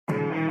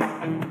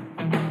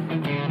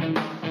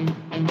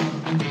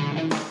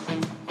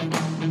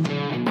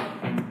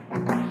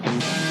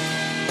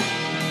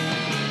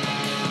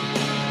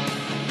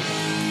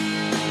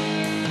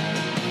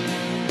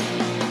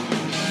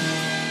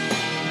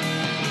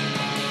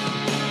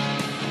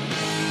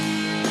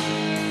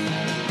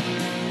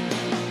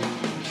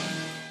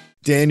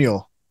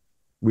Daniel,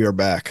 we are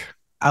back.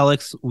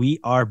 Alex, we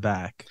are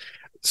back.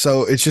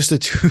 So it's just the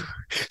two.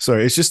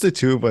 Sorry, it's just the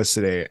two of us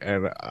today,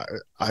 and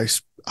I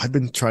I've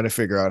been trying to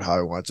figure out how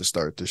I want to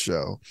start the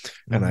show,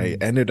 and I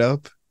Mhm. ended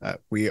up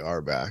at we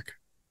are back.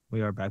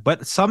 We are back.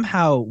 But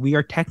somehow we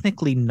are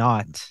technically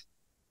not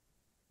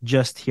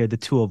just here, the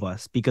two of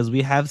us, because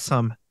we've had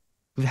some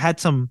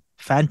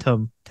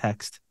phantom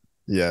text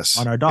Yes,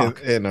 on our in,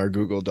 doc. in our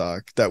Google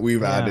Doc that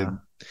we've Yeah.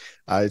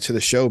 added to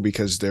the show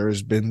because there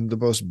has been the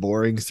most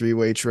boring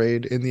three-way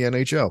trade in the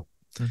NHL.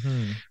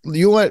 Hmm.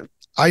 You know what?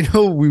 I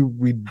know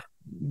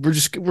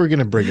we're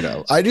gonna bring it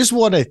out. I just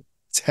want to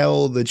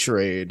tell the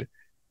trade.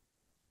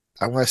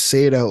 I want to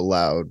say it out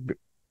loud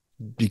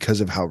because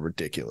of how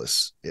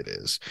ridiculous it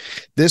is.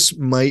 This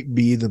might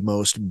be the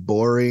most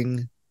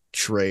boring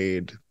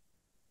trade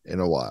in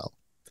a while.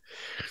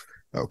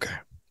 Okay.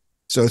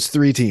 So it's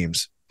three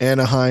teams: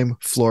 Anaheim,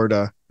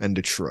 Florida, and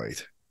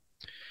Detroit.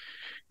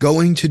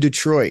 Going to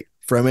Detroit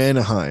from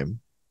Anaheim,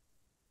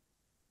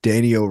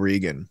 Danny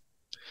O'Regan.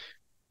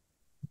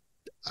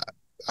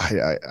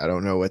 I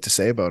don't know what to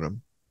say about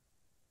him.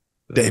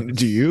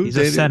 Do you, He's a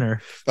Daniel?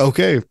 center.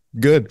 Okay,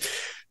 good.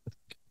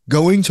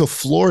 Going to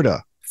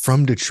Florida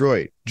from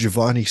Detroit,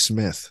 Giovanni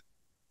Smith.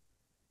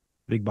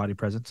 Big body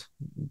presence.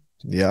 Yeah.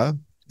 Yeah.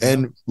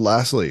 And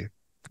lastly,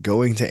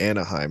 going to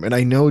Anaheim. And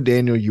I know,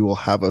 Daniel, you will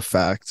have a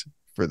fact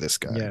for this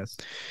guy. Yes.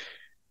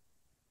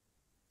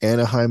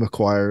 Anaheim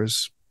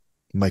acquires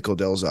Michael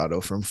Del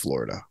Zotto from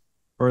Florida.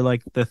 For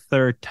like the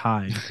third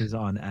time he's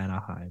on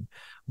Anaheim.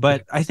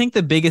 But I think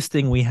the biggest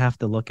thing we have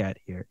to look at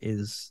here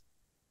is,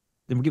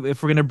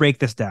 if we're going to break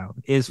this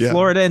down, is Yeah.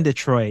 Florida and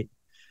Detroit.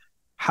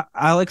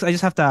 Alex, I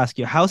just have to ask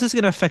you, how is this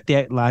going to affect the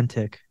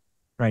Atlantic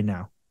right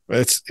now?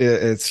 It's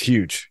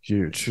huge,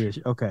 huge. Huge.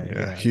 Okay, Yeah,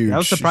 yeah. huge, I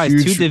was surprised.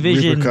 Two huge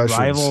division repercussions.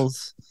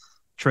 rivals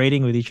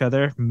trading with each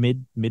other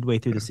midway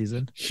through the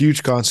season.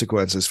 Huge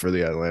consequences for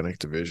the Atlantic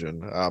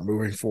Division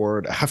moving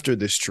forward after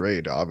this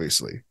trade,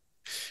 obviously,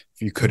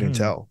 if you couldn't Mhm.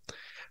 tell.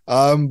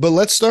 But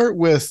let's start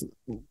with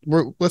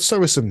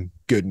some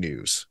good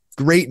news.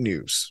 Great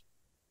news.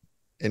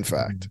 In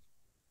fact,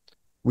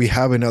 we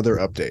have another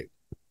update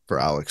for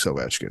Alex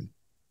Ovechkin.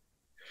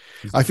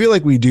 I feel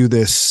like we do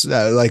this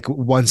like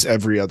once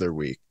every other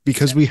week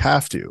because we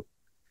have to.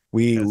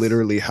 We Yes.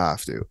 literally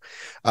have to.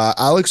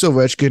 Alex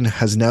Ovechkin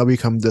has now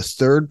become the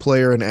third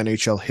player in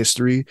NHL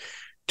history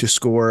to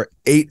score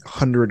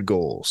 800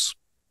 goals.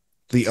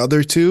 The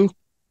other two,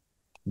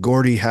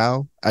 Gordie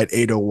Howe at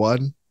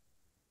 801,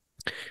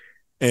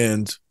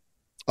 and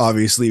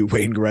obviously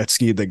Wayne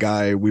Gretzky, the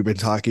guy we've been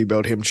talking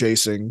about him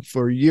chasing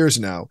for years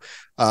now,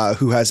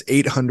 who has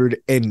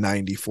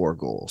 894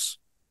 goals.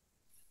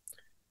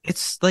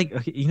 It's like,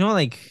 okay,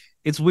 like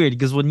it's weird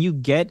because when you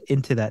get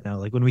into that now,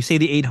 like when we say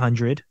the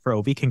 800 for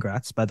Ovi,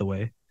 congrats, by the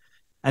way,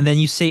 and then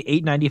you say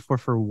 894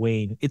 for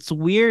Wayne, it's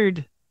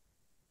weird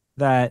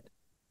that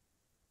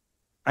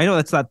I know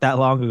that's not that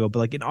long ago, but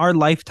like in our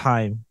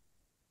lifetime,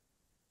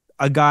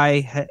 a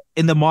guy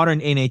in the modern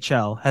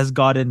NHL has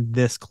gotten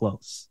this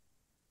close.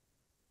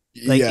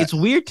 Like Yeah, it's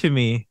weird to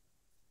me.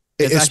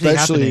 It's actually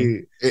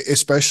happening.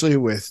 especially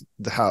with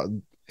how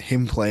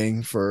him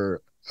playing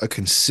for a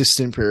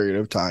consistent period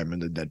of time in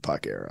the dead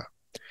puck era,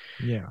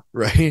 Yeah.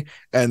 right?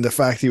 And the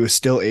fact he was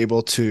still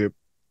able to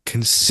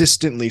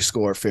consistently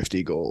score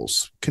 50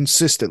 goals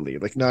consistently,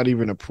 like not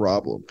even a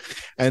problem.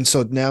 And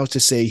so now to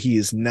say he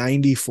is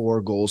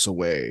 94 goals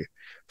away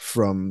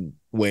from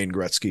Wayne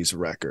Gretzky's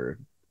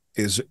record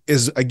is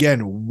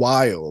again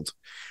wild.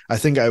 I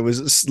think I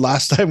was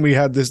last time we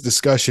had this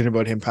discussion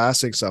about him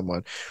passing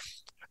someone.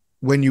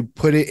 When you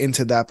put it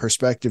into that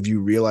perspective,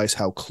 you realize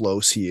how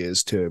close he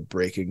is to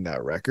breaking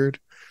that record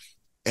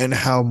and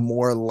how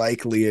more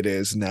likely it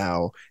is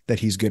now that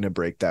he's going to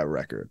break that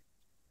record.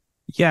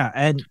 Yeah,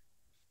 and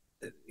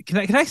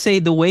can I say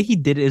the way he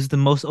did it is the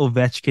most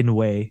Ovechkin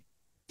way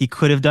he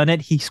could have done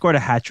it. He scored a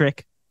hat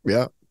trick.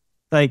 Yeah.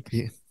 Like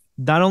He,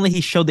 not only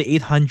he showed the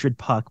 800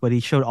 puck, but he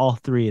showed all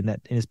three in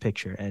his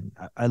picture, and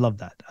I love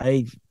that.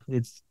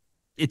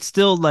 It's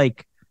still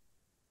like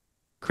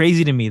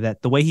crazy to me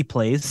that the way he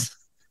plays,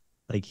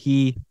 like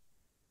he's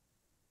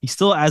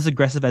still as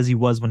aggressive as he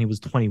was when he was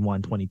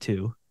 21,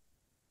 22,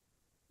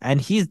 and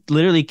he's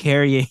literally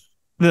carrying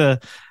the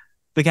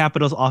the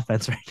Capitals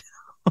offense right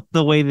now,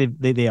 the way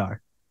they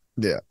are.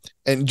 yeah.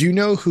 And do you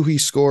know who he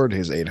scored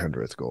his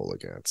 800th goal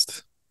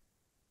against?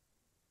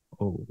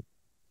 Oh,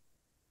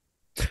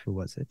 who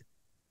was it?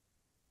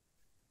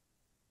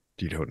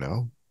 You don't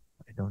know?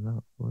 I don't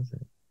know. Who was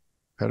it?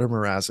 Petr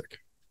Mrazek.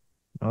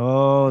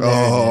 Oh, there it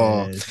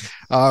Oh, is.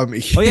 Oh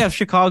he, yeah,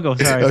 Chicago.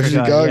 Sorry, I of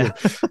forgot.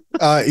 Chicago.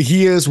 Yeah.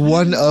 He is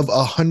one of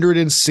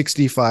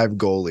 165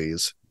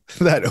 goalies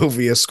that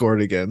Ovia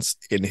scored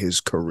against in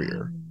his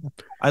career.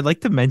 I'd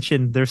like to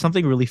mention there's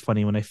something really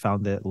funny when I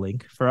found that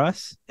link for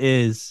us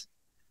is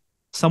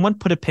someone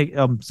put a pic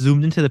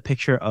zoomed into the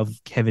picture of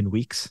Kevin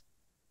Weeks,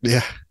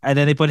 Yeah. and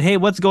then they put, "Hey,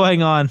 what's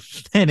going on,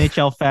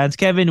 NHL fans?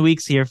 Kevin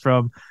Weeks here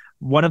from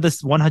one of the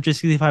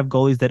 165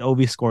 goalies that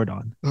Ovi scored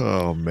on."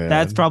 Oh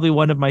That's man. probably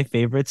one of my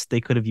favorites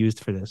they could have used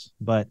for this,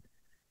 but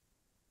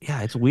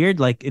yeah, it's weird.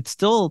 Like it's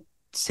still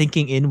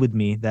sinking in with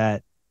me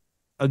that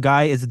a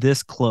guy is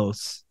this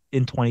close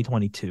in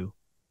 2022 to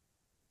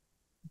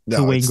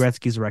No, Wayne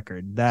Gretzky's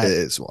record. That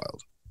it's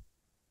wild.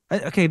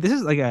 okay, this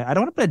is like I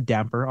don't want to put a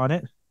damper on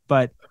it,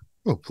 but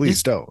Oh,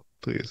 please don't.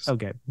 Please.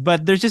 okay.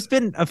 But there's just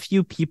been a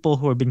few people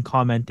who have been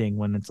commenting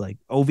when it's like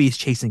Ovi is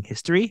chasing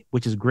history,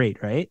 which is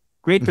great, right?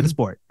 Great for the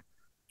sport.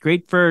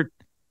 Great for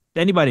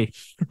anybody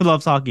who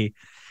loves hockey.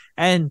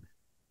 And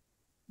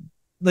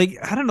like,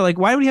 I don't know, like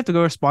why would we have to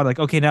go respond like,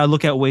 okay, now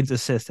look at Wayne's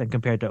assist and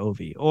compare it to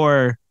Ovi?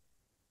 Or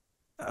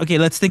okay,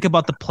 let's think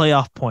about the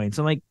playoff points.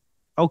 I'm like,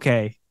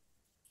 okay.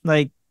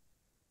 Like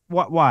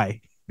what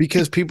why?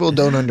 Because people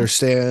don't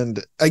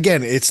understand.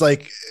 Again, it's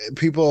like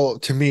people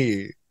to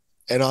me,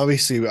 and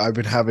obviously I've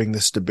been having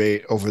this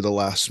debate over the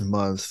last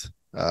month,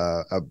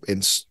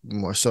 in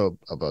more so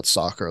about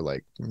soccer,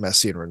 like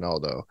Messi and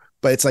Ronaldo.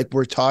 But it's like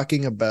we're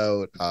talking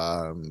about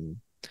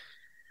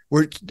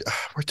we're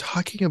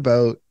talking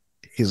about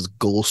his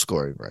goal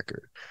scoring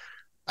record.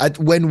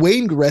 When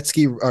Wayne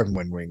Gretzky or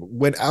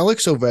when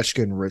Alex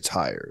Ovechkin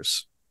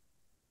retires,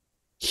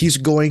 he's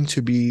going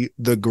to be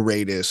the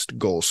greatest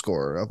goal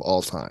scorer of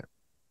all time.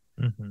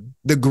 Mm-hmm.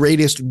 The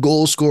greatest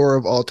goal scorer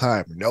of all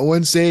time. No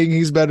one's saying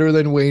he's better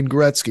than Wayne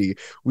Gretzky.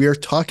 We're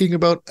talking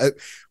about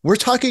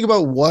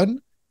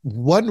one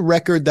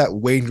record that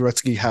Wayne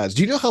Gretzky has.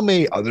 Do you know how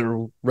many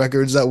other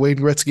records that Wayne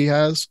Gretzky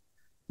has?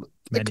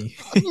 Many.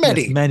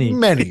 Many, Yes,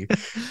 many.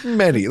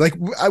 many. Like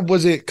I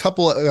was a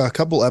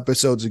couple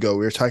episodes ago,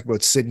 we were talking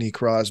about Sidney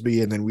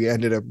Crosby, and then we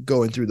ended up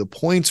going through the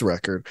points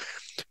record.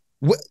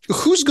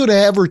 Who's going to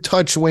ever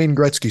touch Wayne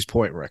Gretzky's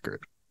point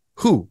record?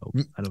 Who?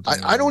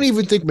 I don't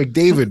even think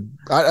McDavid.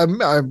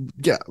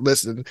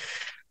 Listen,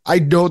 I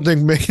don't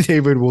think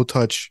McDavid will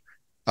touch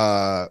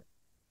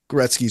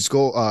Gretzky's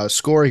goal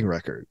scoring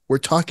record. We're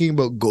talking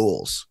about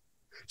goals.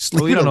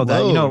 Well, we don't know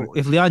that. You know,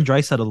 if Leon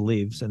Draisaitl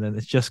leaves and then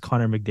it's just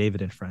Connor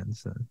McDavid and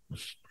friends.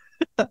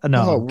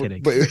 No, I'm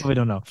kidding. But we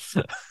don't know.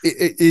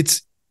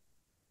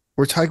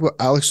 We're talking about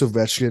Alex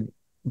Ovechkin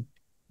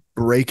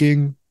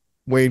breaking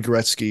Wayne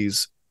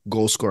Gretzky's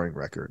goal scoring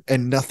record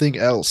and nothing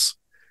else.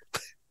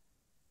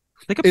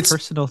 It's like a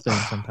personal thing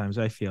sometimes,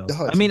 I feel.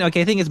 I mean, okay,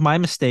 I think it's my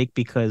mistake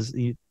because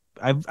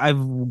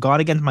I've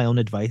gone against my own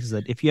advice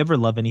that if you ever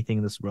love anything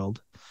in this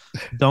world,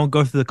 don't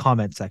go through the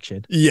comment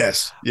section.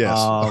 Yes,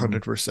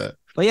 100%.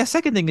 But yeah,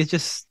 second thing is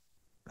just,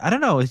 I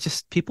don't know, it's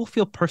just people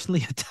feel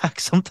personally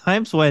attacked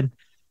sometimes when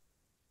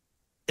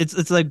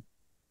it's like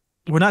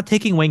we're not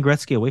taking Wayne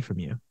Gretzky away from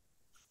you.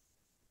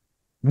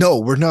 No,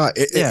 we're not.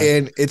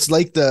 And it's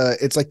like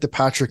the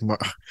Patrick man,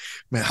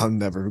 I'll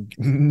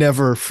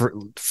never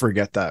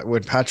forget that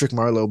when Patrick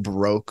Marleau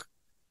broke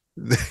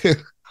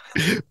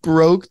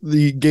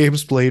the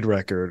games played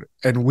record,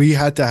 and we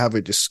had to have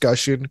a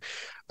discussion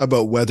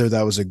about whether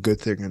that was a good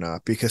thing or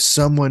not, because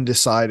someone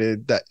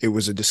decided that it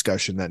was a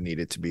discussion that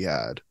needed to be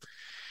had.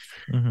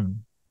 Mm-hmm.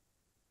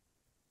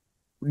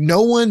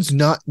 No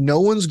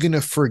one's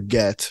gonna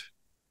forget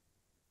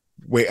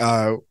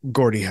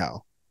Gordie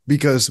Howe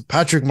because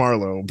Patrick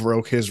Marleau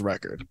broke his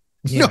record.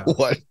 Yeah. No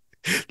one.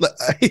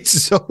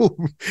 It's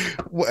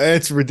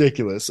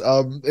ridiculous.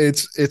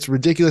 It's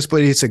ridiculous,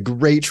 but it's a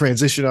great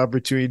transition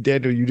opportunity.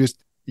 Daniel,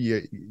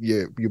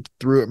 you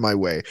threw it my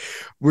way.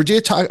 We're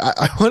just talking.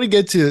 I want to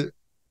get to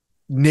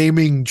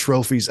naming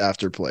trophies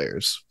after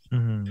players.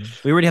 Mm-hmm.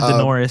 We already have the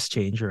Norris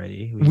change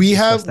already. We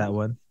have that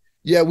one.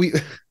 Yeah,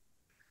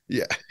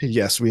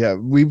 yes, we have.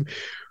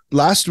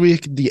 Last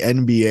week the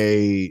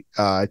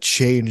NBA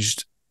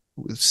changed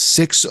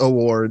 6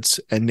 awards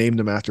and named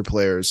them after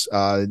players.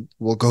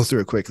 We'll go through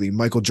it quickly.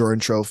 Michael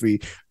Jordan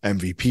Trophy,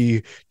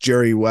 MVP.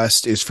 Jerry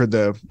West is for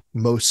the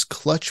most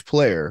clutch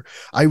player.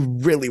 I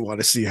really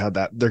want to see how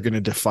that they're going to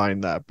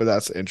define that, but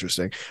that's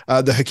interesting.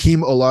 The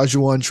Hakeem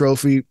Olajuwon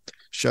Trophy,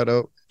 shout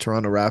out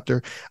Toronto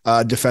Raptor.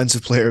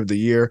 Defensive Player of the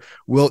Year.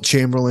 Wilt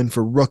Chamberlain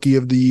for Rookie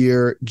of the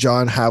Year.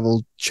 John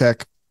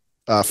Havlicek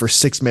for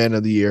Sixth Man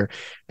of the Year.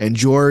 And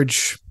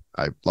George,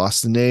 I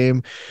lost the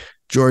name,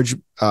 George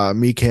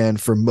Mikan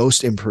for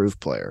Most Improved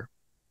Player.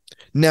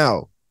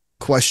 Now,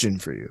 question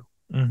for you.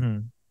 Mm-hmm.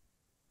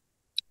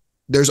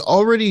 There's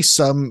already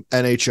some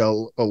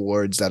NHL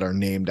awards that are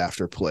named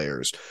after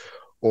players,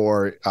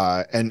 or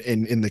and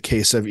in the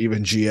case of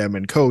even GM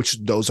and coach,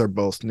 those are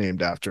both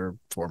named after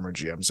former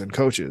GMs and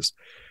coaches.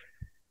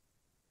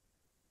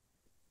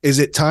 Is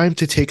it time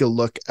to take a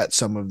look at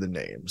some of the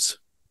names?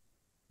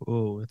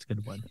 Oh, that's a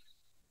good one.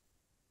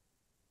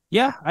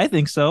 Yeah, I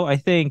think so. I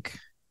think,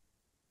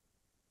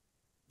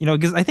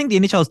 because I think the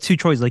NHL has 2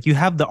 choices. Like you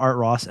have the Art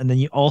Ross, and then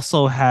you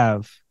also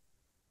have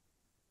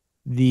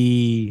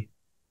the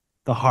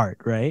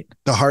Hart, right?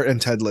 The Hart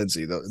and Ted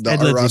Lindsay. The Ted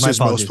Art Lindsay, Ross is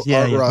most.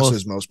 Yeah, Art Ross most,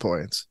 is most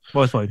points.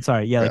 Most points.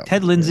 Sorry, yeah, like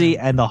Ted Lindsay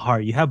and the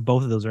Hart. You have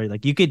both of those, right?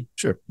 Like you could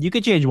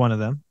change one of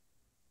them.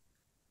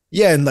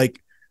 Yeah, and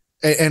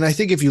I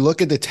think if you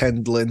look at the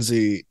Ted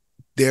Lindsay,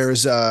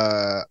 there's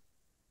a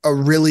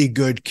really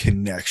good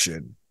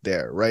connection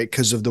there, right?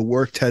 Because of the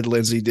work Ted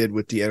Lindsay did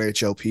with the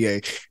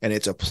NHLPA, and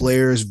it's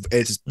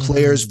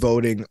players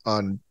voting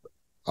on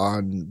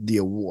on the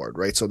award,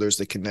 right? So there's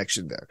the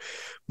connection there.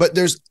 But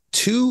there's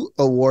two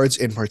awards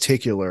in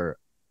particular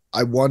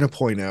I want to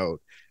point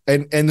out,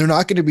 and they're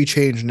not going to be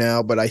changed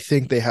now, but I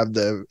think they have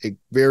a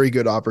very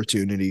good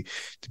opportunity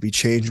to be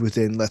changed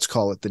within, let's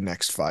call it, the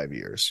next 5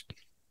 years.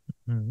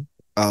 Mhm.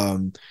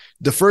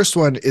 The first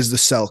one is the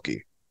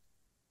Selke.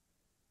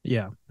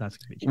 Yeah, that's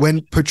gonna be changed.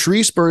 When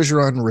Patrice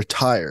Bergeron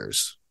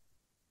retires,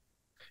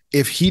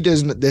 if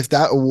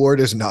that award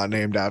is not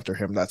named after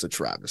him, that's a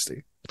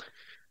travesty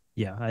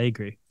Yeah, I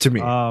agree. to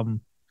me. I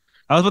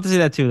was about to say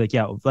that too. Like,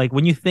 yeah, like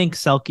when you think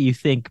Selke, you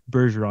think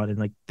Bergeron and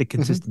like the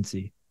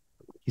consistency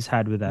he's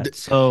had with that.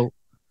 So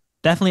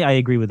definitely, I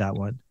agree with that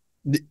one.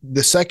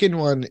 The second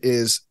one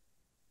is,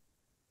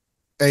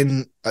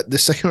 and the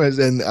second one is,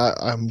 and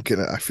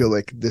I feel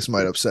like this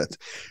might upset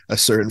a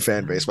certain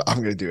fan base, but I'm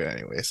gonna do it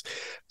anyways.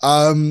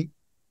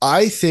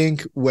 I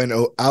think when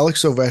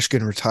Alex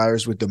Ovechkin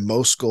retires with the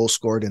most goals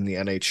scored in the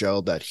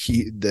NHL, that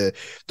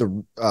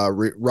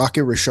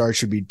Rocket Richard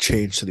should be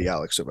changed to the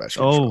Alex Ovechkin.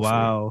 Oh trophy.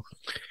 wow.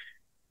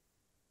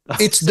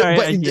 It's Sorry,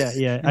 but, I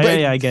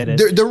get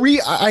it.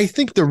 I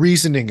think the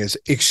reasoning is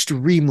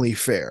extremely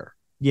fair.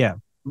 Yeah.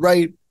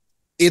 Right.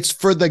 It's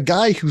for the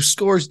guy who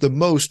scores the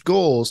most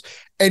goals,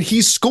 and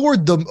he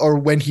scored them, or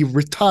when he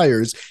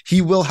retires,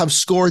 he will have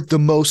scored the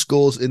most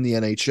goals in the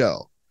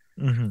NHL.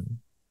 Mm-hmm.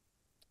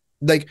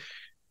 Like,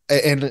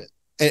 and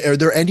are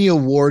there any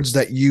awards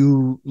that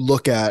you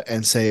look at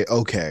and say,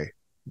 okay,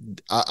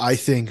 I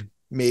think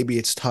maybe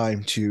it's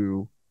time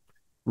to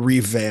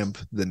revamp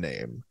the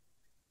name?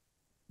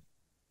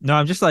 No,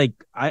 I'm just like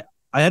I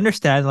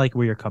understand like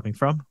where you're coming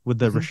from with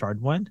the Mhm.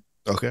 Richard one.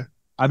 Okay.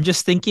 I'm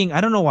just thinking, I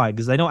don't know why,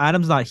 because I know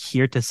Adam's not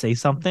here to say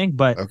something,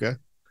 but Okay.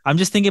 I'm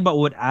just thinking about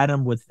what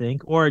Adam would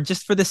think, or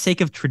just for the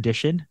sake of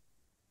tradition,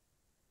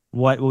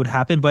 what would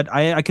happen. But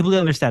I completely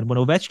understand when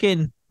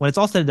Ovechkin, when it's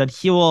all said and done,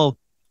 he will,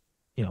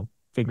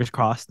 fingers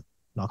crossed,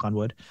 knock on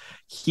wood,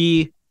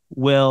 he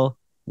will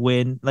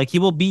win. Like he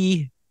will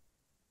be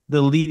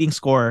the leading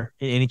scorer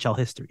in NHL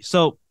history.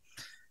 So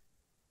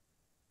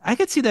I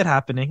could see that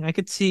happening. I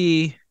think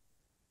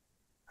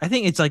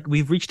it's like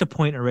we've reached a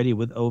point already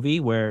with Ovi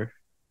where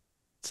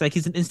it's like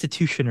he's an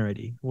institution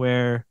already,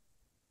 where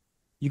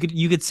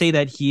you could say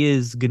that he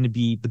is going to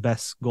be the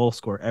best goal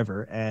scorer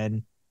ever,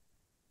 and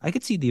I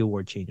could see the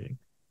award changing.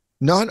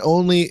 Not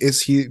only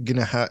is he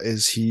gonna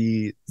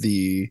he'll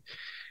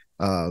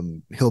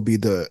be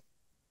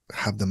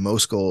have the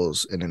most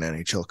goals in an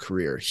NHL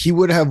career. He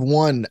would have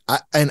won,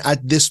 and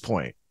at this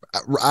point,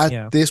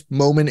 at this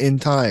moment in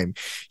time,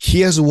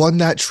 he has won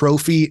that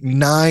trophy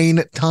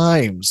 9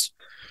 times.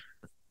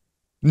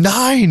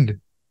 9.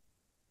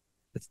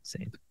 That's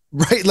insane.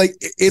 Right? Like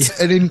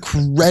it's an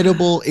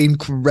incredible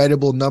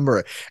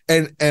number.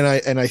 And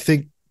I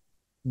think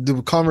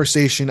the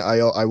conversation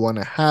I want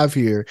to have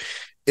here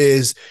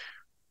is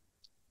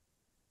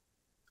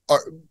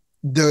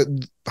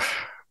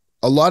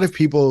a lot of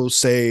people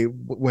say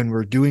when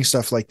we're doing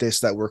stuff like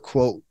this that we're,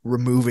 quote,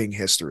 removing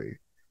history.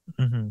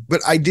 Mm-hmm.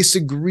 But I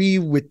disagree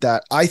with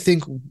that. I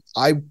think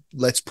I'll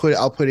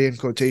put it in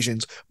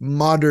quotations,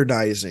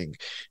 modernizing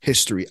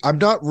history. I'm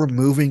not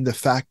removing the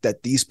fact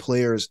that these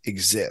players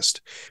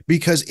exist,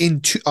 because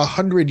in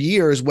 100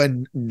 years,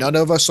 when none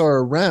of us are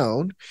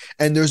around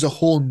and there's a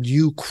whole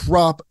new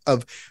crop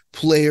of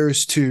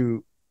players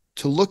to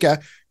look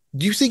at,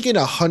 do you think in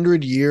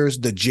 100 years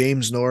the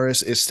James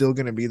Norris is still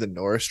going to be the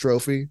Norris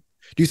Trophy?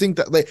 Do you think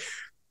that, like,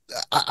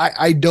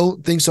 I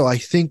don't think so. I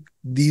think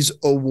these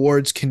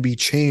awards can be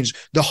changed.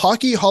 The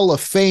Hockey Hall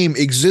of Fame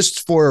exists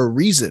for a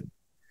reason.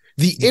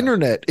 The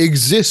internet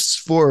exists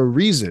for a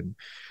reason.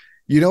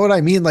 You know what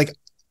I mean? Like,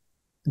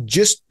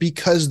 just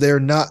because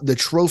the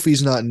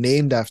trophy's not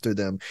named after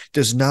them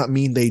does not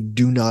mean they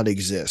do not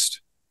exist.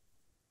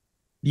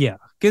 Yeah,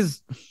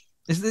 because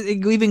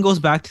it even goes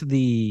back to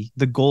the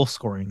goal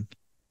scoring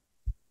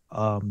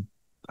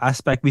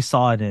aspect we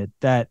saw in it,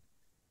 that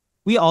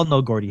we all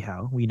know Gordie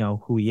Howe. We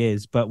know who he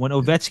is. But when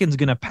Ovechkin's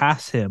going to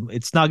pass him,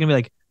 it's not going to be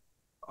like,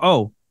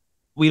 oh,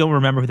 we don't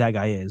remember who that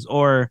guy is.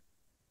 Or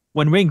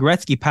when Wayne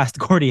Gretzky passed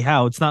Gordie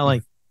Howe, it's not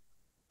like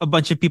a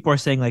bunch of people are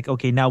saying like,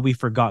 okay, now we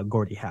forgot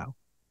Gordie Howe.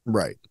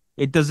 Right.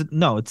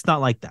 It's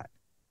not like that.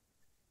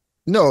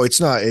 No,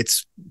 it's not.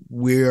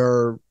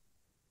 We're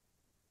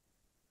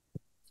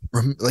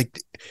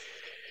like,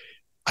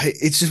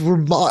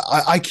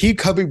 I keep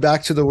coming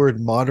back to the word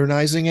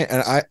modernizing it,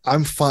 and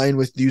I'm fine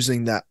with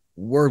using that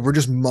word. We're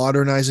just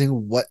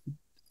modernizing what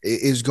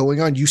is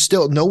going on.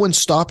 No one's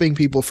stopping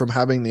people from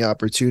having the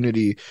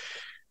opportunity,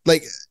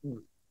 like,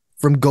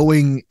 from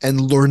going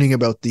and learning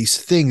about these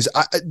things.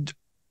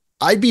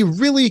 I'd be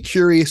really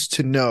curious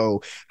to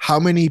know how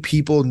many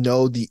people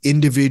know the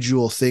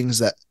individual things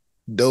that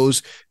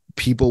those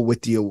people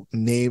with the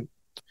name.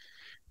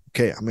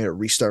 Okay, I'm going to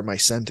restart my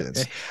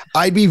sentence. Okay.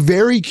 I'd be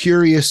very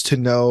curious to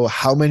know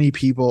how many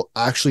people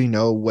actually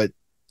know what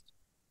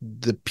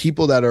the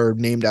people that are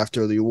named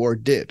after the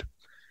award did.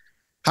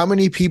 How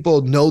many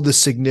people know the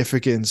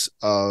significance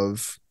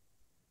of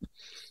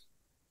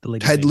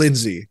Ted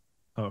Lindsay?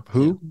 Oh,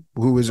 who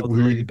was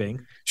Lady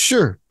Byng?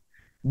 Sure.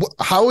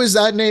 How is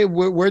that name?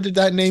 Where did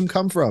that name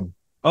come from?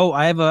 Oh,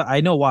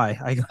 I know why.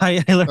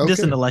 I learned this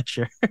in Okay, a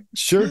lecture.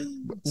 sure.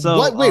 So,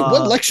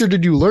 What lecture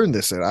did you learn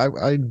this in?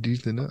 I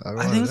need to know. I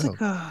I think it want was to know.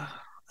 like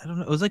I don't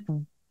know. It was like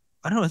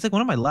I don't know. It's like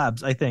one of my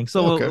labs, I think.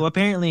 Okay, So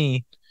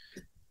apparently,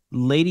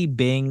 Lady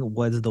Byng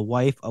was the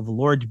wife of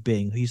Lord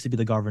Byng, who used to be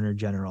the Governor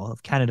General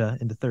of Canada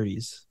in the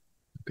 30s.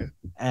 okay,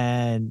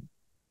 And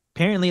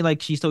apparently,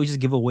 like she used to always just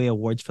give away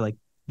awards for like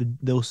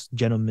those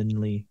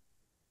gentlemanly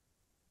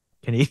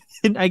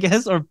Canadian, I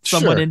guess, or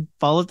someone sure. in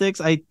politics.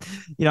 I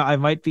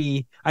might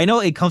be. I know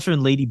it comes from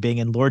Lady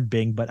Byng and Lord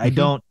Byng, but I Hmm.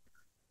 don't.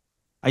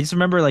 I just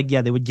remember like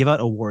yeah, they would give out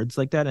awards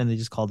like that, and they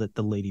just called it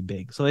the Lady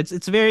Byng. So it's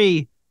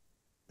very,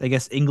 I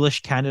guess,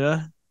 English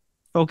Canada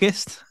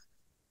focused.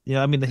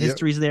 I mean the Yep,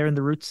 history's there and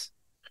the roots.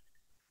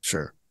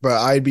 sure.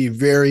 But I'd be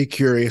very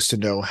curious to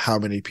know how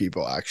many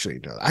people actually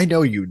know. I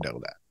know you know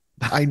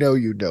that. I know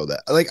you know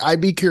that. Like,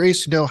 I'd be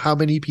curious to know how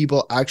many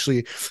people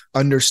actually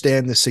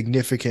understand the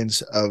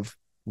significance of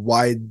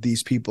why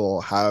these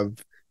people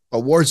have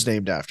awards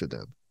named after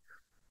them.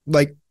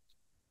 Like,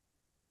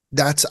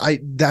 that's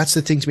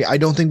the thing to me. I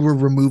don't think we're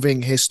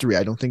removing history.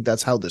 I don't think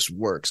that's how this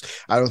works.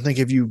 I don't think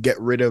if you get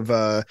rid of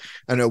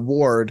an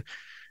award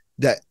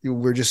that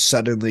we're just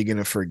suddenly going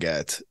to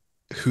forget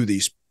who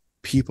these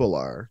people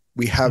are.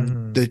 We have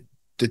Mhm.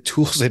 the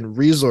tools and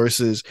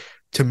resources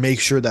to make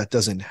sure that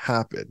doesn't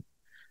happen.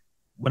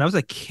 When I was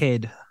a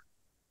kid,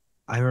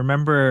 I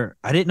remember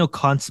I didn't know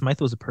Conn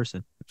Smythe was a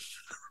person.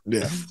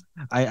 Yeah.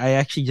 I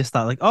actually just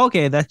thought like, oh,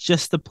 okay, that's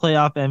just the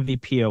playoff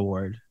MVP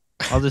award.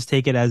 I'll just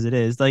take it as it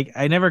is. Like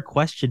I never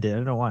questioned it. I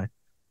don't know why.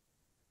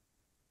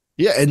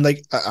 Yeah, and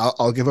like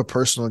I'll give a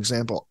personal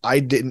example. I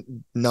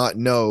didn't not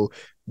know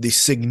the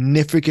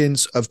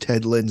significance of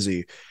Ted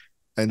Lindsay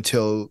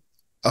until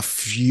a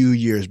few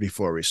years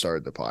before we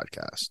started the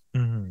podcast.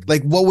 Mhm.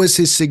 Like, what was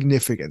his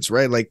significance,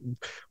 right? Like,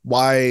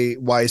 why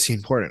is he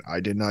important? I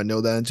did not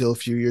know that until a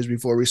few years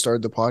before we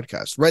started the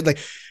podcast, right? Like,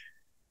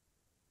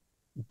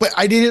 but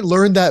I didn't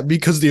learn that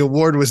because the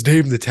award was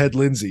named the Ted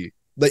Lindsay.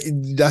 Like,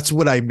 that's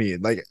what I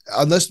mean. Like,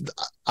 unless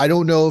I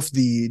don't know if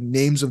the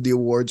names of the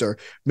awards are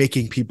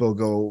making people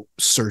go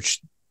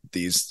search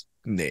these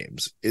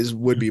names, is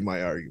would be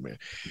my argument.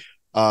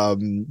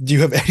 Do you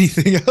have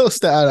anything else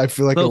to add? I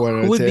feel like I So went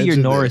on who a would be your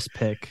tangent there. Norris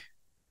pick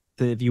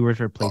if you were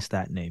to Oh, replace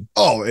that name?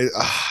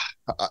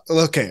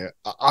 okay.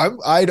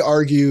 I'd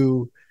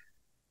argue.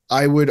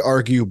 I would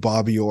argue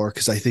Bobby Orr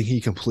because I think he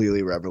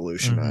completely Mm-hmm.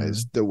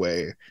 revolutionized the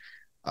way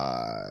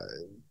uh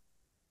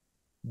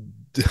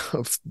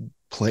of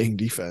playing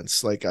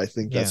defense. Like, I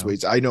think that's Yeah.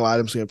 what I know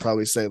Adam's gonna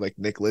probably say like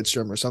Nick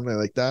Lidstrom or something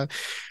like that.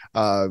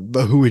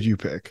 But who would you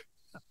pick?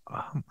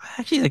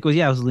 Actually, like,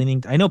 I was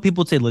leaning. I know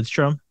people would say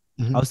Lidstrom.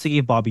 I Mhm. was thinking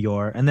of Bobby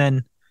Orr, and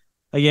then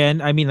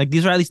again, I mean, like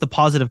these are at least the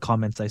positive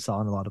comments I saw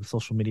in a lot of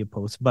social media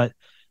posts. But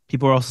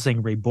people are also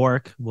saying Ray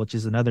Bork, which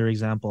is another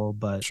example.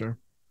 But Sure.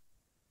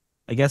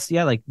 I guess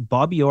yeah, like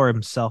Bobby Orr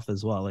himself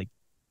as well. Like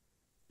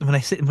when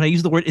I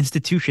use the word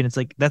institution, it's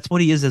like that's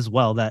what he is as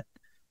well. That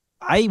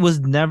I was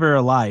never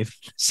alive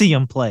to see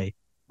him play,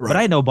 but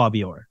Right. I know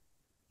Bobby Orr.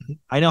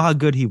 I know how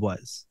good he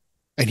was.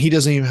 And he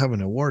doesn't even have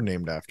an award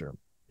named after him.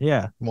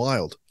 Yeah.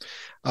 Wild.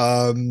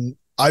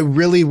 I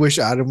really wish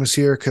Adam was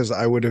here because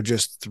I would have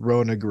just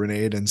thrown a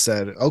grenade and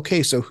said,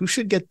 okay, so who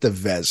should get the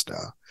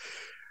Vesna?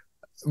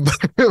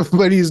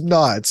 But he's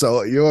not.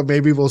 So,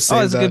 maybe we'll Oh,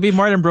 save it's gonna that. be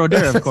Martin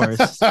Brodeur, of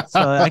course.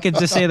 So I could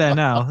just say that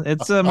now.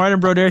 It's Martin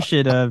Brodeur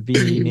should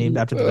be named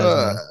after the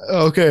Vesna.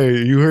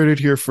 Okay, you heard it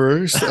here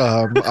first.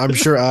 I'm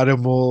sure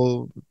Adam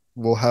will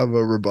have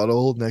a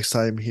rebuttal next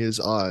time he is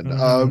on.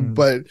 Mhm.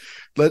 But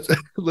let's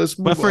let's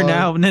But move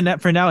on.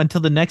 for now, until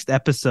the next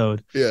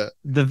episode, Yeah,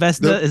 the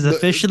Vesna is the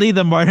officially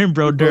the Martin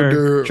Brodeur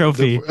Brodeur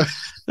Trophy.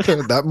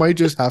 that might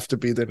just have to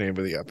be the name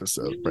of the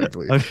episode,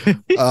 frankly. Okay.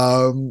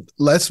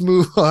 Let's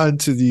move on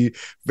to the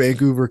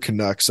Vancouver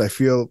Canucks. I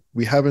feel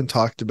we haven't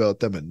talked about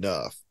them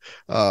enough.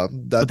 But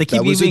they That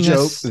keep was a giving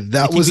joke. us. They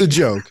That keep. was a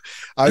joke.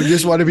 I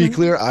just want to be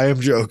clear. I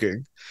am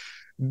joking.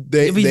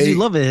 We They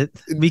love it.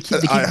 They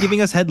keep I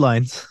giving us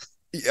headlines.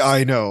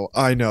 I know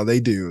they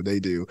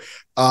do.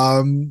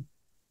 Um,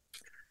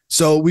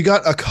 so we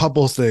got a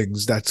couple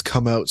things that's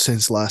come out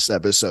since last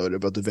episode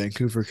about the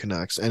Vancouver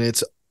Canucks, and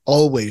it's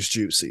always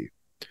juicy.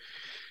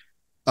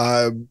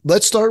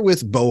 Let's start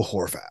with Bo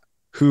Horvat,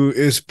 who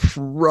is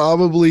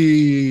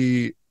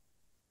probably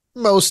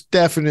most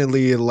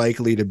definitely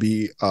likely to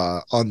be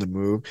on the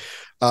move.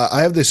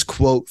 I have this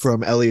quote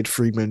from Elliot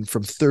Friedman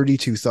from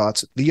 32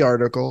 Thoughts, the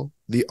article,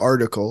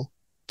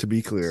 to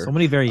be So clear.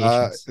 many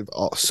variations.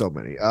 So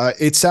many.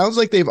 It sounds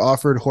like they've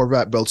offered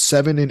Horvat both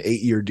 7 and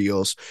 8 year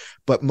deals,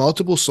 but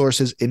multiple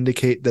sources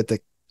indicate that the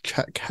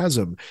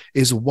chasm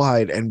is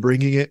wide and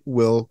bringing it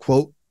will,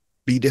 quote,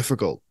 be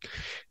difficult.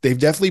 They've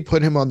definitely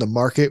put him on the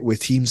market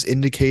with teams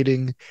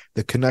indicating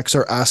the Canucks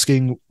are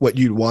asking what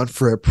you'd want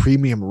for a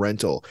premium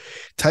rental.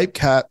 Tight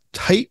cap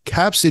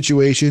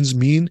situations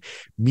mean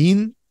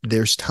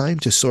there's time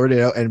to sort it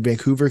out and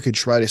Vancouver could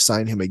try to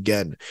sign him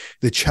again.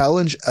 The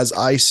challenge as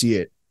I see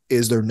it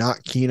is they're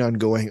not keen on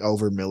going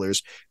over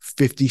Miller's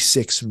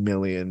 $56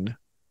 million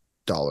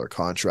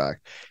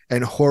contract.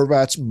 And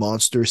Horvat's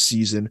monster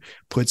season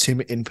puts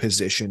him in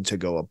position to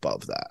go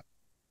above that.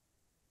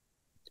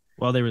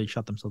 Well, they really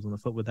shot themselves in the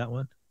foot with that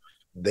one.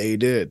 They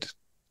did.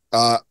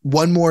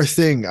 One more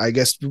thing. I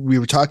guess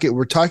we're talking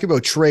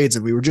about trades,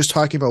 and we were just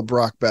talking about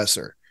Brock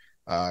Besser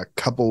a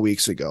couple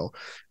weeks ago,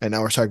 and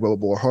now we're talking about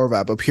Bo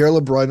Horvat. But Pierre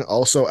LeBrun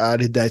also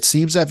added that it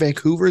seems that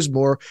Vancouver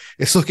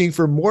is looking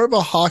for more of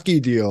a hockey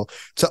deal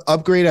to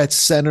upgrade at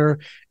center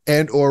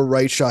and or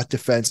right shot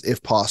defense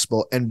if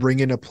possible, and bring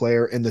in a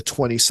player in the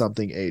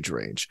 20-something age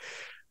range.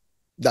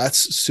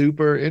 That's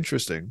super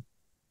interesting.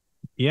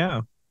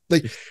 Yeah.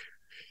 Like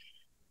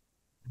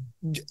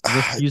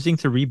refusing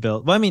to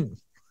rebuild. Well, I mean,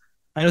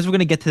 I know we're going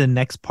to get to the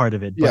next part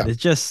of it, but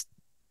it's just,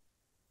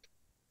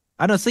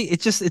 I don't know,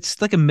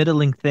 it's like a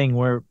middling thing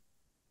where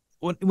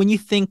when you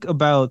think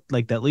about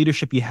like that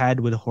leadership you had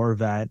with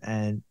Horvat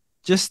and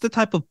just the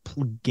type of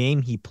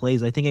game he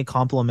plays, I think it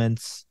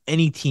complements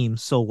any team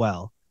so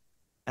well.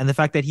 And the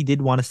fact that he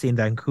did want to stay in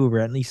Vancouver,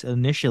 at least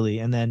initially,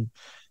 and then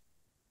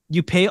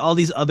you pay all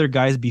these other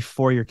guys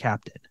before your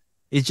captain.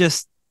 It's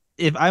just,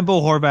 if I'm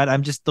Bo Horvat,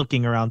 I'm just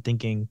looking around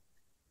thinking,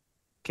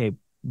 okay,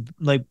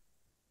 like,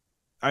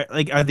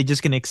 are they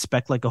just going to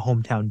expect like a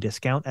hometown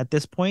discount at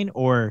this point?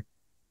 Or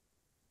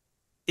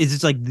is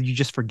it like you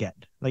just forget?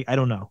 Like, I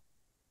don't know.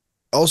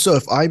 Also,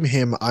 if I'm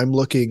him, I'm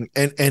looking,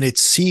 and it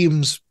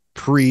seems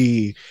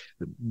pre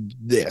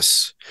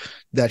this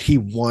that he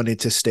wanted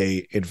to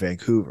stay in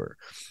Vancouver.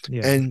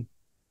 Yeah.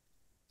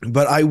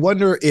 But I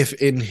wonder if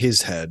in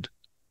his head,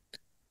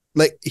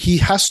 like, he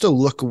has to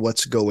look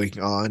what's going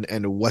on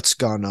and what's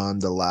gone on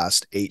the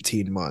last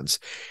 18 months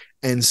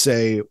and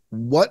say,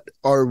 what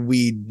are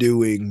we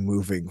doing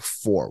moving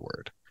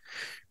forward?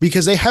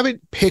 Because they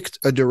haven't picked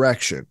a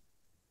direction.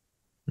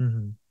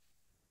 Mm-hmm.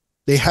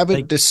 They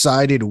haven't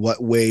decided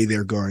what way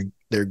they're going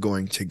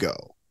to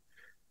go.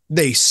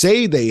 They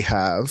say they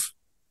have,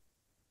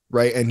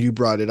 right? And you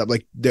brought it up.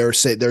 Like, they're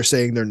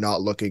saying they're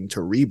not looking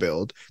to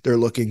rebuild. They're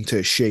looking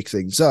to shake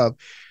things up.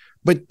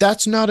 But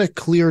that's not a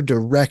clear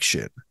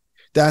direction.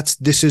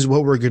 This is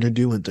what we're going to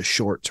do in the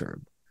short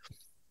term.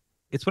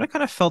 It's what I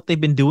kind of felt they've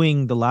been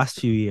doing the last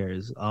few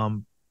years.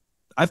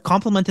 I've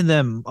complimented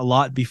them a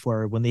lot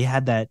before when they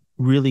had that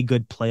really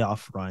good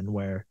playoff run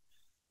where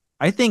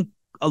I think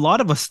a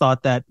lot of us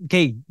thought that,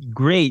 okay,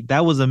 great,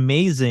 that was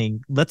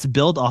amazing. Let's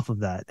build off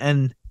of that.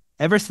 And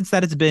ever since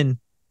that, it's been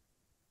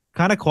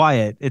kind of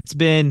quiet. It's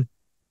been,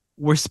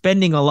 we're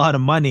spending a lot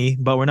of money,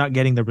 but we're not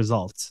getting the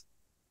results.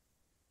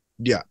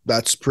 Yeah,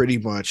 that's pretty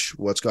much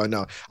what's going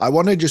on. I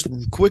want to just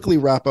quickly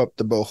wrap up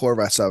the Bo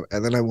Horvat stuff,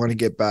 and then I want to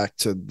get back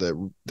to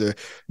the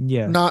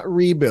not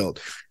rebuild.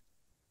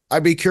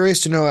 I'd be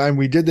curious to know, and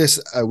we did this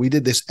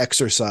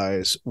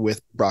exercise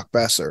with Brock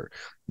Besser.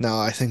 Now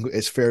I think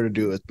it's fair to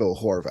do it with Bo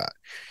Horvat.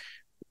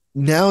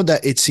 Now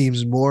that it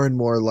seems more and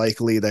more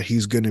likely that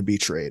he's going to be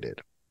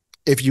traded,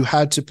 if you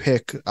had to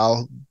pick,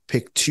 I'll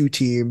pick two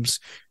teams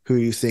who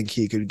you think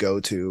he could go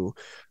to.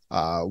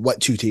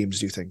 What two teams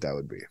do you think that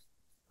would be?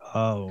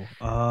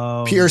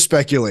 Pure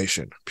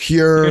speculation.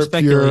 Pure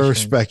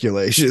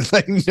speculation.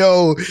 Like,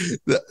 no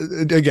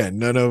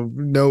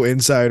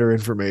insider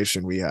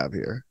information we have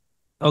here.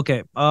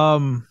 Okay.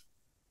 I'm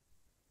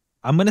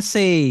gonna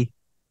say,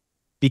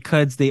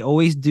 because they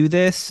always do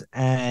this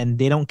and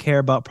they don't care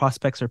about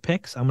prospects or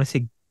picks, I'm gonna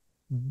say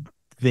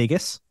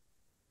Vegas.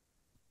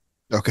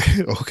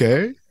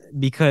 Okay.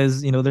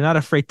 Because they're not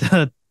afraid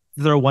to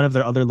throw one of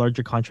their other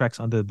larger contracts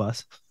onto the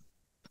bus.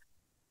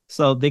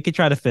 So they could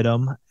try to fit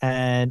them.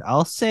 And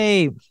I'll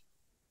say,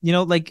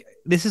 like,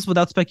 this is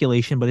without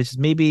speculation, but it's just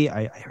maybe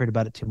I heard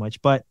about it too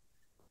much. But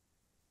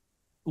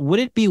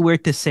would it be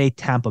weird to say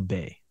Tampa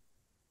Bay?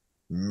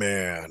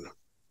 Man.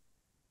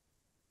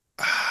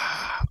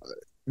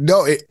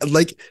 No,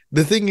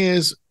 the thing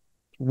is,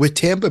 with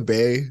Tampa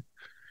Bay,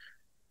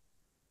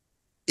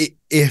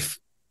 if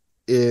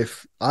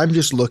I'm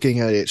just looking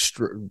at it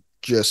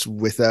just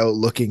without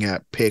looking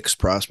at picks,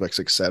 prospects,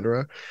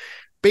 etc.,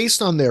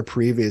 based on their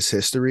previous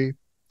history,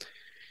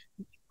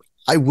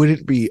 I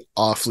wouldn't be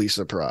awfully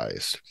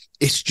surprised.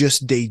 It's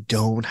just they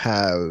don't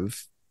have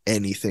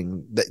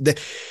anything.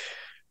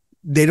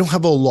 They don't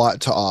have a lot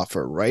to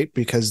offer, right?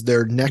 Because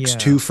their next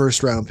two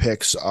first-round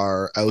picks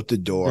are out the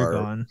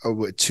door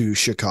to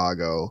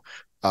Chicago.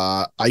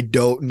 I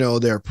don't know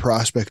their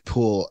prospect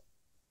pool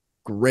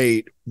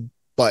great,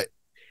 but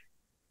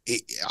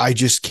I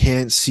just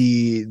can't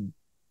see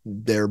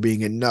there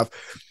being enough.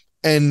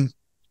 And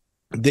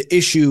the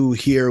issue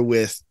here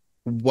with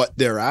what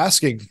they're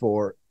asking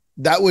for,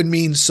 that would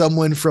mean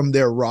someone from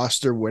their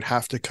roster would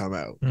have to come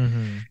out.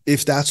 Mm-hmm.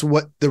 If that's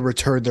what the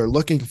return they're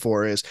looking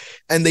for is.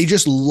 And they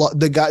just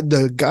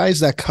the guys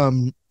that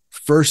come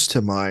first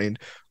to mind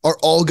are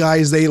all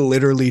guys they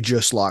literally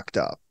just locked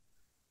up.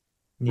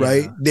 Yeah.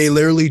 Right? They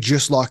literally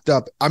just locked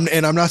up. I'm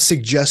not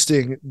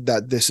suggesting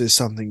that this is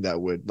something that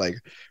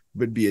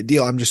would be a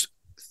deal. I'm just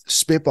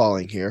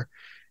spitballing here.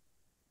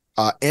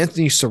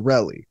 Anthony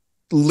Cirelli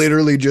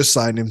literally just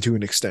signed him to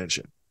an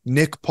extension.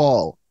 Nick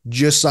Paul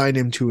just signed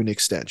him to an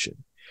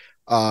extension.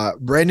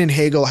 Brandon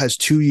Hagel has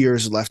 2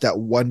 years left at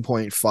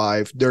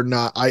 1.5. They're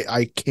not.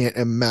 I can't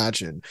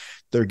imagine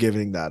they're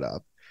giving that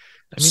up.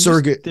 I mean, there's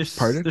Sergey, there's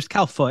pardon. there's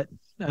Cal Foot.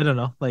 I don't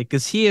know, like,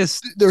 because he is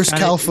There's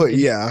kind of Calfoot.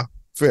 Yeah,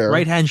 fair.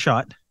 right hand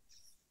shot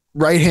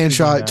Right hand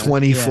shooting shot guy. Yeah,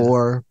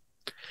 24.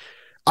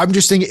 I'm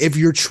just thinking if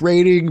you're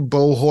trading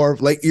Bo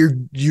Horvath, like you're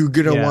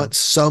gonna yeah, want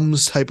some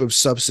type of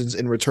substance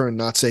in return.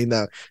 Not saying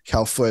that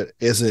Calfoot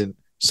isn't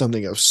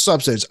something of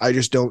substance. I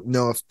just don't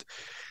know if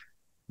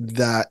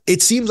that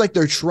it seems like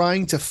they're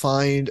trying to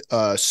find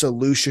a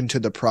solution to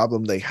the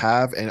problem they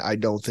have, and I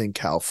don't think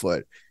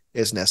Calfoot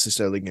is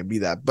necessarily going to be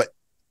that. But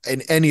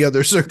in any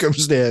other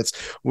circumstance,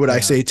 would I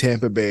yeah. say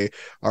Tampa Bay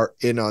are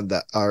in on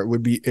that, or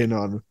would be in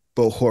on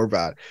Bo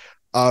Horvat?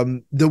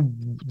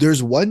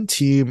 There's one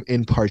team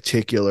in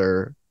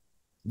particular.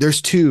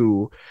 There's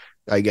two,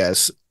 I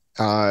guess.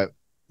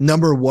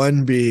 Number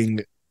one being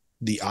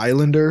the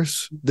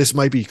Islanders. This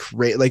might be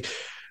great. Like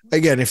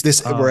again, if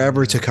this were Oh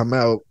ever to yeah, come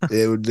out,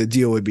 the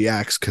deal would be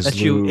axed because that's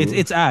you. It's Lou.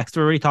 it's axed.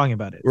 We're already talking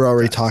about it. We're It's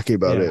already axed. talking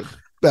about Yeah. it.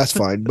 That's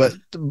fine, but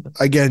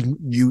again,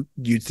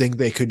 you'd think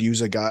they could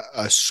use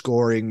a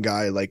scoring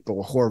guy like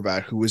Bo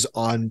Horvat, who was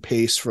on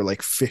pace for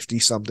like 50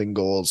 something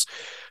goals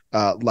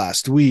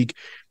last week,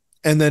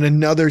 and then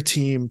another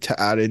team to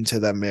add into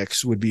that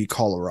mix would be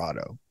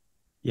Colorado,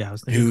 Yeah, I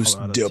was thinking who's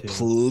Colorado too.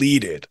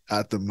 depleted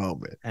at the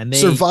moment, And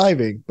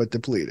surviving but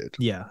depleted.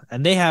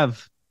 they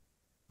have,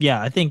 yeah,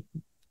 I think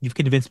you've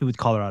convinced me with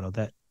Colorado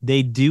that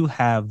they do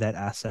have that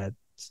asset.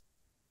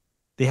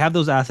 They have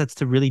those assets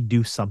to really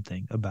do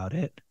something about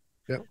it.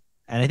 Yep.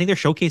 And I think they're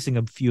showcasing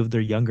a few of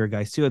their younger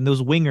guys too. And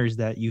those wingers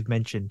that you've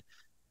mentioned,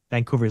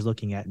 Vancouver's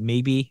looking at,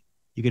 maybe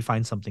you could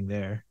find something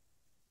there.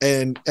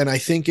 And I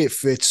think it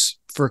fits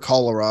for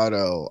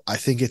Colorado. I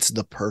think it's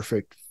the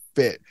perfect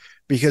fit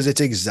because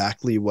it's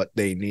exactly what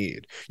they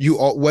need. You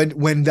all,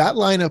 when that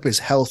lineup is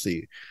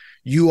healthy,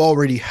 you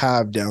already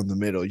have down the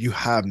middle. You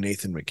have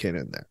Nathan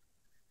McKinnon there,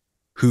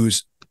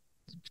 who's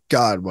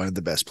God, one of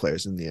the best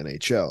players in the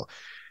NHL.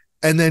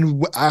 And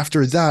then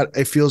after that,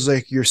 it feels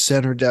like your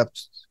center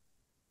depth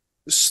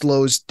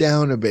slows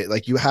down a bit.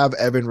 Like you have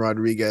Evan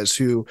Rodriguez,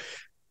 who,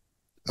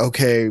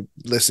 okay,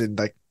 listen,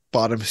 like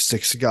bottom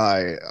six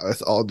guy,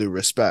 with all due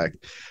respect.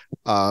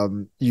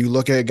 You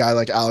look at a guy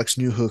like Alex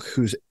Newhook,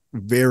 who's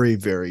very,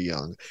 very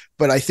young.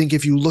 But I think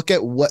if you look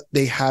at what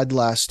they had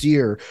last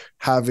year,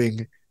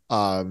 having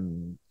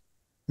McKinnon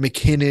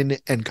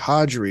and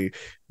Kadri,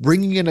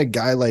 bringing in a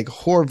guy like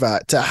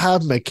Horvat to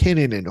have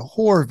McKinnon and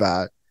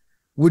Horvat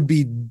would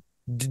be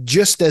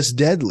just as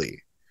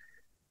deadly.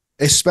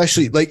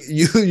 Especially like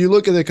you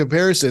look at the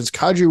comparisons.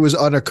 Kadri was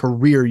on a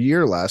career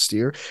year last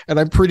year, and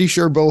I'm pretty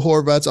sure Bo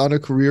Horvat's on a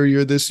career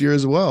year this year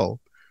as well.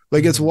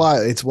 Like it's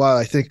wild. It's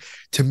wild. I think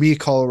to me,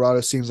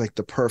 Colorado seems like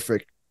the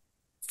perfect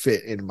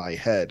fit in my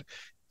head,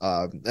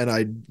 and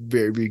I'd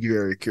be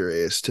very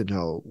curious to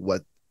know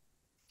what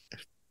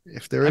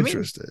if they're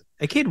interested.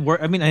 A kid work.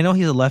 I mean, I know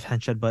he's a left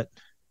hand shot, but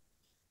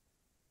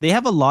they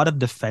have a lot of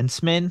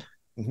defensemen,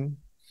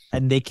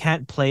 and they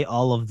can't play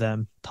all of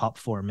them top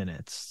 4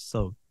 minutes.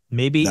 So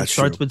maybe That's it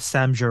starts true. with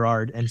Sam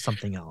Girard and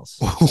something else.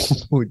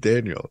 Oh,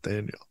 Daniel.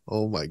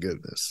 Oh my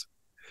goodness.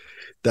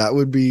 That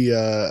would be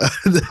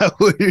that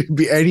would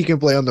be, and he can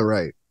play on the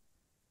right.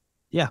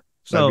 Yeah.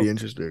 That'd So be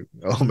interesting.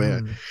 Oh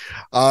man.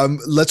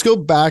 Let's go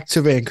back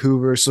to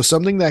Vancouver. So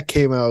something that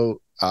came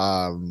out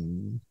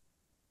from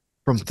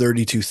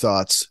 32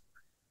 Thoughts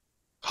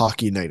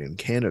Hockey Night in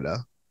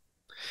Canada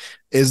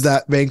is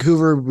that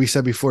Vancouver, we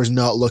said before, is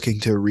not looking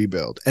to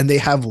rebuild. And they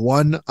have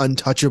one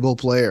untouchable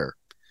player.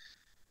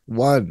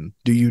 One.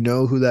 Do you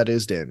know who that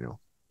is, Daniel?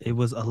 it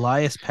was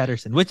Elias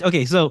Pettersson, which,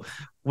 okay, so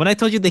when I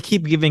told you they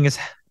keep giving us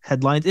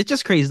headlines, it's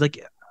just crazy.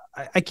 Like,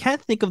 I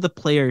can't think of the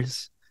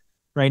players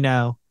right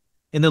now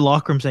in the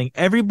locker room saying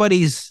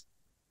everybody's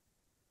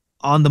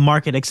on the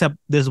market except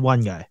this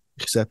one guy.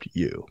 Except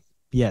you.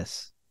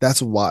 Yes.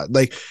 That's wild.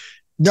 Like,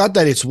 not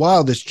that it's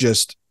wild, it's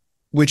just,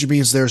 which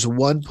means there's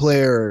one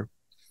player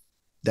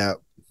that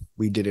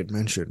we didn't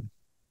mention,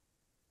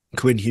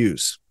 Quinn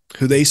Hughes,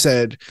 who they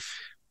said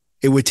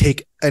it would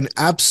take an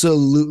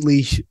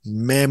absolutely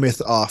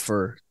mammoth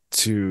offer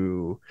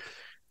to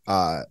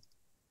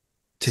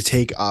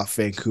take off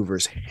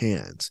Vancouver's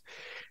hands.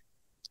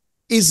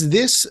 Is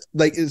this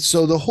like,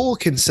 so the whole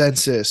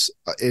consensus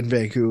in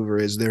Vancouver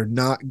is they're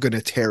not going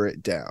to tear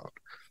it down?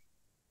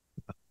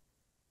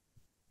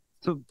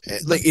 So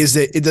Like, is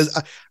it does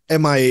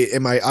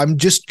I'm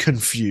just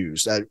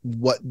confused at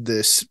what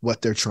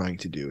they're trying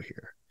to do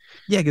here.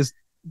 yeah, because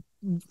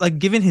like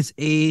given his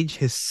age,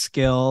 his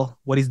skill,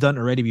 what he's done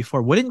already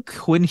before, wouldn't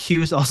Quinn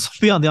Hughes also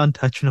be on the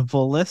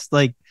untouchable list?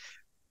 Like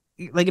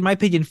in my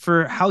opinion,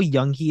 for how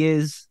young he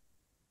is,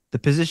 the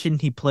position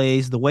he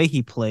plays, the way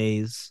he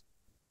plays,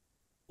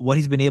 what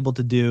he's been able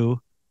to do,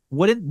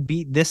 wouldn't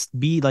be this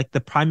be like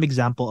the prime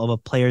example of a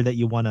player that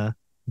you want to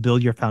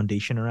build your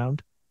foundation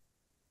around?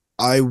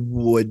 I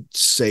would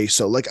say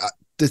so. Like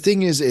the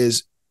thing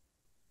is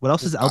What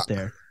else is out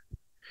there?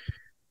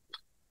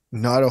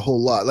 not a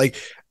whole lot. Like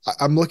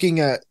I'm looking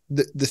at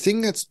the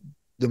thing that's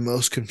the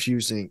most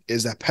confusing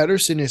is that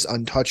Pettersson is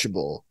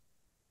untouchable,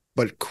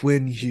 but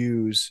Quinn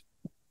Hughes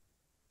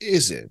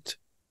isn't.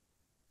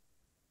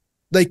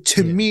 Like,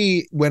 to Yeah.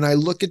 me, when I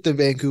look at the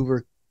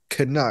Vancouver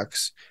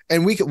Canucks,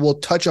 and we'll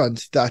touch on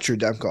Thatcher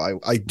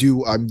Demko.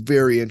 I'm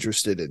very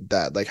interested in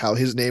that, like how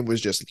his name was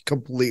just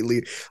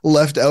completely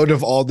left out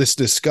of all this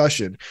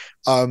discussion.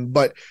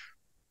 But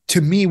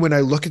to me, when I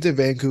look at the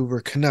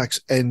Vancouver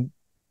Canucks and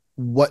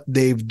what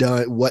they've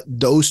done, what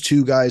those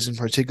two guys in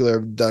particular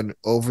have done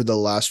over the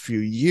last few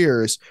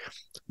years,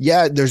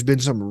 yeah, there's been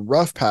some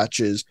rough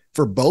patches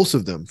for both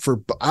of them,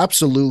 for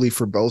absolutely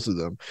for both of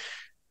them.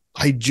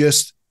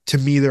 To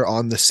me, they're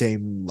on the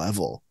same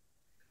level.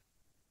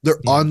 They're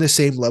Yeah. on the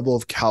same level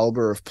of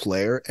caliber of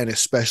player, and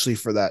especially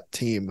for that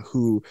team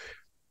who,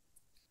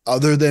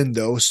 other than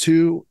those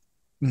two,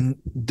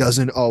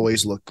 doesn't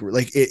always look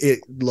like it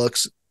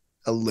looks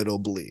a little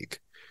bleak.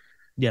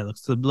 Yeah, it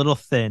looks a little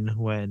thin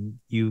when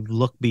you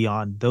look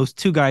beyond those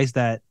two guys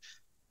that,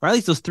 or at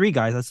least those three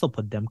guys. I still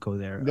put Demko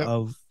there. Yep.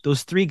 Of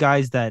those three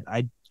guys that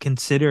I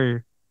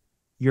consider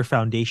your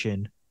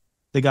foundation,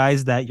 the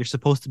guys that you're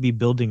supposed to be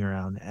building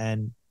around,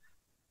 and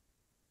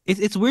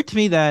it's weird to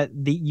me that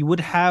you would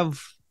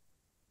have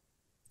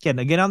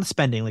again on the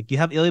spending, like you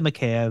have Ilya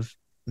Mikheyev,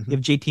 you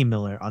have JT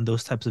Miller on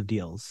those types of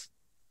deals.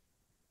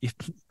 If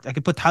I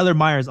could put Tyler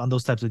Myers on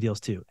those types of deals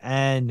too,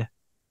 and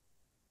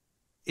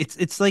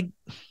it's like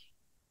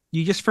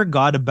you just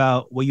forgot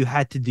about what you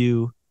had to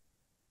do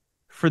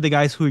for the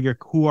guys who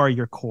are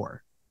your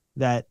core.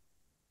 That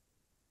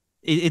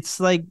it's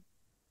like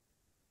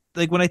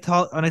when I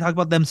talk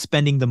about them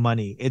spending the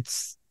money,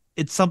 it's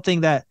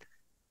something that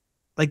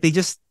like they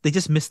just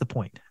missed the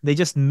point. They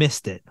just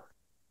missed it.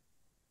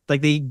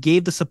 Like they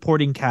gave the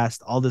supporting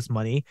cast all this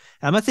money.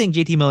 And I'm not saying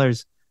JT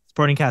Miller's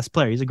supporting cast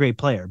player. He's a great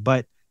player,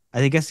 but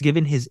I guess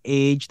given his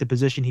age, the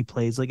position he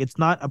plays, like it's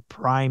not a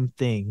prime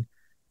thing.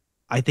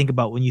 I think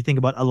about when you think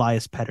about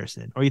Elias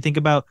Pettersson, or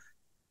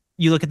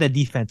you look at that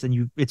defense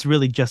and it's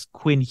really just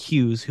Quinn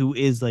Hughes who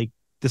is like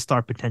the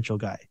star potential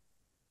guy.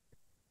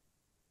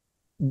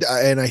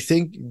 And I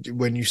think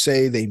when you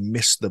say they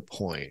missed the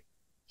point,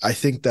 I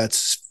think that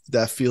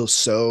feels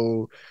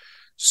so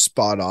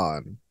spot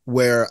on.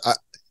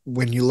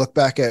 When you look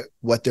back at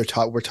what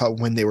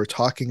when they were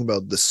talking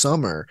about the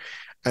summer,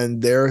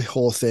 and their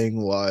whole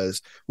thing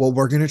was, well,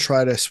 we're going to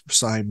try to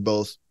sign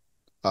both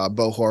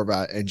Bo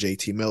Horvat and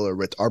JT Miller,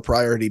 with our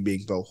priority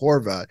being Bo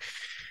Horvat.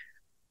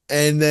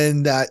 And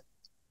then that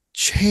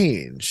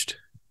changed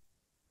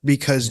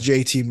because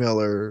JT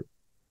Miller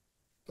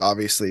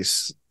obviously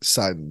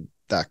signed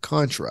that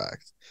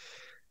contract.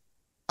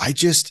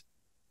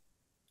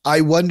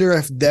 I wonder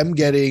if them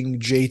getting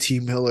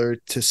JT Miller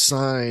to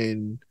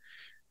sign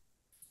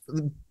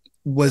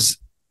was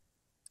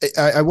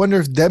I wonder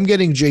if them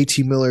getting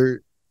JT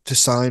Miller to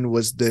sign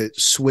was the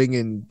swing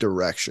in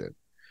direction.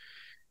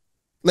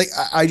 Like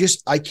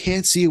I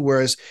can't see.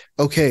 Whereas,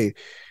 okay,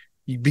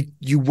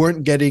 you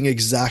weren't getting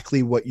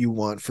exactly what you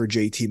want for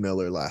JT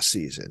Miller last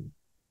season,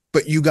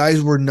 but you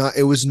guys were not.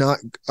 It was not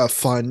a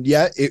fun.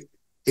 Yeah,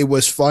 it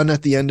was fun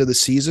at the end of the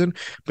season,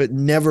 but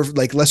never,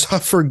 like, let's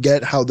not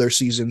forget how their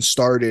season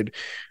started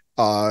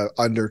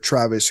under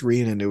Travis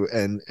Green,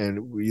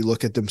 and we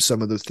look at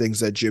some of the things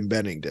that Jim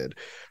Benning did.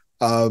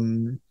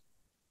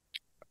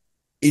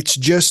 It's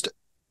just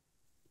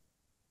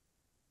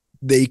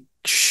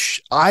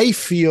I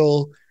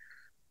feel,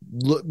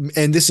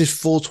 and this is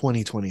full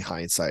 2020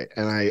 hindsight,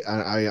 and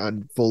I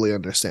fully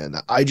understand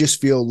that. I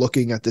just feel,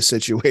 looking at the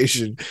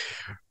situation,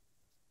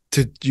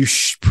 you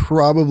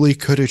probably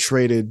could have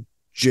traded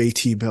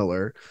JT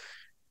Miller,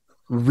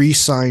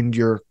 re-signed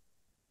your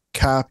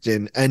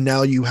captain, and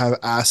now you have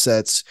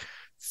assets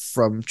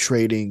from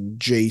trading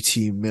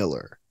JT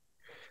Miller.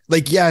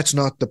 Like, yeah, it's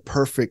not the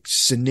perfect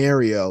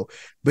scenario,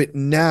 but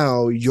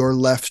now you're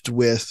left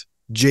with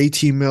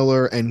JT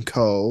Miller and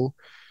co.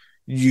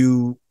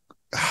 You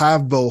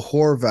have Bo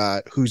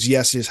Horvat, who's,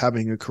 yes, is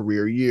having a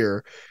career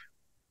year,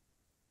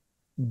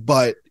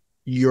 but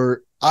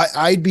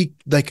I'd be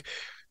like,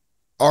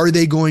 are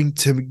they going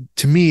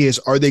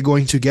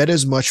to get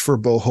as much for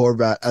Bo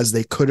Horvat as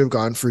they could have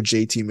gone for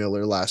JT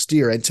Miller last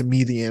year? And to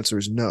me, the answer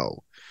is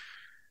no.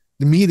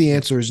 To me, the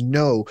answer is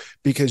no,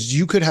 because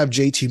you could have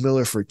JT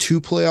Miller for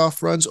 2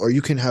 playoff runs, or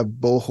you can have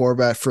Bo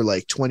Horvat for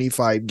like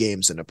 25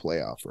 games in a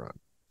playoff run.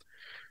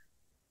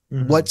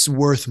 Mm-hmm. What's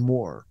worth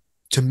more?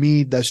 To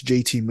me, that's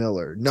JT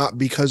Miller, not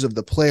because of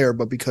the player,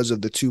 but because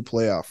of the 2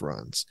 playoff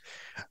runs.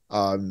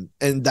 And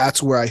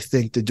that's where I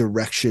think the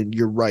direction,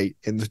 you're right,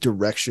 and the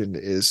direction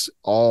is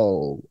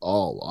all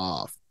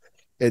off.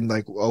 And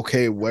like,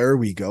 okay, where are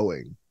we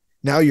going?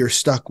 Now you're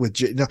stuck with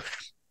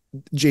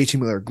JT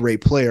Miller,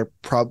 great player,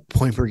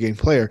 point per game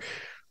player,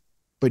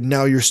 but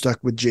now you're stuck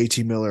with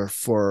JT Miller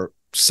for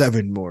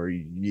 7 more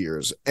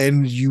years,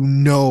 and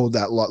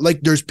that like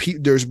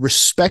there's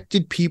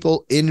respected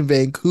people in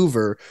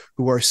Vancouver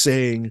who are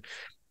saying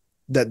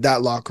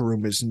that locker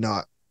room is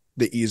not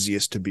the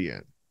easiest to be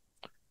in.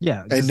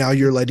 Yeah, and now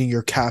you're letting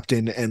your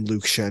captain, and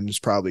Luke Schenn is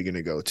probably going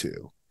to go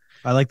too.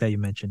 I like that you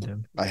mentioned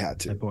him. I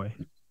had to. My boy.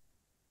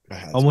 I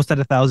had to. Almost at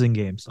 1,000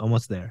 games,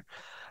 almost there.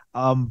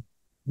 Um,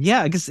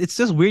 yeah, I guess it's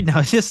just weird now.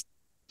 It's just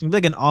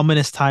like an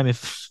ominous time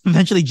if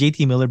eventually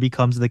JT Miller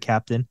becomes the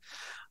captain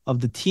of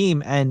the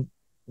team. And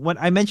what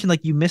I mentioned,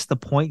 like you missed the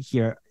point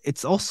here.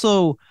 It's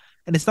also,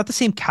 and it's not the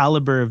same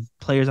caliber of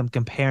players I'm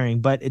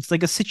comparing, but it's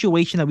like a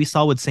situation that we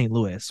saw with St.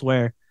 Louis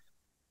where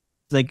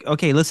it's like,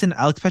 okay, listen,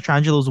 Alex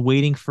Petrangelo's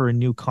waiting for a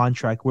new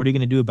contract. What are you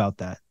going to do about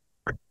that?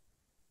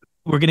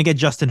 We're going to get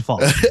Justin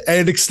Falk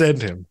And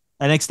extend him.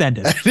 and extend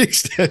him. And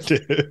extend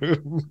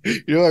him.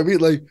 You know what I mean?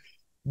 Like,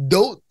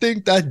 don't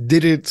think that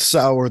didn't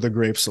sour the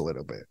grapes a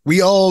little bit.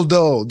 We all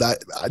know that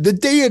the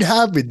day it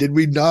happened, did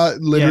we not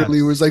literally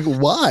Yes. was like,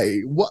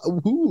 why? What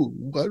who?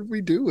 What are we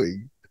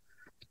doing?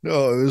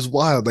 No, it was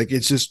wild. Like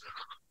it's just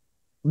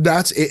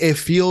it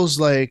feels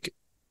like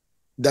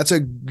that's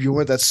a you know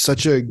what that's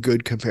such a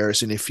good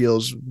comparison. It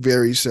feels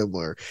very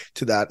similar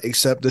to that,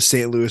 except the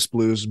St. Louis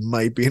Blues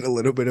might be in a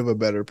little bit of a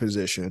better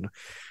position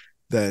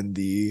than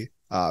the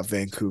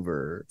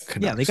Vancouver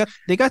Yeah, Canucks.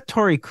 they got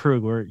Torrey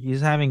Krug where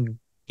he's having,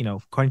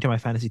 according to my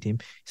fantasy team,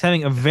 he's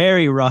having a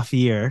very rough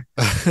year,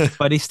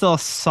 but he's still a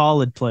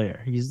solid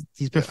player. He's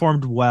Yeah,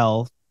 performed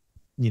well,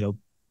 you know,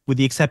 with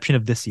the exception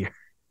of this year.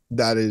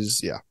 that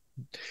is yeah.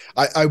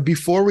 I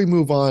before we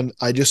move on,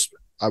 I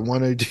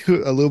want to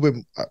do a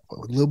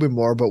little bit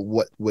more about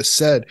what was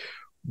said.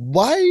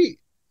 Why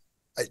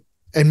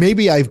and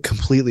maybe I've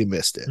completely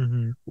missed it.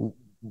 Mm-hmm.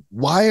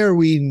 Why are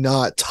we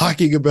not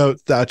talking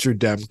about Thatcher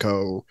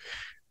Demko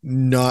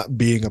not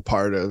being a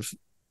part of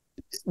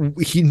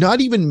he not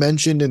even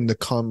mentioned in the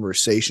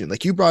conversation.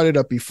 Like you brought it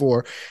up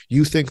before,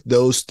 you think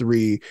those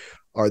three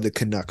are the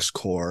Canucks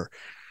core.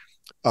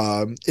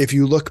 If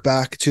you look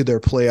back to their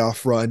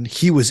playoff run,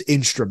 he was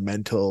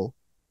instrumental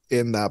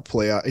in that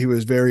playoff. He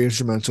was very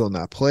instrumental in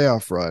that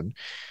playoff run.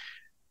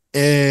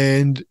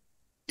 And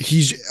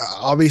he's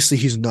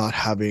not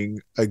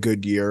having a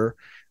good year.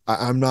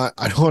 I don't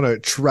want to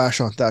trash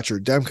on Thatcher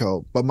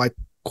Demko, but my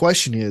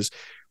question is,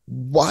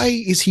 why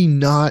is he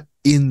not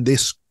in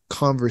this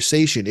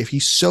conversation? If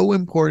he's so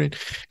important,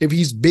 if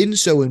he's been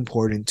so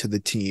important to the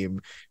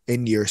team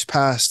in years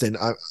past, and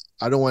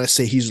I don't want to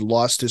say he's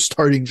lost his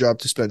starting job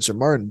to Spencer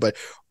Martin, but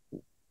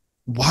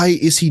why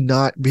is he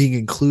not being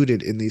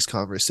included in these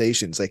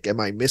conversations? Like,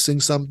 am I missing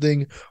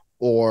something,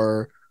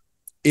 or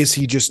is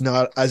he just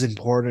not as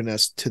important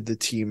as to the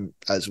team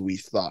as we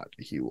thought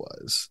he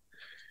was?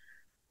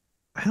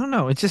 I don't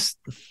know. It's just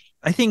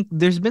I think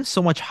there's been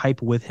so much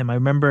hype with him. I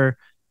remember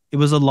it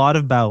was a lot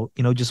about,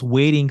 just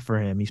waiting for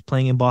him. He's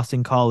playing in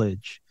Boston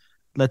College.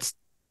 Let's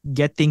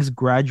get things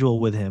gradual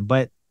with him.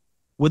 But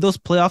with those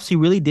playoffs, he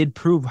really did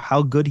prove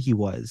how good he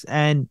was.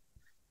 And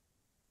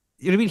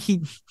I mean,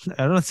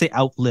 I don't want to say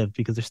outlived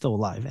because they're still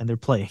alive and they're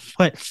playing,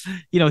 but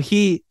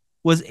he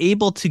was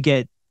able to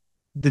get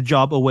the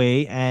job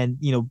away, and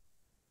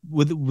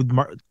with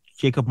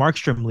Jacob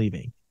Markstrom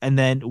leaving, and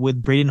then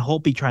with Braden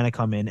Holtby trying to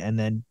come in, and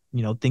then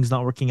things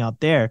not working out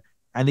there,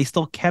 and they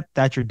still kept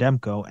Thatcher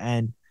Demko,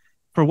 and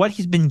for what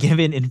he's been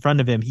given in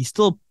front of him, he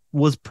still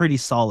was pretty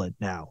solid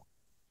now.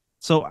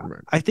 So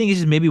Right. I think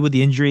it's just maybe with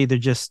the injury, they're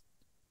just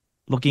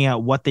looking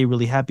at what they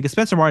really have, because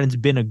Spencer Martin's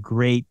been a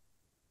great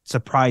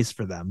surprise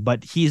for them,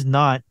 but he's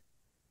not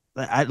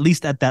at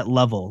least at that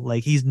level.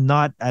 Like he's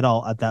not at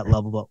all at that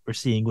level that we're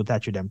seeing with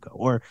Thatcher Demko,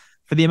 or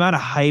for the amount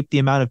of hype, the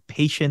amount of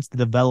patience, the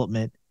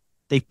development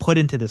they've put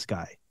into this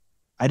guy.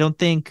 I don't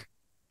think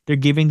they're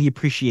giving the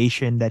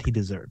appreciation that he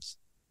deserves.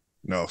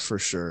 No, for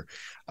sure.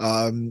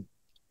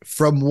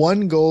 From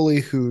one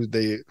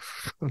goalie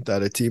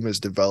that a team has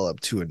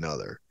developed to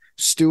another,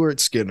 Stuart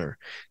Skinner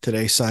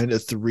today signed a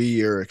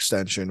 3-year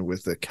extension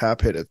with a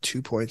cap hit of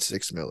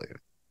 2.6 million.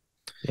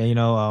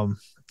 Yeah,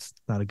 it's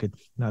not a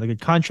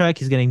good contract.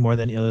 He's getting more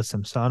than Ilya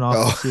Samsonov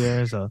this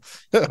year. So,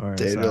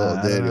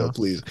 Daniel,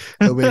 please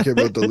don't make it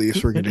about the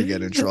Leafs. We're going to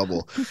get in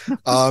trouble.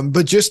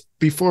 But just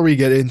before we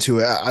get into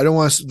it, I don't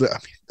want to.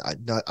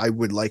 I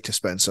would like to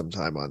spend some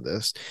time on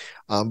this.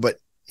 But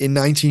in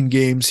 19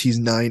 games, he's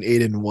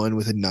 9-8-1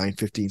 with a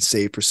 .915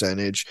 save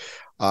percentage.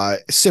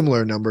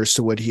 Similar numbers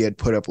to what he had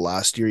put up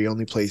last year. He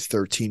only played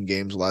 13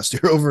 games last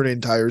year over an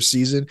entire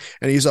season,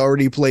 and he's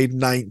already played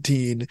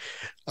 19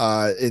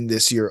 in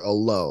this year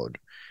alone.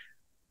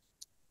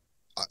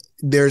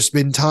 There's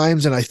been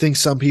times, and I think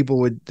some people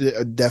would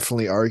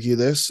definitely argue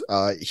this,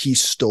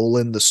 he's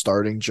stolen the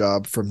starting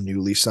job from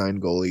newly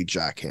signed goalie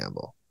Jack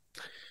Campbell.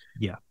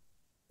 Yeah.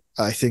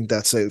 I think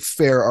that's a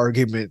fair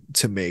argument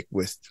to make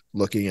with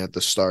looking at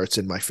the starts,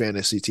 and my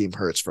fantasy team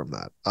hurts from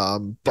that.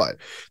 But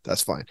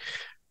that's fine.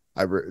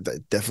 I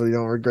definitely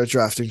don't regret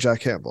drafting Jack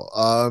Campbell.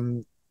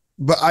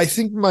 But I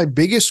think my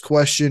biggest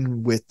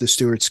question with the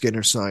Stuart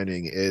Skinner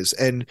signing is,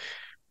 and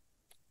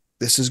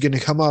this is going to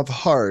come off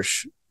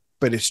harsh,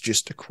 but it's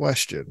just a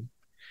question.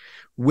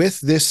 With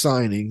this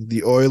signing,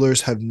 the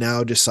Oilers have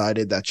now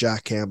decided that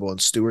Jack Campbell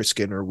and Stuart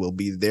Skinner will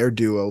be their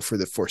duo for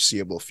the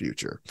foreseeable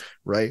future,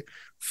 right?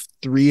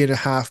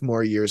 3.5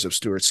 more years of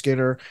Stuart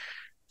Skinner,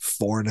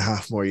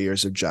 4.5 more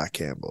years of Jack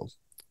Campbell.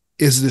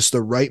 Is this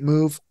the right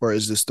move, or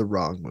is this the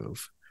wrong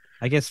move?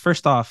 I guess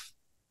first off,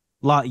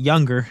 a lot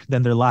younger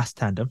than their last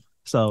tandem.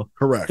 So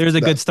Correct. there's a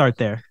good start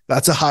there.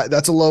 That's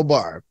a low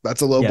bar.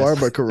 That's a low Yes. bar,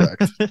 but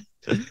correct.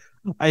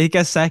 I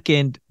guess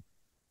second,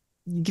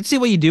 you can see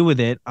what you do with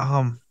it.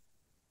 I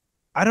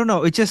don't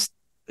know. It's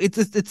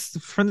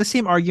from the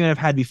same argument I've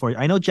had before.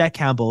 I know Jack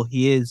Campbell,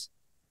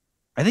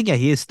 I think, yeah,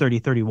 he is 30,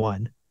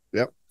 31.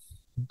 Yep.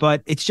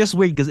 But it's just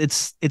weird because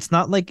it's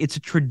not like it's a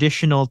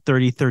traditional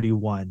 30,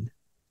 31,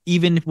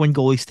 even when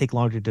goalies take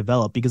longer to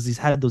develop because he's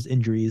had those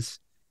injuries.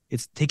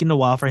 It's taken a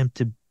while for him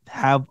to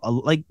have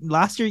like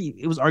last year,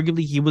 it was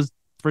arguably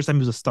first time he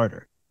was a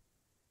starter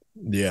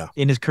Yeah.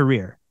 in his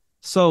career.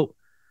 So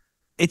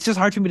it's just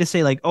hard for me to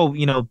say like, oh,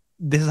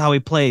 this is how he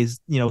plays.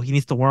 He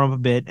needs to warm up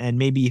a bit, and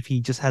maybe if he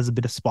just has a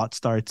bit of spot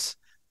starts,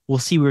 we'll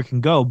see where it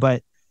can go.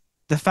 But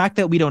the fact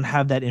that we don't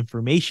have that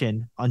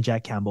information on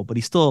Jack Campbell, but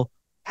he still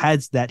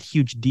has that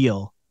huge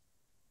deal,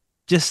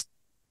 just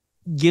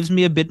gives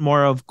me a bit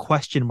more of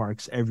question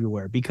marks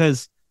everywhere.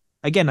 Because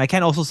again, I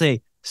can't also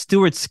say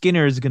Stuart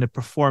Skinner is going to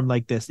perform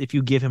like this if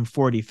you give him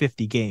 40,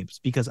 50 games,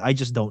 because I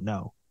just don't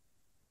know.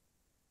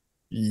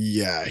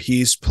 Yeah,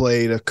 he's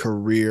played a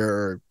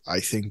career, I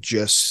think,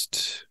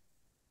 just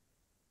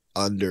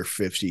under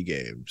 50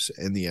 games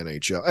in the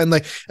NHL. And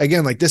like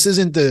again, like this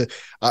isn't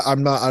I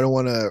don't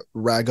want to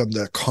rag on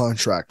the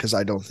contract because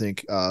I don't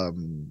think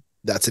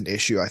that's an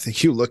issue. I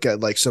think you look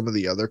at like some of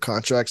the other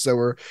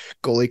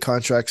goalie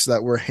contracts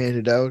that were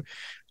handed out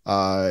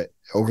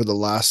over the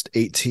last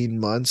 18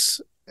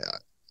 months.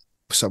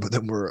 Some of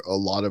them were a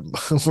lot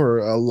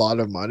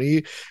of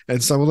money,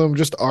 and some of them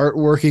just aren't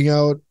working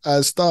out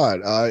as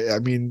thought. I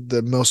mean,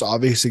 the most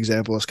obvious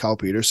example is Cal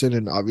Peterson,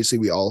 and obviously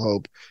we all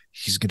hope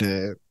he's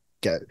gonna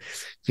get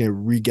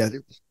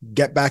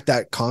back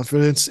that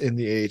confidence in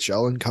the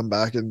AHL and come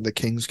back, and the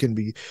Kings can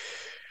be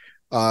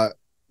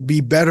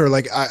better.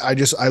 Like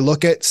I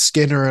look at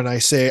Skinner and I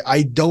say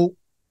I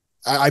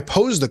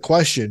pose the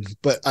question,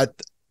 but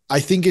I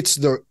think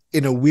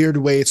in a weird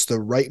way, it's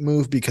the right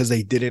move because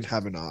they didn't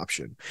have an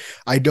option.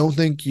 I don't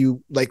think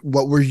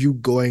what were you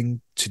going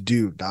to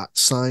do? Not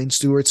sign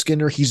Stuart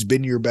Skinner? He's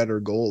been your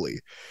better goalie.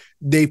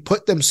 They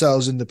put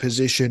themselves in the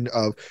position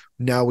of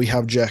now we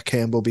have Jack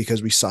Campbell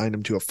because we signed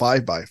him to a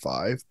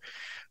 5x5.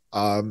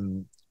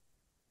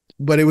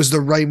 But it was the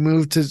right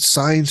move to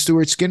sign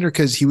Stuart Skinner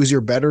because he was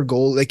your better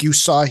goal. Like you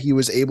saw, he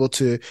was able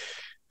to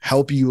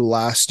help you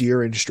last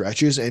year in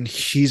stretches, and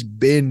he's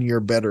been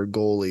your better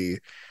goalie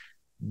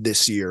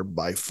this year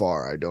by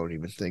far. I don't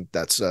even think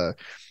that's a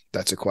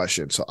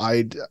question. So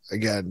I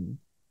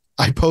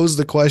pose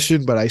the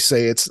question, but I'd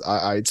say it's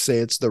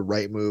the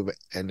right move,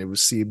 and it would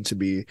seem to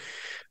be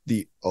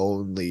the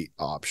only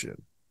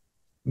option.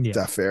 Yeah. Is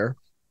that fair?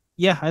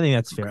 Yeah, I think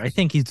that's fair. I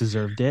think he's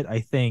deserved it. I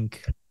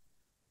think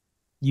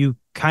you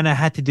kind of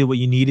had to do what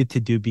you needed to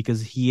do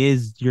because he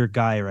is your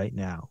guy right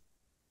now.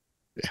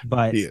 Yeah,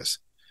 but he is.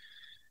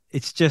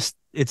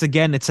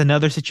 It's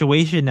another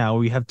situation now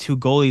where you have two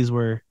goalies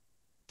where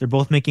they're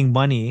both making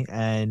money,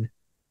 and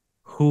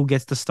who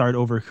gets to start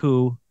over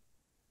who,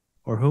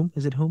 or whom?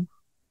 Is it whom?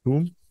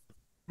 Whom?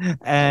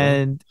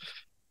 And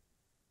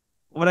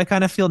what I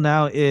kind of feel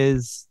now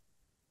is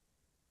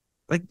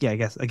like, yeah, I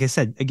guess, like I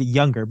said, I get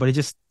younger,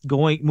 but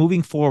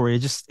moving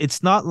forward,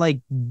 it's not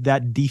like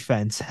that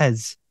defense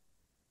has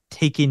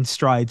taken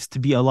strides to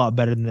be a lot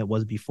better than it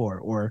was before,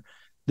 or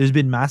there's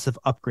been massive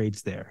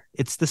upgrades there.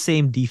 It's the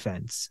same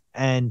defense.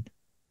 And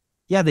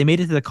yeah, they made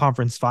it to the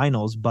conference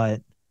finals,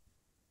 but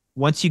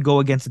once you go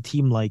against a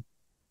team like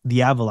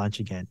the Avalanche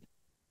again,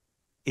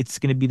 it's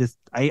going to be this.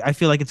 I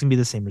feel like it's going to be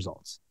the same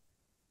results.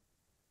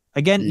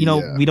 Again,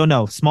 we don't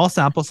know. Small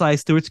sample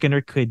size, Stuart Skinner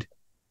could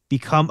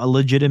become a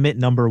legitimate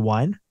number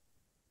one,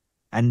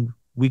 and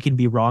we can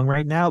be wrong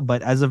right now.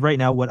 But as of right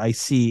now, what I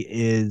see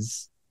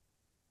is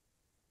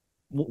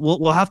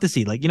we'll have to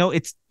see. Like,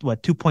 it's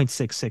what,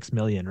 2.66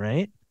 million,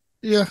 right?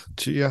 Yeah.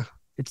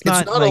 It's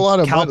not like a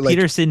lot of Cal money.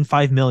 Peterson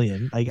 5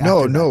 million. Like,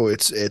 no,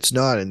 it's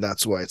not, and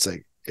that's why it's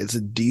like it's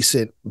a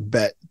decent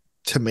bet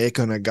to make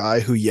on a guy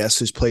who, yes,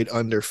 has played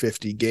under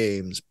 50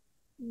 games,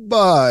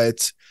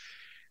 but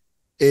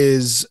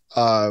has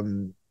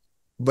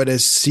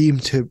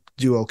seemed to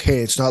do okay.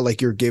 It's not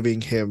like you're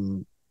giving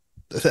him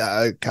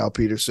Cal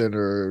Peterson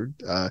or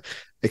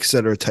et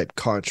cetera type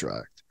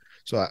contract.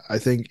 So I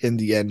think in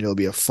the end, it'll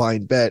be a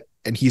fine bet,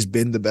 and he's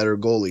been the better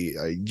goalie.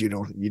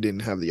 You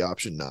didn't have the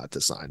option not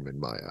to sign him in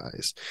my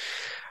eyes.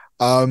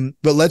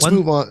 But let's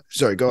move on.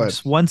 Sorry, go ahead.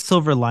 Just one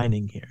silver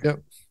lining here.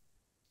 Yep.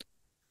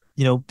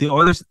 The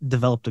Oilers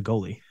developed a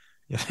goalie.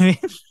 You know what I mean?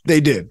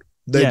 They did.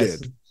 They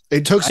did.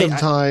 It took some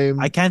time.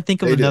 I can't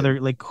think of another.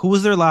 Like, who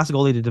was their last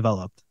goalie to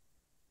develop?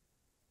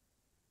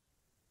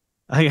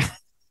 I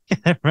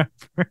can't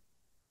remember.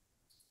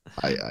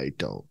 I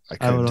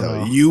couldn't tell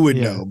know. you. You would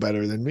know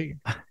better than me.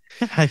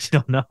 I just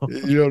don't know.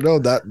 You don't know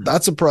that.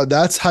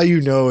 That's how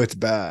you know it's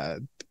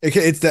bad.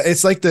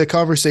 It's like the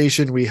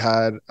conversation we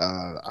had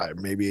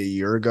maybe a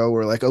year ago.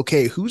 We're like,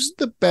 okay, who's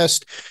the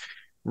best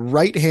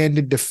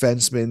right-handed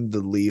defenseman the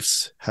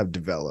Leafs have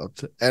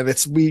developed?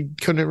 And we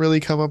couldn't really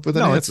come up with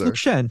an answer. It's Luke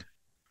Schenn.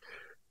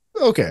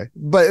 Okay,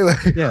 but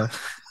yeah,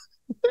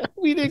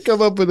 we didn't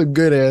come up with a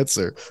good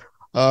answer.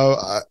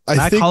 I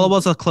Matt think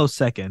Hollowell's a close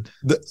second.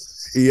 the,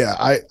 yeah,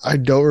 I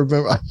don't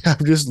remember.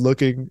 I'm just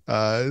looking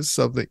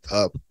something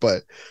up,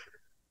 but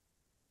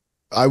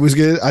I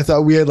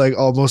thought we had like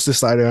almost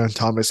decided on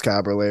Thomas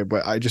Caberlet,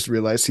 but I just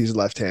realized he's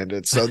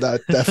left-handed, so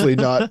that definitely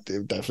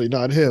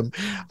not him.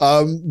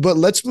 But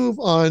let's move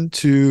on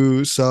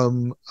to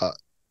some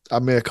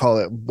I'm gonna call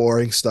it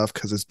boring stuff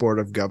because it's Board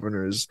of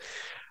Governors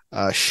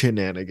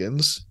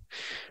shenanigans,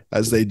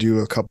 as they do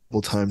a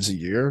couple times a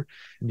year.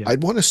 Yeah.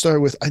 I'd want to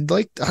start with I'm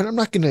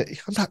not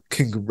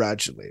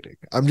congratulating.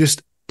 I'm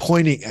just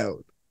pointing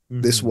out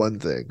this one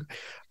thing.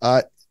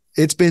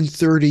 It's been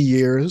 30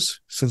 years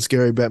since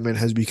Gary Bettman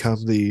has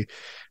become the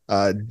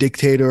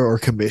dictator or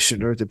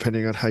commissioner,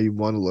 depending on how you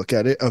want to look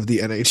at it, of the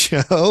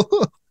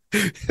NHL.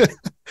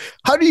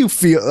 How do you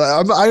feel?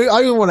 I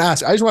don't want to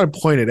ask. I just want to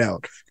point it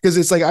out because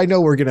it's like I know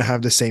we're gonna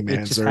have the same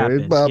answer.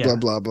 Blah blah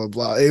blah blah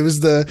blah.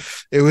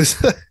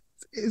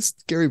 It's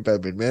Gary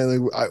Bettman,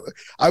 man. Like,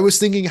 I was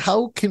thinking,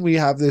 how can we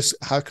have this?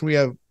 How can we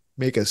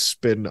make a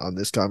spin on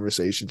this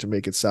conversation to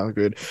make it sound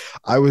good?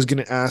 I was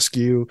gonna ask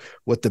you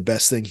what the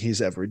best thing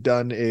he's ever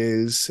done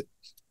is.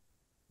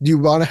 Do you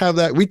want to have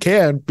that? We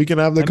can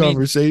have the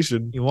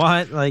conversation. You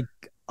want, like,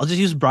 I'll just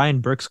use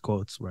Brian Burke's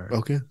quotes where,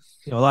 okay,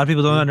 a lot of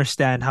people don't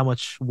understand how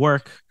much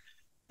work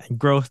and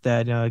growth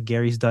that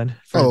Gary's done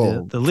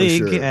for the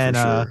league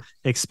and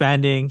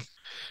expanding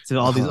to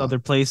all these other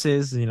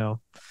places,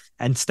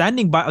 and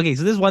standing by. Okay,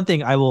 so this is one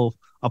thing I will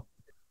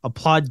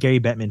applaud Gary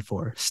Bettman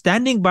for: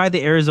 standing by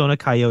the Arizona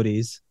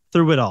Coyotes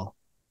through it all,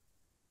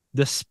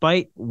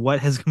 despite what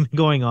has been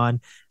going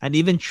on, and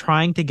even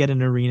trying to get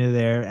an arena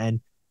there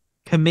and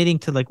committing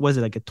to, like, was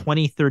it like a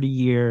 20-30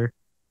 year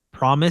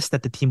promise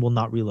that the team will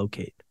not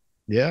relocate?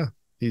 Yeah,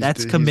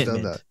 that's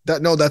commitment.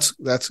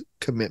 That's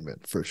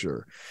commitment for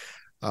sure.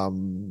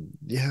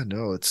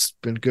 It's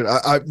been good.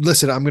 I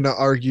listen, I'm gonna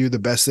argue the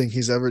best thing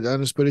he's ever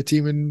done is put a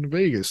team in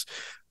Vegas.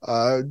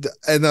 And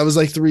that was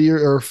like 3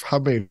 years or how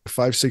many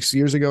 5-6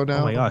 years ago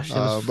now. Oh my gosh, it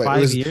was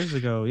 5 years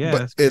ago. Yeah,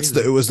 but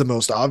it was the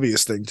most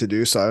obvious thing to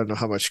do, so I don't know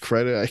how much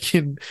credit I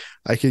can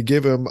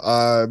give him.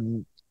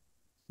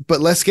 But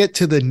let's get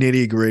to the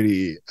nitty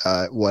gritty.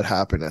 What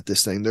happened at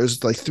this thing?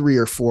 There's like 3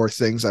 or 4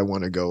 things I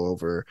want to go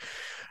over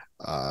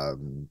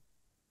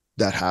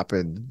that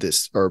happened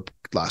this or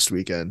last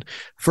weekend.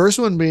 First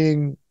one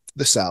being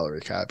the salary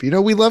cap.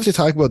 We love to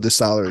talk about the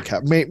salary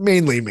cap.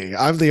 Mainly me.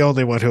 I'm the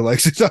only one who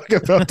likes to talk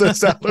about the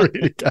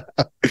salary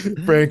cap,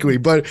 frankly.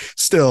 But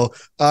still,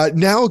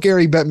 now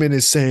Gary Bettman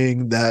is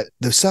saying that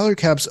the salary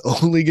cap's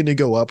only going to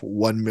go up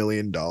 $1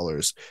 million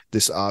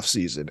this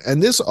offseason.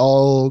 And this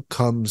all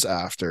comes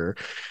after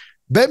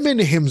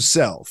Bettman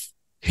himself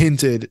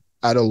hinted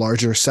at a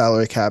larger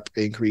salary cap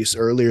increase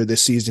earlier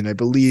this season. I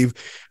believe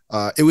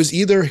it was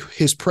either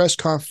his press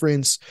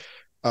conference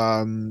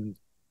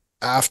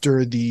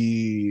after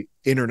the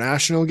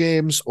international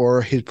games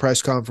or his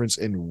press conference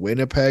in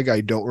Winnipeg.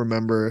 I don't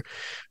remember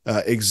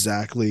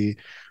exactly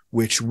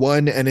which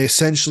one. And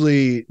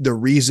essentially the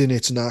reason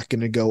it's not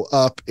going to go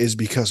up is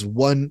because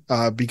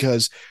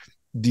because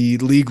the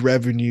league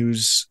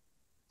revenues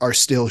are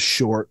still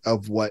short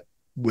of what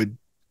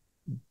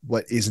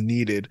is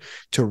needed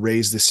to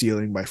raise the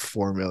ceiling by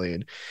 4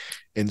 million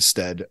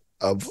instead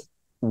of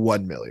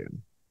 1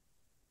 million.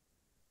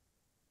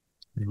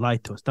 He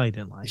lied to us. No, he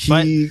didn't lie.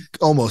 He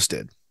almost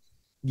did.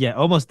 Yeah,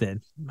 almost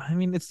did. I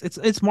mean,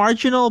 it's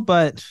marginal,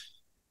 but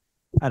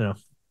I don't know.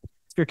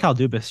 If you're Kyle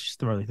Dubas,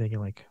 just really thinking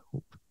like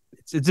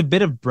it's a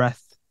bit of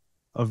breath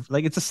of,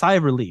 like, it's a sigh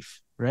of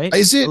relief, right?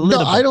 Is it? No,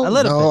 I don't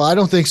know. I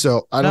don't think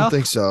so. I don't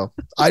think so.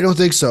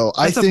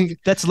 I think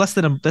that's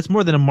that's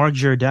more than a Mark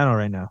Giordano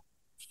right now.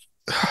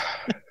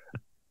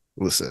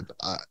 Listen,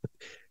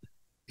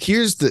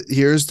 here's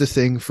the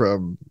thing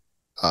from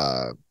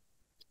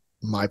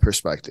my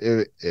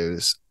perspective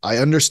is I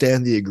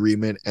understand the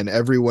agreement, and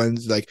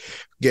everyone's like,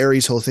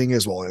 Gary's whole thing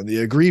is, well, in the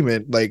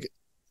agreement, like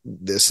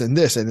this and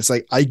this, and it's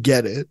like, I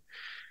get it,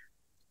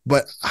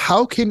 but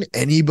how can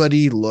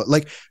anybody look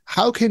like,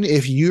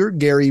 if you're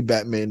Gary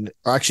Bettman,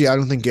 or actually I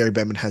don't think Gary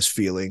Bettman has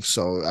feelings,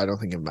 so I don't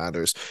think it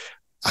matters.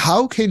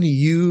 How can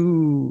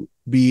you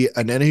be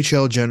an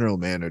NHL general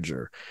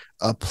manager,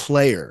 a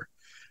player,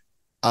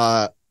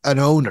 an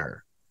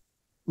owner,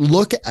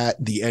 look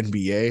at the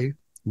NBA,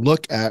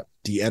 look at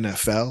the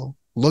NFL,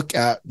 look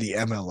at the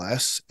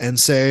MLS, and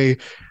say,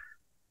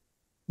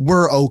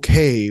 we're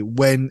okay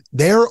when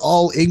they're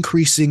all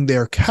increasing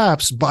their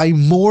caps by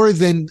more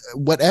than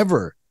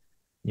whatever?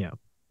 Yeah.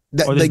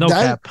 Or there's no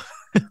cap.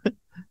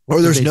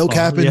 Or there's no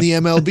cap in the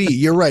MLB.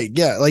 You're right.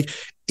 Yeah. Like,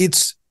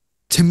 it's,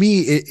 to me,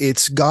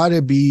 it's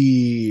gotta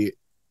be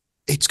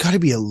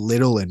a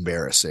little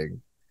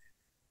embarrassing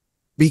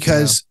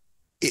because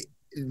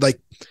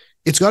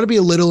it's got to be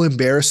a little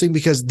embarrassing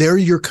because they're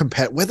your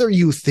whether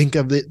you think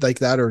of it like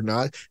that or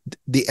not.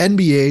 The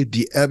NBA,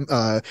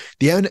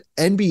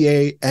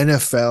 NBA,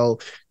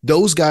 NFL,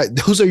 those guys,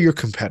 those are your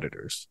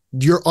competitors.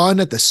 You're on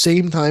at the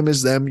same time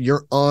as them.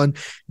 You're on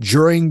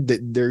during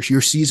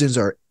your seasons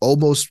are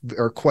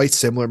quite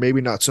similar.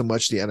 Maybe not so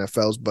much the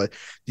NFL's, but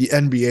the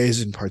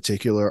NBA's in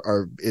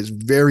particular is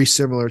very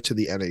similar to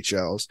the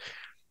NHL's,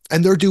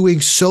 and they're doing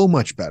so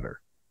much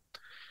better.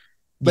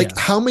 Like,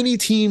 how many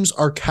teams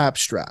are cap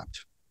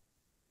strapped?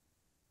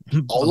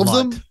 All of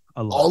them.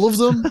 All of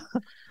them.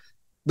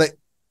 Like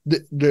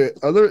the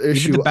other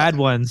issue, even the bad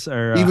ones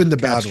are even the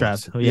bad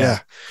strapped. ones. Yeah.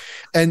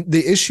 And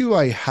the issue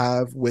I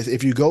have with,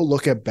 if you go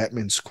look at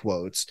Bettman's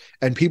quotes,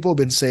 and people have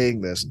been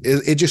saying this,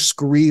 it just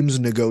screams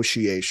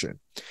negotiation.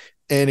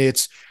 And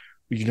it's,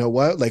 you know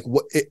what? Like,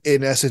 what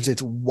in essence,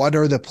 it's what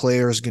are the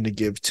players going to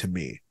give to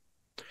me?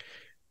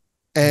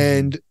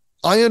 And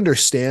I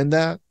understand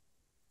that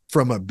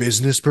from a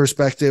business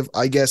perspective,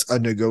 I guess a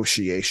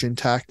negotiation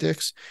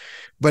tactics.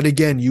 But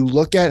again, you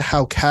look at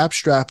how cap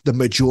strapped the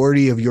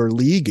majority of your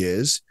league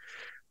is,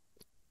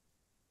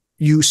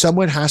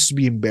 someone has to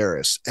be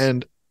embarrassed.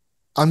 And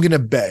I'm going to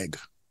beg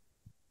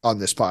on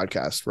this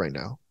podcast right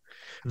now.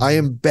 I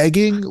am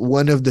begging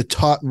one of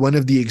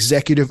the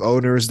executive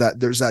owners, that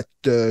there's that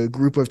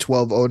group of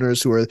 12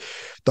 owners who are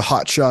the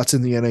hot shots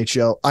in the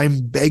NHL.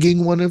 I'm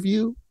begging one of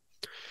you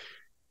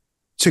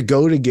to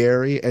go to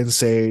Gary and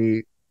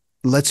say,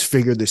 let's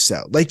figure this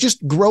out. Like,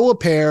 just grow a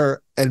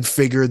pair and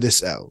figure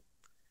this out,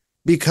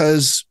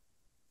 because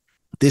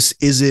this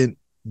isn't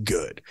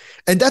good.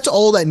 And that's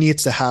all that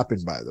needs to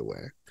happen, by the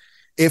way.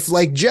 If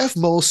like Jeff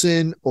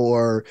Molson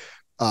or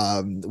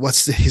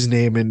what's his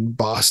name in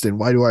Boston?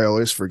 Why do I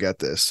always forget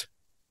this?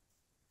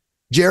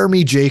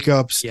 Jeremy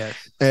Jacobs, yes,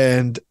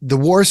 and the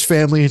Wars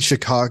family in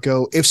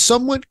Chicago, if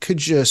someone could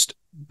just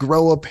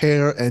grow a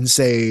pair and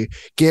say,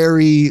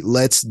 Gary,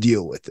 let's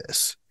deal with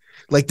this.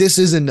 Like, this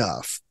is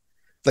enough.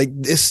 Like,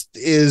 this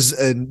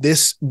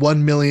 $1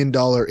 million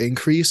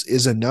increase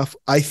is enough.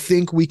 I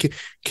think we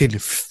can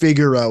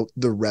figure out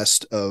the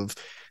rest of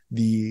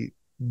the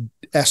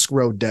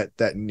escrow debt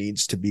that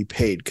needs to be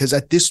paid. Because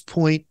at this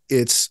point,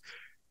 it's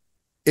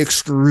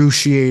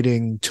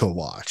excruciating to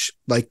watch.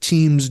 Like,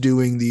 teams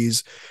doing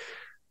these.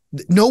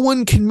 No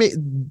one can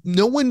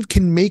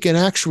make an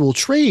actual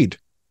trade.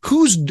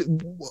 Who's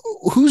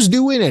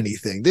doing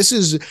anything? This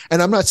is,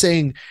 and I'm not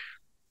saying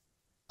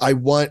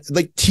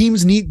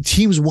teams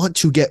want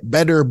to get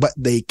better, but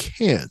they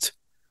can't.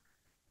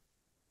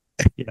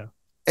 Yeah.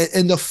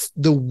 And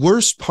the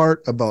worst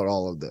part about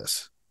all of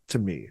this to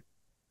me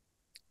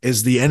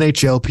is the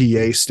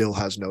NHLPA still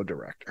has no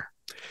director.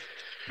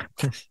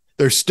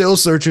 They're still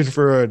searching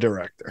for a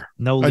director.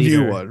 No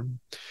leader. A new one.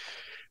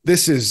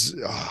 This is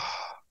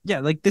yeah,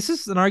 like, this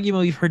is an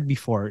argument we've heard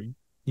before.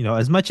 You know,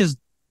 as much as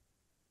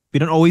we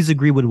don't always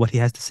agree with what he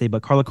has to say,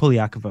 but Carlo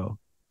Koliakovo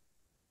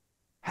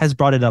has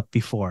brought it up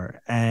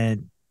before,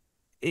 and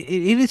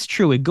it is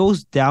true. It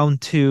goes down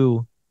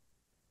to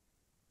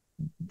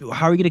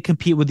how are you going to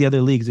compete with the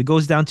other leagues? It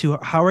goes down to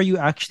how are you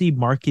actually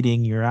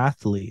marketing your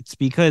athletes,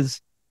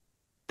 because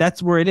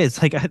that's where it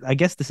is. Like, I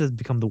guess this has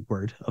become the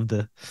word of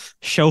the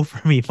show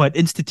for me, but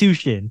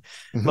institution.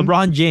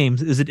 LeBron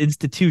James is an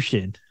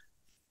institution.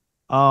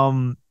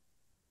 Who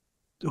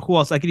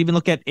else? I could even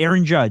look at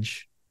Aaron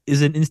Judge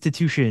is an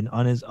institution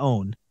on his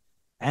own.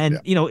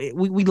 And, you know,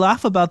 we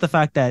laugh about the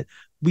fact that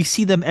we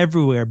see them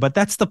everywhere, but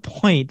that's the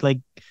point. Like,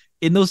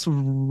 in those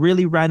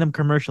really random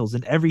commercials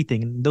and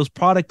everything, and those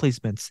product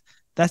placements,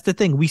 that's the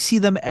thing. We see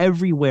them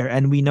everywhere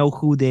and we know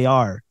who they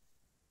are.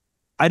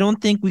 I don't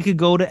think we could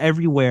go to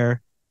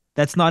everywhere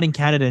that's not in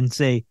Canada and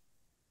say,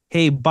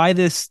 hey, buy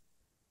this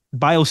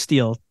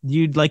BioSteel.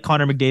 You'd like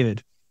Connor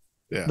McDavid.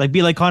 Yeah. Like,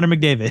 be like Connor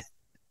McDavid.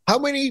 How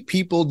many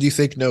people do you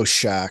think know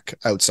Shaq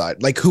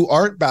outside? Like, who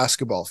aren't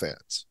basketball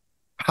fans?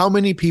 How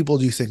many people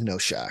do you think know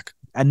Shaq?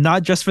 And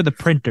not just for the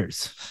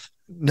printers.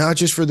 Not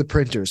just for the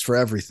printers, for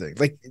everything.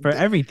 Like, for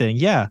everything,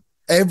 yeah.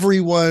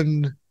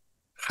 Everyone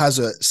has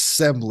a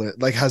semblance,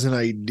 like, has an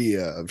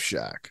idea of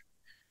Shaq.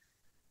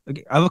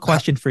 Okay, I have a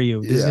question for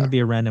you. This is going to be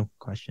a random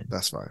question.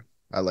 That's fine.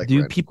 I like.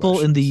 Do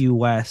people in the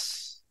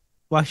U.S.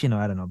 Well, actually, no,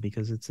 I don't know,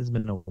 because it's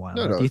been a while.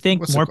 No, do you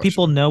think more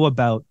people know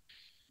about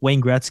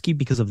Wayne Gretzky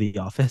because of The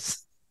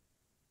Office?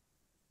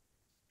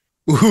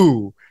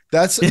 Ooh,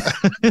 that's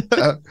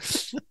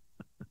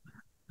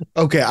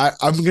okay.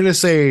 I'm gonna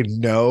say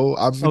no.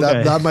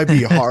 Okay. That might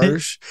be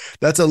harsh.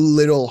 That's a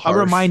little harsh. A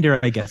reminder,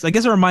 I guess. I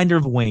guess a reminder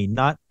of Wayne,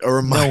 not a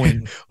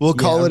reminder. We'll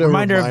call it a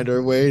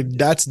reminder, Wayne.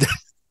 That's.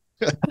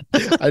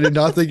 I did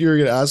not think you were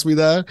gonna ask me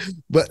that,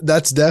 but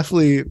that's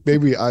definitely,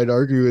 maybe I'd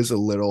argue, is a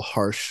little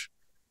harsh.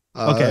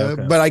 Okay.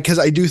 But because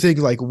I do think,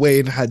 like,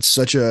 Wayne had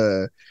such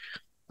a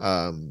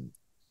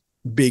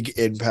big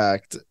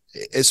impact,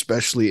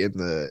 especially in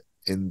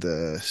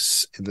the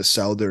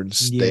southern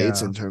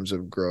states, in terms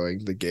of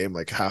growing the game.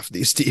 Like, half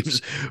these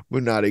teams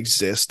would not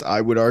exist,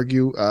 I would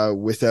argue,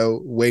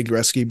 without Wayne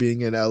Gretzky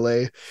being in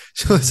LA.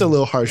 So it's a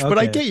little harsh, but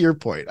I get your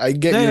point. I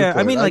get your point.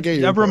 I mean, like,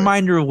 a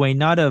reminder of Wayne,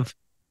 not of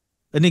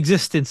an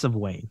existence of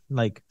Wayne.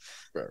 Like,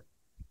 Fair.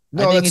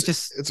 I No, think that's it's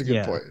just it's a good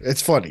yeah. point.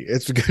 It's funny.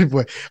 It's a good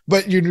point.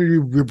 But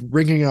you're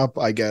bringing up,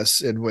 I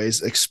guess, in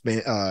ways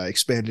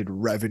expanded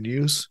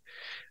revenues.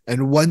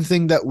 And one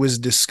thing that was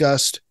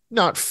discussed,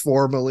 not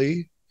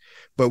formally,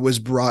 but was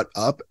brought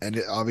up, and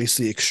it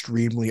obviously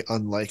extremely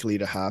unlikely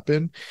to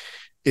happen,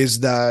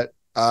 is that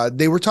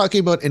they were talking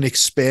about an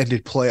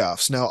expanded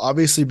playoffs. Now,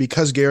 obviously,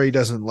 because Gary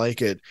doesn't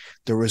like it,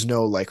 there was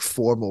no like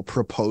formal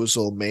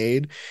proposal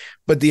made,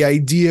 but the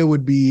idea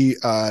would be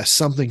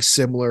something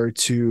similar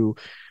to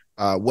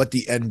what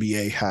the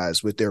NBA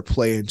has with their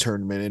play-in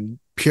tournament. And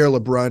Pierre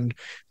LeBrun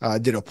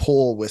did a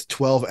poll with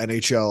 12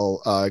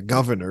 NHL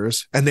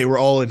governors, and they were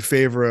all in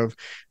favor of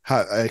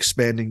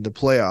expanding the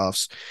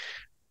playoffs.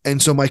 And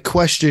so my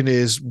question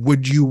is,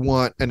 would you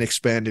want an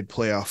expanded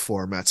playoff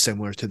format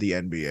similar to the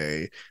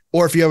NBA?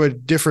 Or if you have a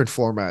different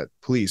format,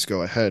 please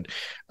go ahead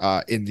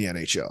in the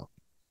NHL.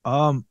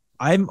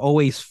 I'm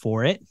always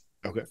for it,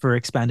 Okay. for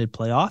expanded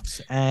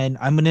playoffs. And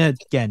I'm gonna,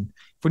 again,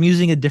 if we're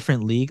using a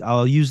different league,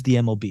 I'll use the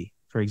MLB,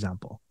 for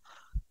example.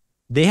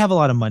 They have a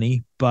lot of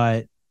money,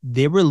 but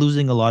they were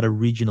losing a lot of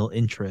regional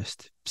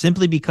interest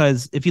simply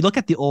because if you look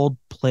at the old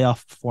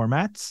playoff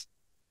formats,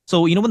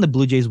 so you know when the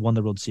Blue Jays won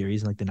the World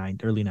Series in like the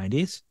early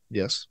 90s,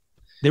 Yes.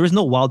 there was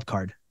no wild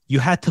card. You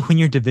had to win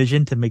your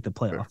division to make the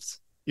Sure. playoffs.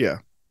 Yeah.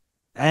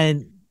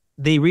 And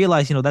they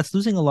realized, that's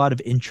losing a lot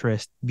of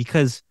interest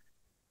because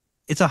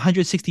it's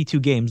 162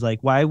 games. Like,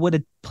 why would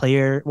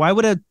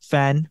a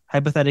fan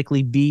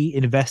hypothetically be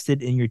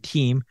invested in your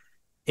team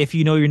if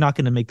you know you're not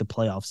going to make the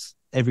playoffs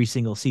every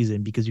single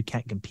season because you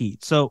can't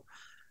compete? So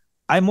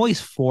I'm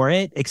always for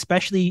it,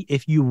 especially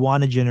if you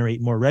want to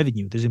generate more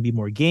revenue. There's going to be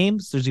more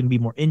games. There's going to be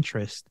more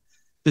interest.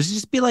 There's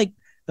just be like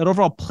that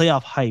overall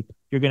playoff hype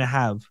you're going to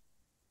have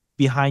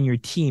behind your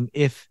team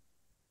if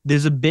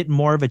there's a bit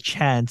more of a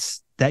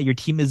chance that your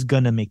team is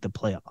going to make the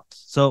playoffs.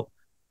 So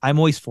I'm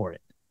always for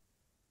it.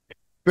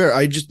 Fair.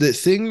 The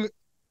thing,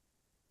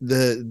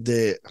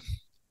 the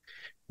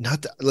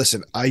not the,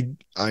 listen, I'm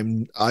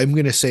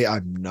gonna say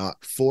I'm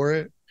not for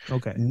it.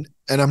 Okay. And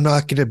I'm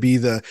not gonna be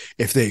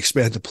if they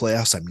expand the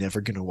playoffs, I'm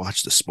never gonna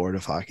watch the sport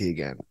of hockey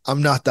again.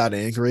 I'm not that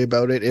angry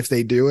about it if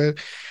they do it.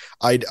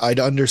 I'd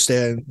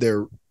understand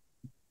their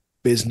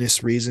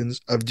business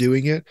reasons of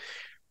doing it.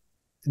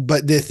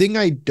 But the thing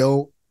I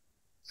don't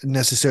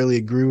necessarily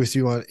agree with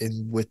you on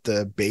with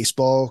the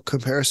baseball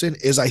comparison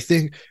is I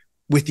think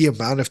with the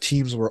amount of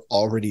teams we're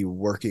already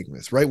working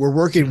with, right? We're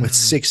working with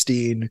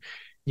 16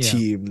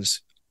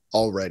 teams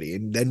already,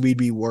 and then we'd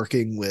be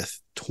working with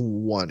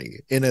 20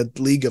 in a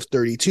league of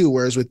 32.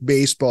 Whereas with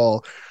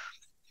baseball,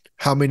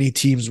 because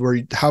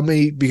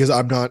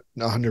I'm not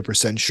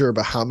 100% sure,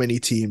 but how many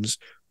teams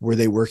were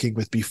they working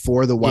with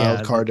before the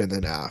wild card and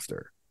then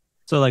after?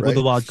 So like with right?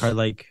 the wild card,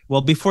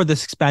 before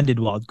this expanded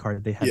wild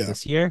card they had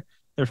this year,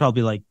 there's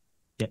probably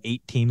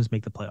 8 teams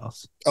make the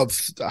playoffs. Of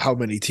how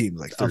many teams?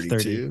 Like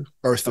 32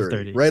 or 30,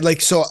 30. right?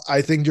 Like, so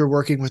I think you're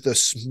working with a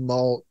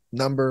smaller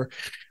number.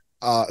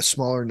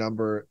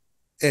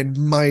 And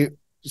my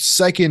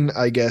second,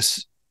 I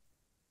guess,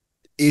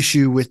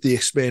 issue with the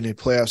expanded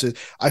playoffs is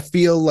I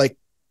feel like,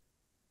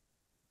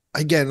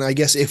 again, I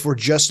guess if we're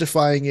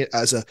justifying it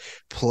as a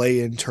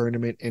play-in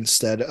tournament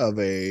instead of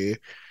a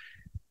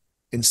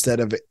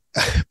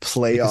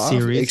playoff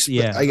series,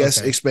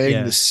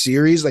 expanding the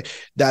series, like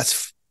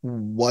that's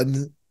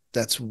one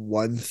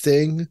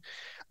thing.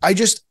 I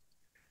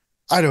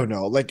don't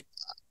know, like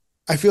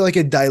I feel like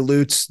it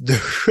dilutes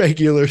the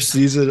regular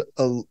season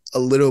a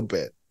little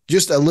bit,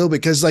 just a little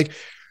bit, because like,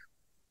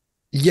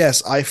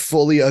 yes, I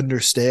fully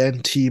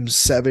understand teams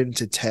 7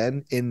 to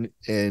 10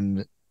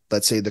 in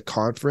let's say the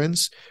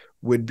conference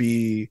would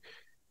be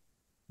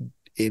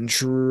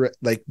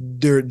like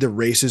the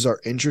races are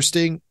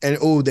interesting, and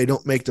they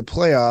don't make the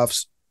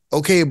playoffs.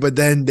 Okay, but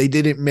then they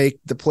didn't make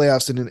the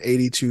playoffs in an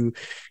 82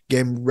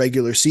 game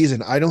regular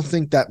season. I don't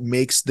think that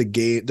makes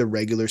the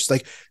regular,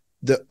 like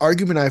the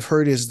argument I've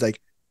heard is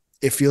like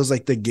it feels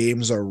like the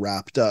games are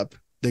wrapped up.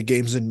 The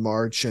games in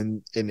March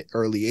and in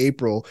early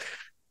April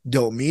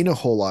don't mean a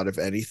whole lot of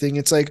anything.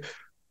 It's like,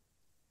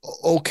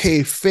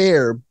 okay,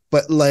 fair,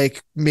 but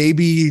like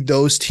maybe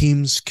those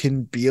teams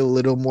can be a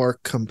little more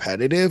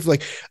competitive.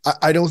 Like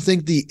I don't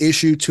think the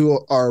issue to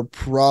our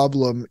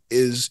problem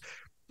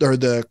or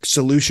the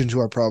solution to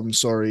our problem,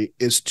 sorry,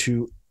 is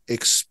to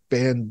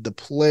expand the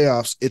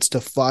playoffs. It's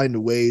to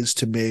find ways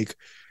to make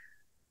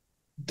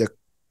the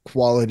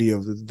quality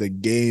of the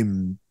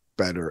game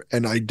better.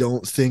 And I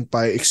don't think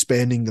by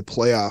expanding the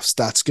playoffs,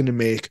 that's going to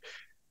make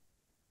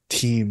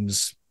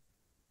teams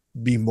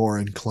be more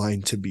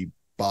inclined to be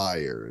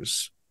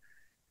buyers.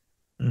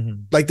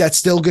 Mm-hmm. Like that's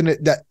still gonna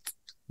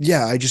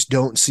I just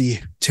don't see,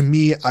 to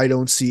me, I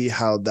don't see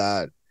how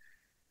that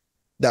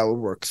would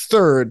work.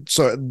 Third,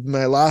 so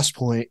my last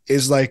point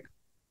is like,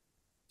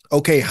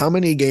 okay, how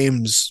many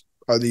games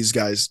are these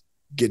guys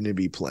going to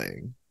be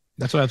playing?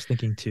 That's what I was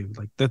thinking too,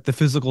 like the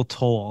physical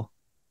toll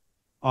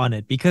on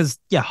it, because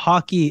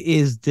hockey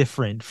is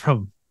different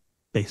from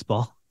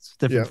baseball. It's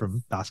different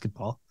from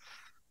basketball.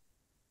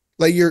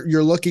 Like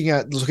you're looking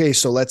at, okay,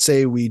 so let's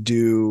say we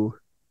do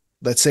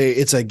let's say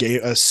it's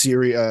a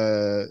series,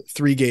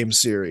 3-game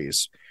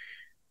series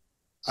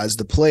as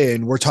the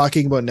play-in, we're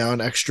talking about now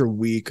an extra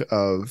week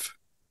of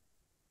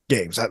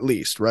games at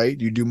least, right?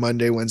 You do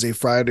Monday, Wednesday,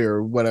 Friday,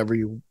 or whatever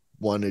you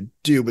want to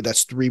do, but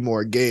that's 3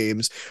 more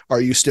games. Are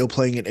you still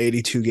playing an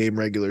 82 game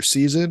regular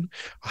season?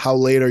 How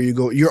late are you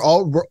going?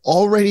 We're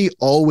already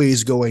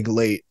always going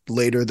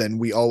later than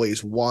we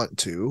always want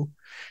to.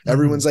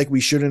 Everyone's like,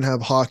 we shouldn't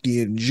have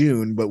hockey in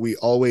June, but we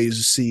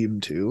always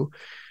seem to.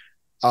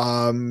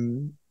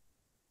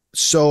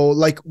 So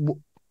like,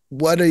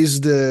 what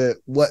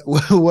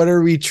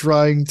are we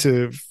trying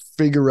to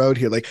figure out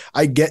here? Like,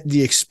 I get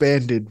the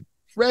expanded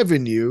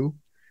revenue.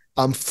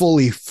 I'm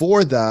fully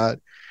for that,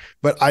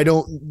 but I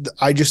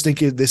just think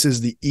this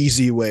is the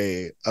easy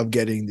way of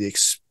getting the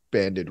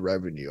expanded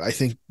revenue. I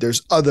think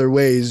there's other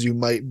ways you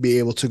might be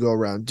able to go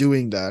around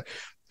doing that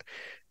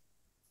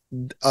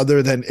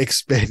other than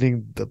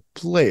expanding the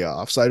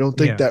playoffs. I don't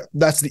think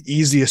that's the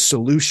easiest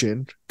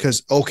solution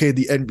because, okay,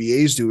 the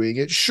NBA is doing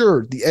it.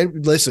 Sure.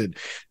 Listen,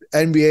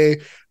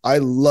 NBA, I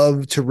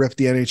love to rip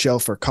the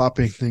NHL for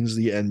copying things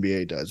the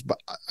NBA does, but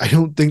I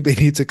don't think they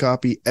need to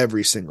copy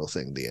every single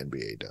thing the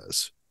NBA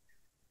does.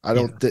 I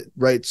don't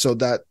right. So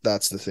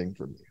that's the thing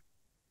for me.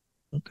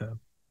 Okay.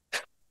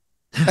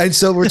 And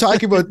so we're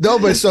talking about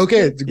but it's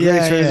okay. It's a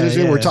great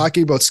transition. We're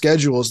talking about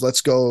schedules.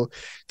 Let's go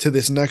to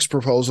this next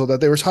proposal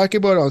that they were talking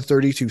about on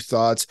 32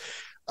 Thoughts.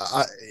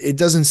 It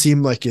doesn't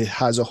seem like it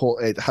has a whole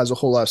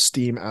lot of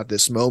steam at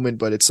this moment,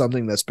 but it's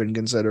something that's been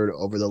considered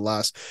over the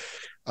last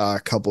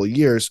couple of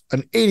years.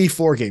 An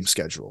 84 game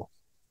schedule.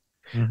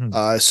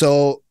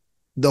 So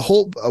the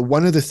whole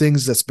one of the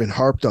things that's been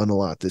harped on a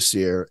lot this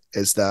year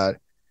is that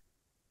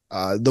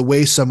the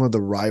way some of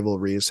the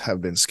rivalries have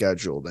been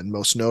scheduled, and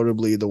most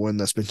notably the one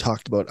that's been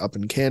talked about up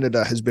in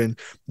Canada has been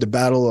the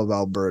Battle of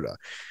Alberta.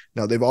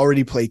 Now, they've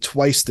already played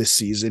twice this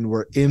season.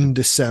 We're in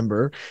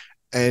December,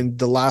 and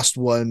the last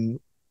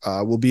one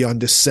will be on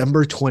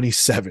December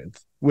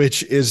 27th,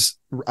 which is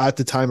at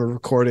the time of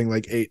recording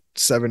like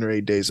 7 or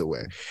 8 days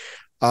away.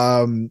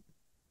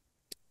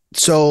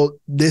 So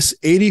this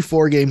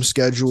 84 game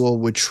schedule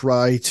would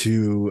try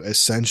to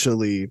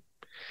essentially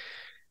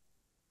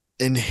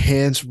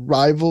enhance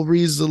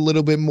rivalries a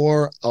little bit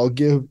more. I'll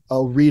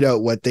read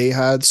out what they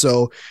had.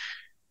 So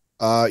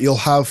you'll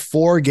have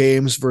 4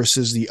 games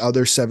versus the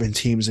other 7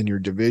 teams in your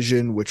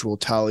division, which will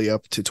tally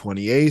up to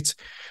 28.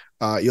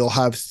 You'll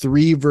have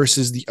 3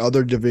 versus the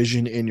other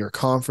division in your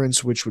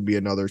conference, which would be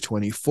another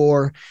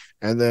 24.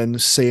 And then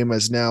same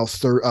as now,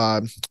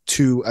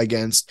 2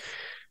 against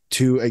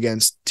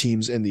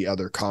teams in the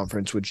other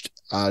conference, which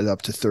add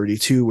up to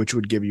 32, which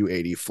would give you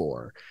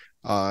 84.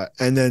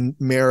 And then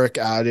Merrick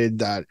added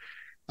that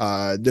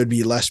there'd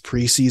be less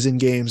preseason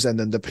games and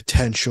then the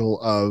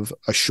potential of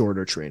a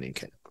shorter training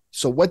camp.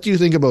 So what do you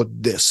think about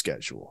this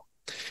schedule?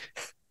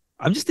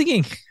 I'm just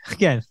thinking,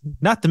 again,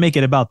 not to make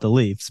it about the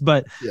Leafs,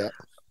 but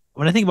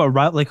when I think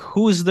about like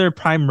who's their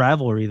prime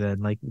rivalry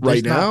then? Like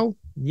right now?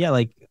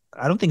 Like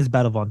I don't think it's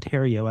Battle of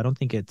Ontario. I don't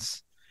think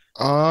it's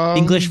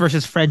English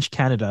versus French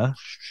Canada.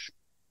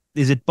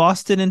 Is it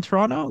Boston and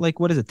Toronto? Like,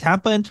 what is it?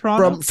 Tampa and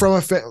Toronto?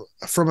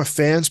 From a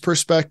fan's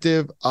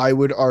perspective, I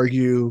would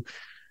argue,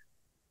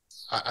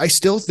 I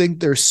still think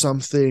there's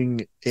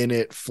something in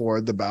it for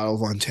the Battle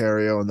of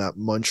Ontario and that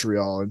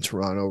Montreal and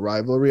Toronto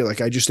rivalry. Like,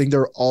 I just think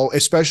they're all,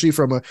 especially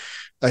from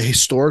a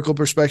historical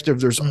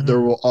perspective, there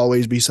will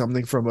always be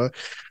something from a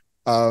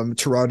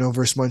Toronto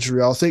versus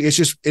Montreal thing. It's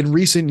just in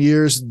recent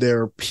years,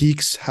 their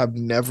peaks have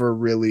never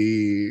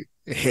really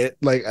hit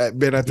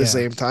been at the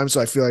same time,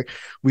 so I feel like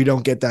we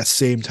don't get that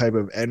same type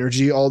of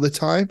energy all the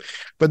time,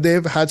 but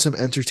they've had some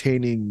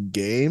entertaining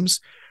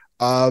games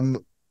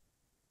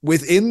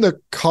within the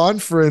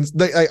conference.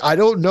 I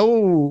don't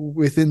know,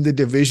 within the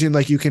division,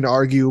 like you can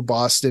argue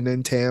Boston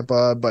and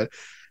Tampa, but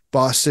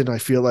Boston I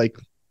feel like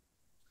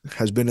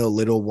has been a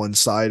little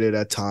one-sided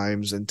at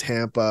times, and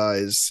Tampa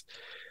is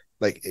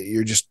like,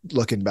 you're just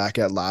looking back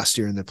at last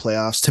year in the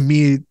playoffs. To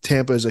me,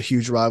 Tampa is a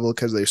huge rival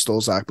because they stole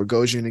Zach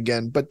Bogosian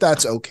again, but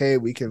that's okay.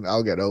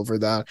 I'll get over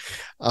that.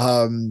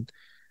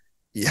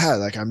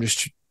 Like I'm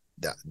just,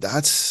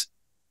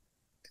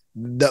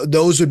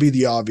 those would be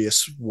the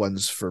obvious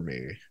ones for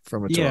me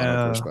from a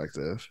Toronto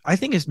perspective. I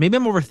think maybe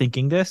I'm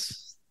overthinking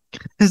this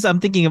because I'm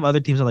thinking of other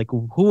teams. I'm like,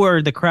 who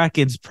are the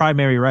Kraken's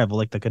primary rival?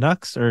 Like the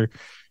Canucks, or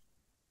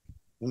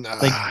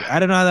like, I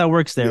don't know how that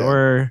works there.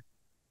 Or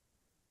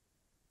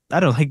I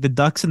don't know, like the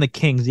Ducks and the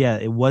Kings. Yeah,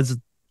 it was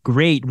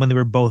great when they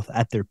were both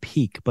at their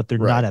peak, but they're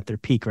not at their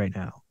peak right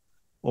now.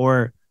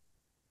 Or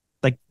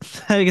like,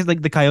 I guess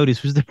like the Coyotes,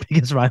 who's their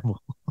biggest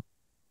rival?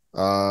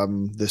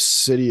 The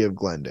city of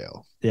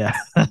Glendale. Yeah.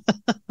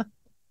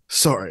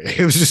 Sorry,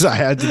 it was just I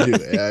had to do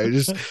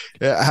it.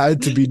 It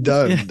had to be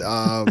done.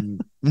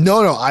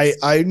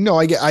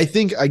 I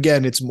think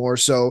again it's more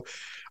so.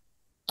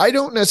 I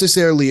don't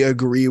necessarily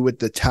agree with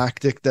the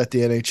tactic that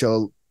the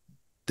NHL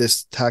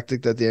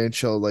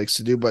likes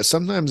to do, but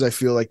sometimes I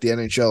feel like the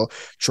NHL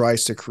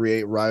tries to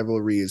create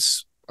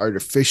rivalries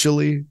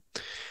artificially.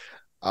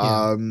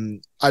 I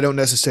don't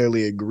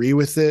necessarily agree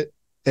with it.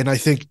 And I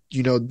think,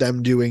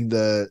 them doing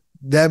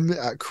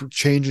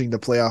changing the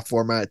playoff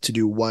format to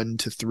do 1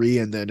 to 3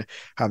 and then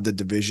have the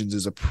divisions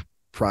is a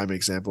prime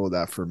example of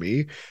that for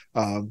me.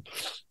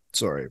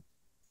 Sorry.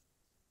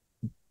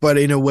 But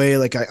in a way,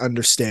 like, I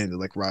understand that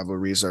like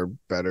rivalries are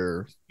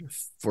better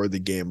for the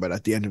game, but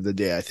at the end of the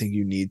day, I think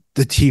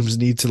the teams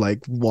need to like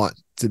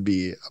want to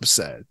be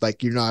upset.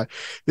 Like,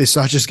 it's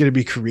not just going to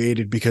be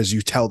created because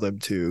you tell them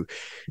to.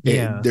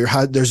 Yeah.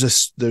 There's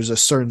a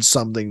certain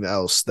something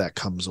else that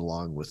comes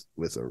along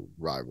with a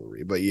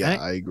rivalry. But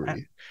yeah, I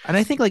agree. And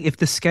I think like if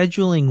the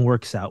scheduling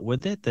works out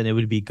with it, then it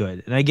would be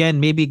good. And again,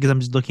 maybe because I'm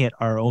just looking at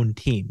our own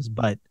teams,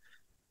 but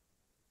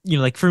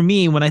like for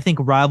me, when I think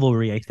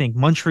rivalry, I think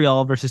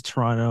Montreal versus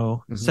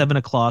Toronto, 7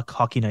 o'clock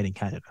hockey night in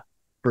Canada.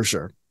 For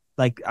sure.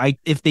 Like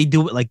if they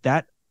do it like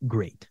that,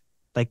 great.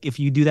 Like if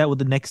you do that with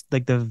the next,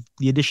 like the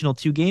additional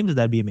 2 games,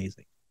 that'd be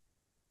amazing.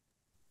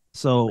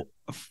 So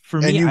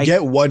for me, you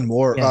get one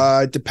more,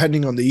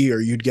 depending on the year,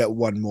 you'd get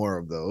one more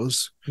of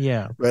those.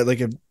 Yeah. Right. Like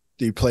if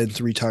you play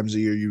 3 times a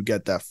year, you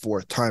get that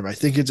 4th time. I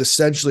think it's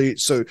essentially,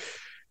 so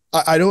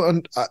I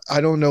don't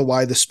know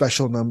why the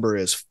special number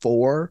is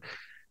 4.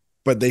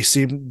 But they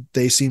seem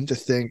to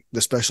think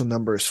the special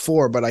number is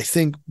 4. But I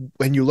think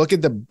when you look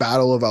at the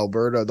Battle of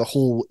Alberta, the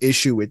whole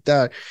issue with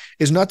that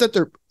is not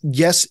that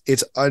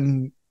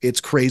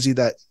it's crazy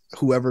that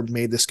whoever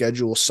made the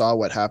schedule saw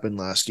what happened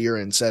last year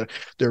and said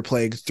they're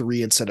playing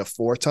 3 instead of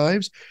 4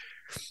 times.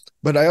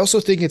 But I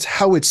also think it's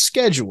how it's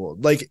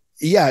scheduled. Like,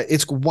 yeah,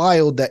 it's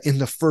wild that in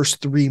the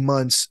first 3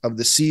 months of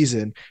the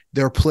season,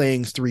 they're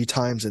playing 3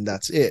 times and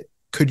that's it.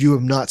 Could you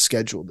have not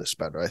scheduled this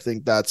better? I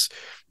think that's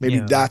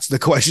the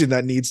question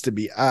that needs to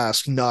be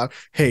asked, not,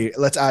 hey,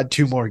 let's add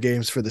 2 more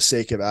games for the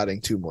sake of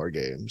adding 2 more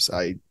games.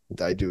 I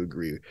do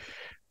agree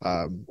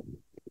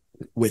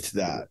with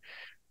that.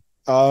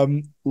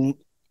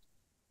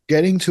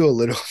 Getting to a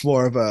little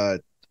more of a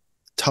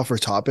tougher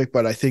topic,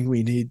 but I think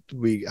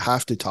we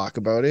have to talk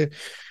about it.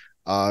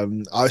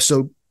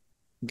 So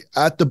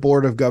at the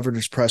Board of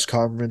Governors press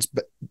conference,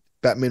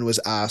 Bettman was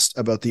asked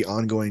about the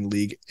ongoing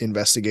league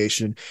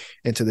investigation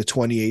into the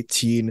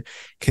 2018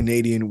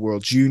 Canadian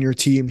World Junior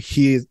team.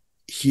 He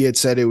had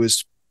said it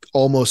was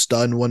almost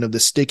done. One of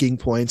the sticking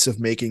points of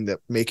making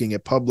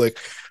it public,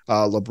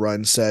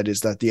 LeBrun said,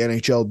 is that the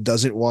NHL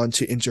doesn't want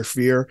to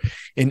interfere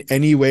in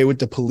any way with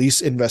the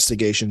police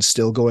investigation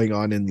still going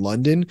on in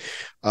London,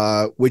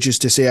 which is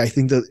to say, I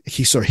think that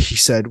he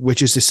said,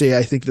 which is to say,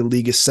 I think the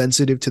league is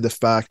sensitive to the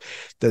fact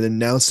that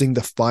announcing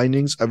the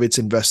findings of its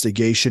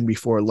investigation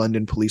before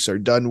London police are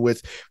done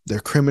with their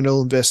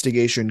criminal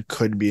investigation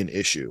could be an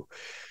issue.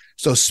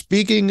 So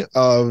speaking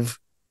of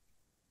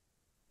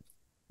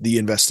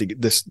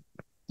this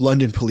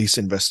London police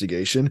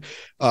investigation,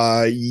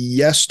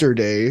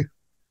 yesterday,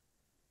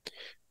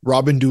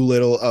 Robin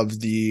Doolittle of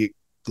the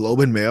Globe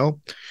and Mail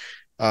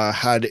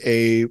had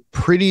a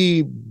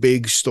pretty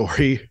big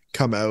story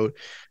come out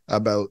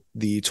about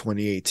the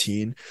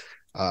 2018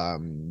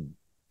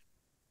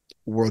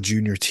 World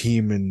Junior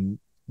team and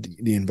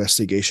the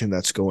investigation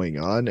that's going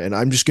on. And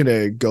I'm just going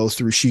to go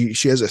through,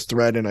 she has a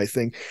thread, and I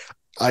think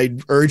I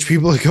urge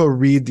people to go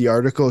read the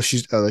article.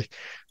 She's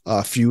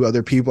a few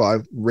other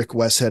people. Rick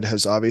Westhead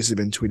has obviously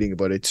been tweeting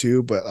about it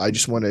too, but I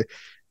just want to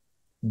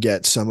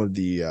get some of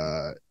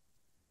the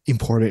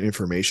important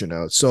information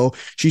out. So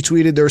she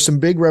tweeted, there are some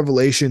big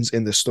revelations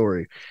in the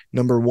story.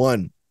 Number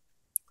 1,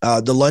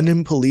 the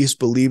London police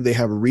believe they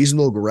have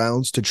reasonable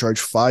grounds to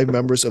charge 5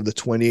 members of the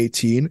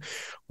 2018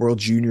 World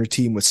Junior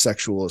team with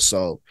sexual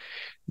assault.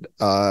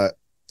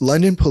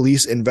 London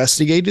police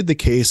investigated the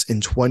case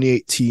in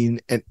 2018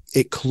 and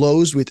it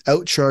closed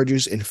without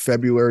charges in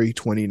February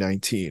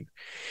 2019.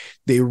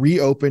 They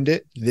reopened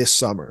it this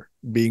summer,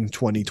 being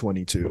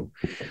 2022.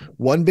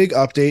 One big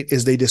update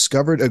is they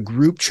discovered a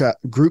group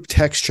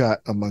text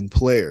chat among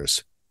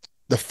players.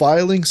 The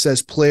filing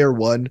says player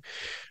 1,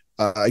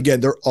 again,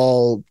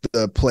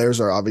 the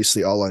players are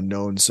obviously all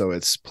unknown, so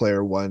it's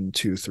player 1,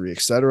 2, 3,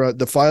 etc.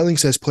 The filing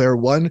says player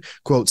 1,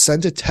 quote,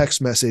 sent a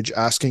text message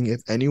asking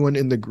if anyone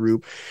in the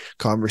group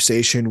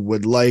conversation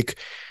would like,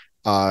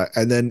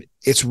 and then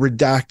it's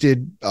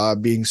redacted,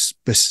 being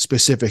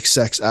specific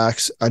sex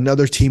acts.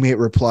 Another teammate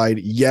replied,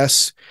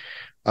 yes,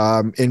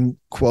 in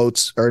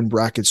quotes or in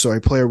brackets.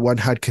 Sorry, player 1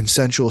 had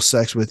consensual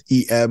sex with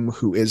EM,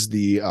 who is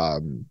the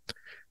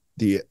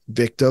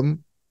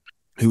victim,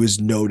 who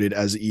is noted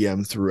as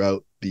EM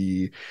throughout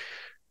the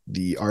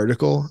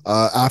article.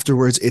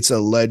 Afterwards, it's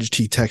alleged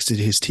he texted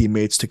his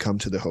teammates to come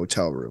to the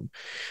hotel room.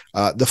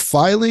 The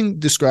filing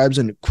describes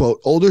an, quote,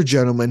 older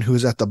gentleman who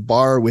is at the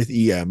bar with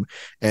EM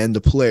and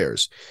the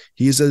players.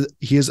 He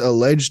is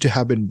alleged to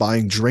have been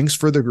buying drinks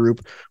for the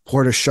group,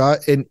 poured a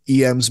shot in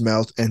EM's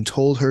mouth, and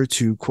told her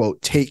to,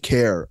 quote, take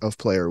care of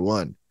player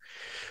 1.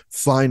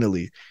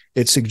 Finally,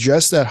 it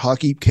suggests that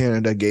Hockey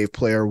Canada gave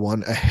player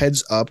 1 a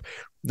heads up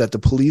that the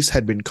police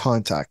had been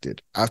contacted.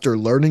 After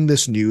learning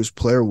this news,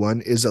 player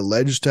 1 is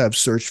alleged to have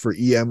searched for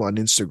EM on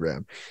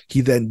Instagram.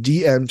 He then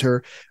DM'd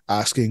her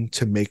asking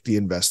to make the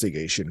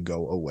investigation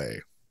go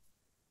away.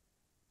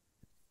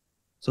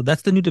 So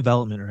that's the new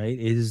development, right?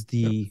 Is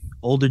Yep. the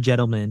older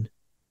gentleman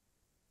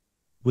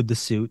with the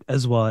suit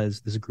as well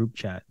as this group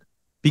chat.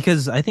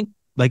 Because I think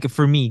like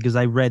for me, because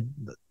I read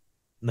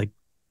like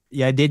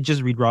yeah, I did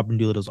just read Robin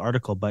Doolittle's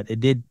article, but it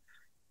did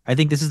I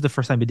think this is the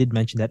first time it did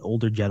mention that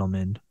older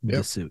gentleman with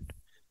the Yep. suit.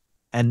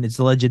 And it's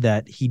alleged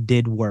that he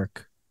did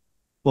work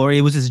or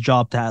it was his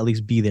job to at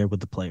least be there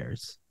with the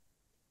players.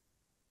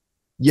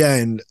 Yeah,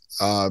 and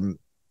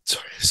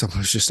sorry, someone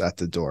was just at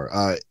the door.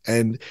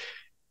 And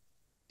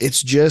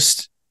it's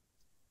just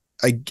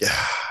I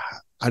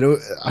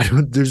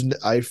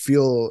I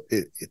feel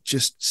it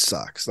just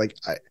sucks. Like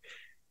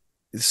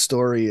the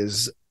story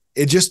is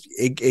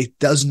it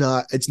does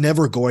not it's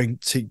never going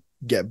to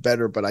get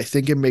better, but I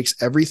think it makes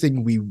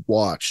everything we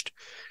watched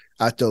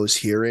at those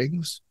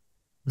hearings,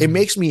 it Mm-hmm.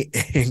 makes me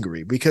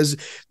angry because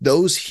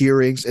those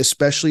hearings,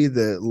 especially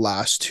the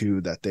last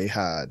two that they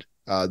had,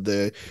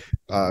 the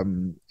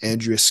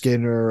Andrea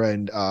Skinner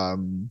and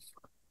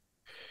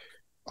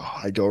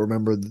I don't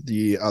remember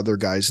the other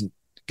guys'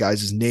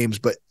 names,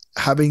 but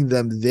having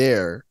them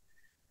there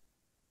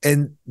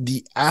and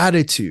the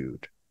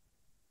attitude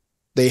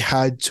they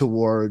had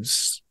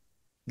towards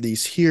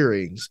these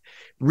hearings,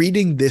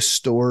 reading this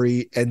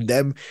story and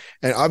them,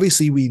 and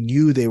obviously we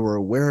knew they were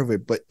aware of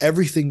it, but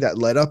everything that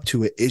led up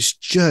to it is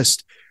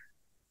just,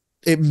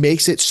 it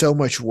makes it so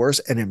much worse,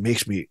 and it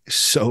makes me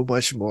so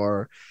much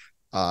more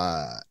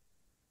uh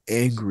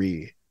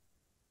angry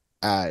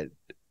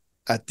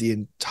at the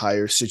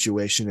entire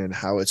situation and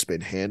how it's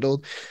been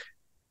handled.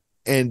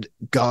 And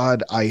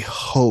God, I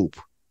hope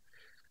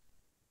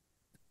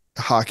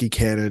Hockey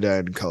Canada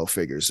and Co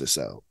figures this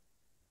out.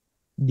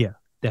 Yeah,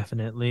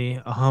 definitely.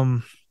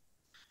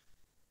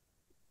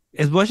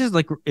 As much as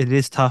like it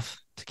is tough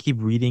to keep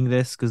reading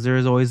this because there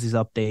is always these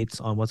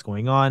updates on what's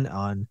going on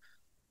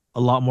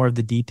a lot more of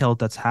the detail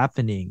that's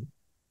happening.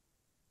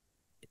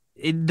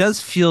 It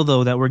does feel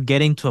though that we're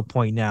getting to a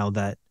point now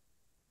that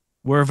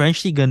we're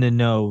eventually going to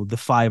know the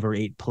 5 or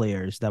 8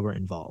 players that were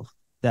involved.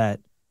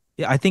 That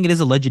I think it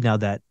is alleged now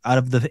that out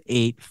of the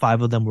 8,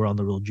 5 of them were on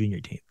the World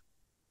Junior team.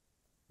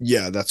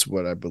 Yeah, that's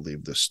what I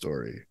believe this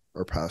story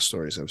or past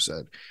stories have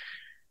said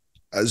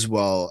as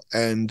well.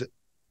 And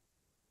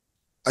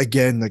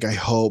again, like I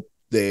hope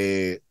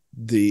the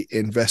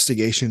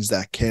investigations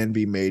that can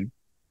be made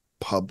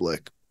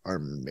public are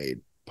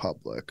made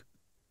public.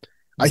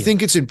 I Yeah,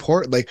 think it's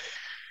important. Like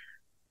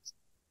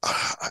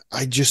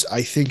I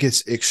think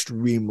it's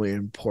extremely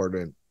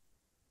important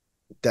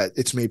that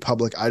it's made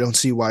public. I don't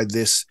see why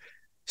this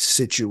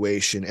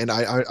situation, and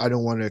I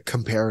don't want to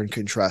compare and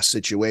contrast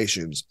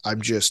situations. I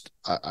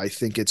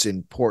think it's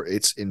important.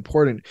 It's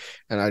important,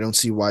 and I don't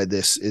see why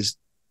this is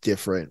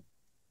different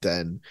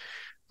than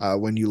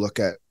when you look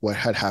at what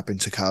had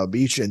happened to Kyle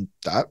Beach, and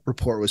that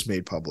report was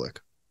made public.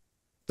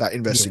 That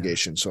yeah,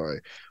 investigation,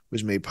 sorry,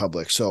 was made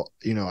public. So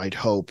I'd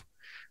hope,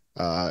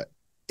 uh,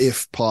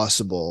 if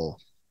possible,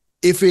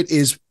 if it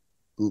is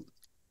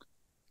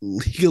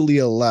legally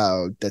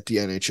allowed, that the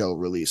NHL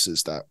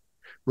releases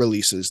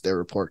their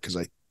report, because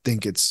I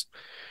think it's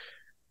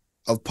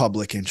of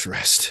public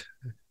interest.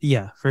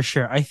 yeah, for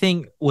sure. I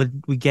think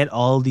when we get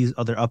all these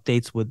other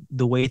updates with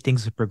the way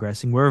things are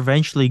progressing, we're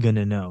eventually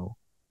gonna know.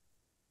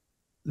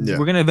 Yeah.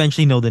 We're gonna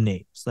eventually know the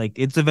names. Like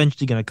it's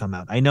eventually gonna come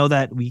out. I know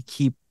that we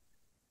keep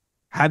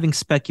having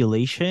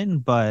speculation,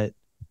 but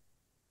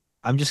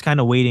I'm just kind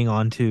of waiting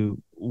on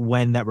to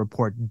when that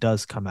report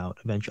does come out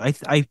eventually.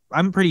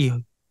 I'm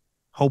pretty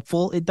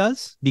hopeful it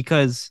does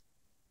because,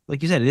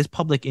 like you said, it is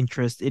public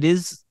interest. It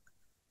is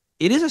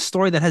a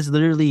story that has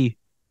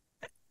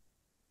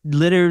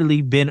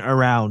literally been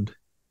around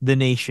the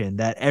nation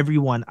that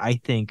everyone I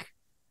think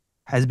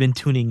has been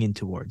tuning in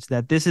towards.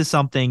 That this is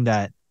something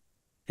that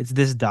it's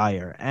this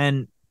dire.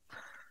 And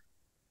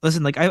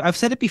listen, like I've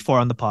said it before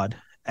on the pod,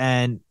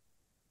 and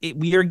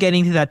we are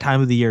getting to that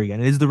time of the year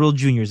again. It is the World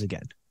Juniors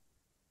again,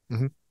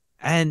 Mm-hmm.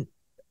 and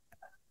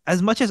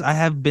as much as I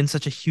have been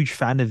such a huge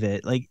fan of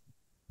it, like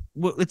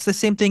it's the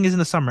same thing as in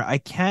the summer. I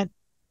can't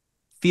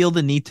feel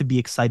the need to be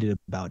excited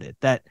about it.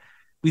 That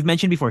we've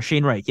mentioned before,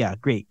 Shane Wright, yeah,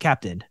 great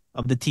captain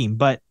of the team,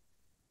 but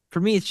for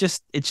me, it's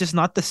just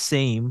not the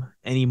same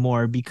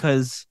anymore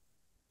because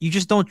you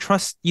don't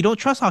trust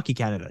Hockey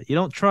Canada. You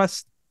don't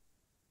trust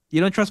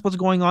what's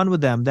going on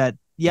with them. That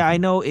yeah, I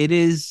Mm-hmm. know it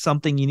is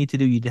something you need to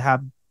do. You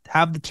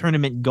have the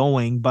tournament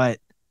going, but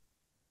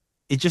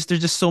there's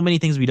just so many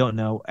things we don't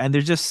know, and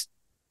it's just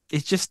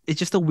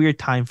a weird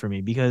time for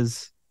me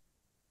because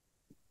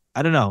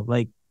I don't know.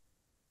 Like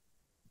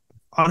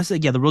honestly,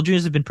 yeah, the World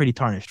Juniors have been pretty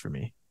tarnished for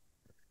me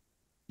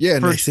Yeah,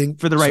 and I for think,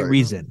 for the right sorry,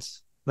 go ahead.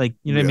 reasons. Like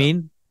you know what I Yeah,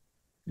 mean?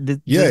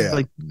 yeah, This is yeah.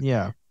 like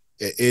yeah,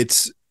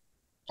 It's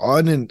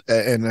on, and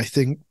I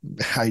think,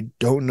 I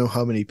don't know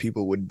how many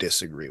people would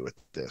disagree with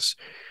this,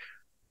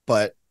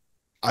 but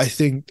I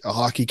think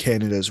Hockey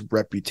Canada's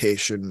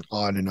reputation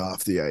on and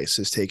off the ice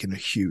has taken a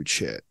huge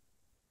hit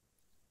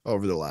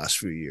over the last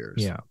few years.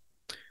 yeah,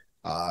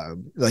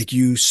 Like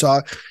you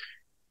saw,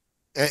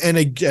 and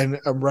again,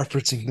 I'm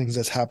referencing things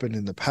that's happened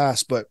in the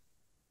past, but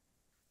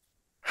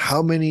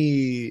how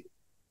many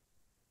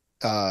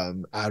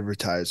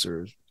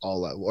advertisers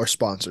all at or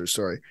sponsors,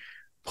 sorry,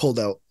 pulled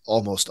out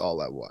almost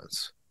all at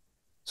once.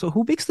 So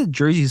who makes the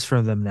jerseys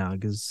for them now?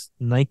 Because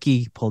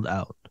Nike pulled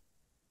out.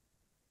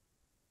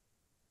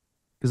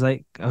 Because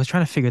I was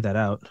trying to figure that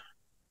out.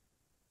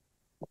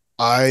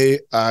 I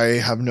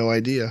have no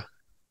idea.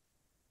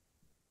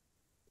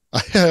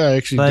 I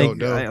actually don't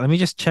know. Let me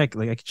just check.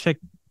 Like I could check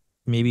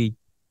maybe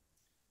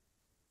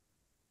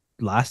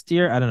last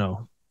year. I don't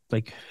know.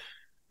 Like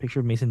picture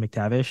of Mason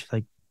McTavish.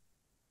 Like,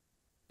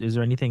 is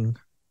there anything?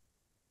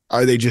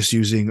 Are they just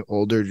using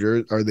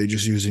older Are they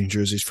just using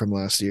jerseys from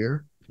last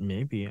year?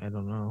 Maybe I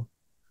don't know.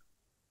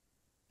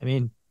 I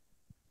mean,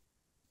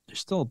 there's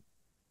still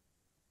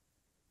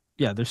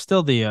there's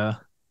still the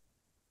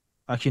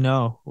actually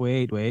no.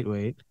 Wait.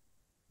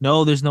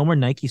 No, there's no more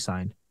Nike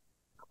sign.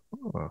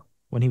 Oh,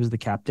 When he was the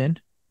captain.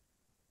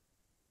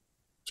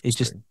 It's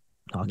just interesting.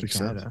 Hockey Makes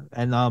sense. Canada.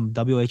 And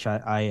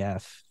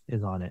WHIF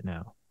is on it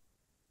now.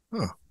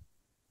 Huh.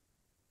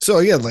 So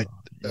yeah, like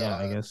Yeah,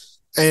 I guess.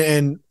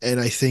 and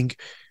I think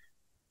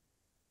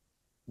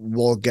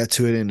we'll get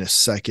to it in a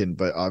second,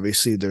 but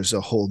obviously there's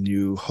a whole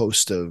new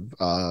host of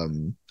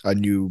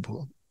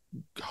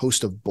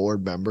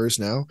board members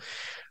now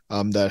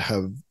that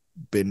have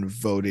been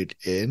voted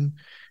in,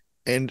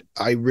 and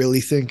I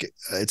really think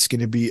it's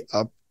going to be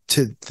up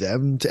to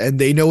them and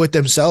they know it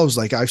themselves.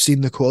 Like I've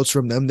seen the quotes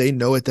from them, they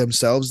know it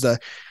themselves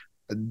that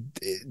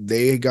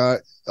they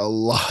got a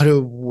lot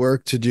of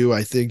work to do,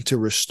 I think, to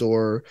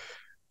restore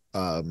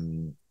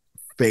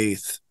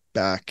faith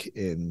back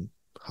in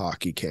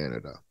Hockey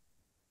Canada.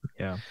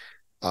 Yeah.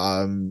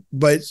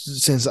 But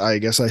since I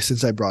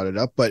brought it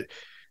up, but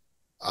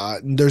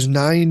there's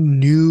 9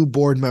 new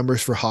board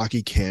members for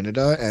Hockey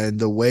Canada, and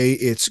the way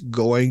it's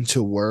going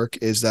to work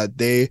is that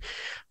they're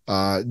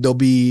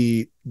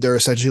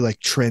essentially like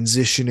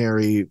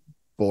transitionary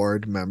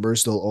board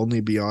members. They'll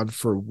only be on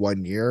for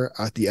 1 year.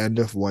 At the end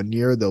of 1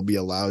 year, they'll be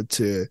allowed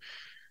to,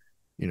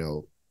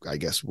 I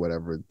guess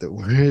whatever the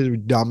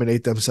word,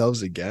 nominate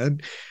themselves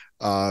again.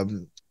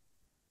 And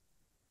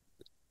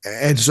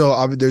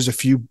so there's a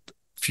few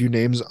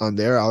names on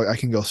there. I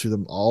can go through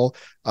them all.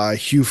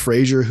 Hugh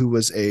Fraser, who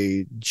was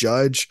a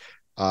judge,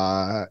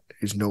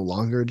 is no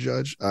longer a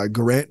judge.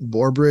 Grant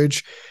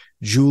Borbridge,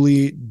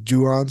 Julie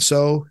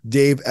Duranceau,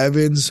 Dave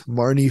Evans,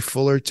 Marnie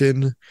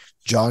Fullerton,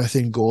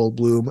 Jonathan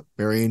Goldblum,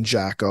 Marion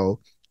Jacko,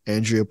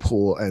 Andrea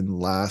Poole, and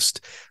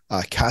last,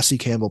 Cassie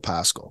Campbell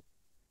Pascal.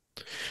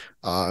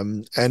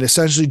 And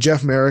essentially,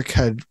 Jeff Merrick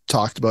had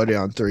talked about it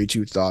on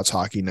 32 Thoughts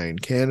Hockey Night in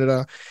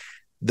Canada,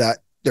 that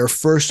their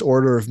first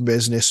order of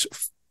business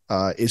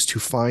is to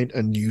find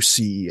a new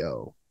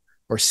CEO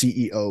or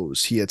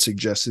CEOs. He had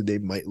suggested they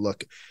might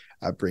look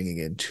at bringing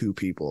in 2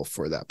 people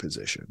for that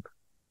position.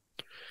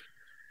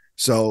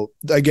 So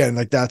again,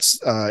 like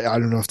that's I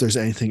don't know if there's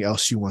anything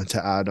else you want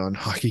to add on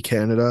Hockey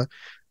Canada.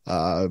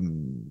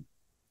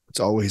 It's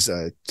always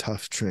a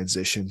tough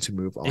transition to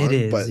move on. It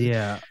is, but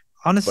yeah.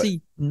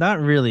 Honestly, not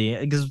really,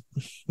 because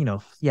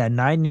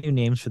 9 new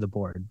names for the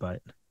board,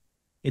 but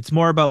it's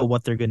more about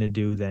what they're going to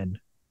do than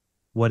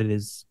what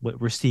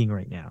we're seeing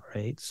right now,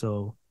 right?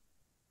 So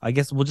I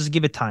guess we'll just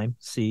give it time,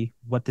 see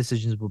what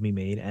decisions will be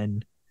made.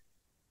 And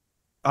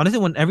honestly,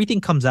 when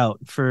everything comes out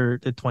for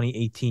the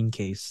 2018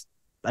 case,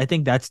 I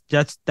think that's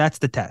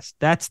the test.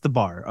 That's the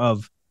bar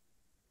of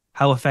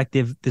how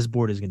effective this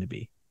board is going to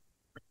be.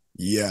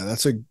 Yeah,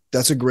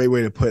 that's a great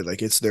way to put it.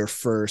 Like it's their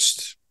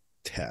first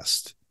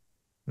test,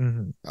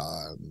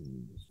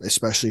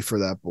 especially for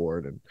that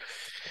board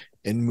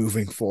and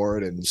moving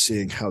forward and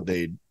seeing how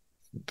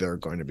they're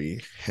going to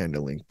be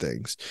handling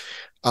things.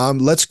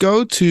 Let's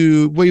go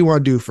to what you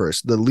want to do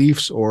first, the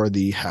Leafs or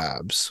the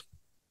Habs?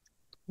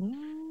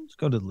 Let's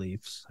go to the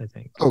Leafs, I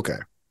think. Okay.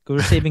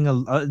 We're saving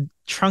a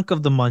chunk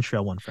of the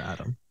Montreal one for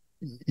Adam.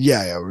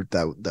 Yeah,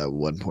 that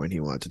one point he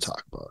wanted to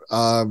talk about.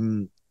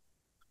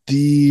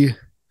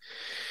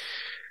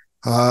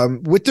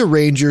 With the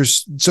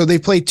Rangers, so they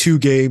played 2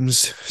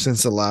 games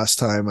since the last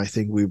time I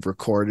think we've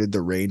recorded.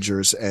 The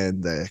Rangers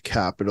and the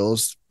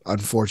Capitals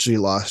unfortunately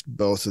lost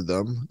both of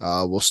them.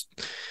 We'll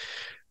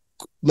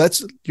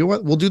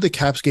do the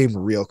Caps game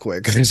real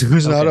quick because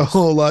there's not a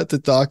whole lot to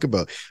talk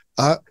about.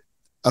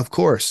 Of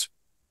course,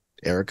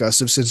 Erik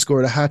Gustafsson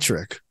scored a hat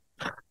trick.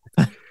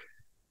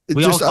 It's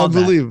just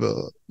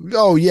unbelievable. That.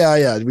 Oh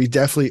yeah, we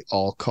definitely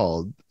all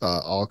called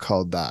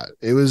that.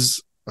 It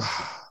was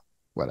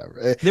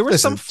whatever. There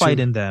was some fight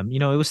in them.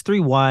 It was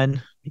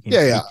 3-1.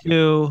 Yeah.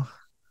 3-2.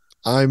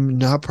 I'm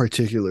not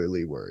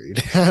particularly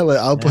worried.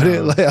 I'll put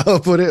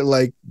it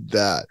like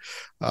that.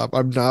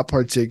 I'm not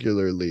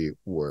particularly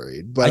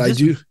worried, but I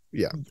do.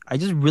 Yeah. I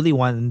just really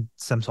wanted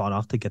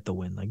Samsonov to get the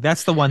win. Like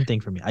that's the one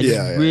thing for me.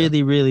 I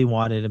really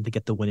wanted him to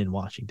get the win in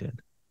Washington.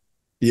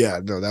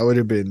 Yeah, no, that would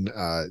have been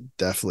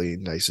definitely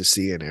nice to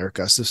see. And Erik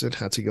Gustafsson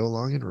had to go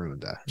along and ruin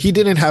that. He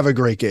didn't have a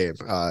great game,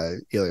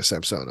 Ilya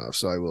Samsonov.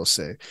 So I will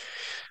say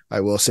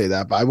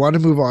that. But I want to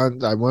move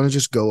on. I want to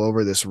just go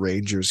over this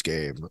Rangers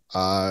game.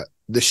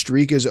 The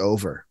streak is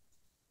over.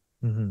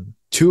 Mhm.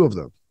 Two of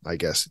them, I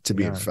guess, to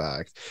be in Yeah,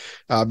 fact.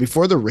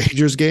 Before the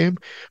Rangers game,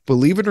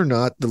 believe it or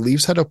not, the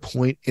Leafs had a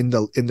point in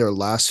their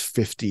last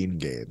 15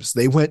 games.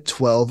 They went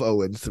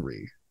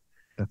 12-0-3.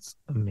 that's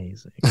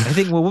amazing. I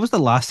think what was the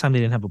last time they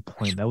didn't have a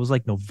point? That was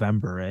like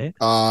November, right?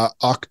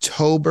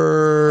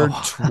 October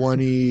Oh, 20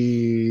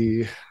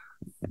 even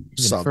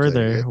something.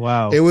 further. It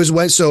Wow. was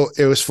when, so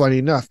it was funny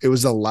enough. It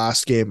was the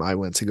last game I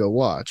went to go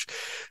watch.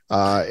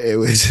 It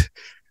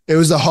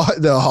was the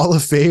Hall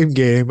of Fame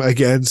game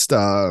against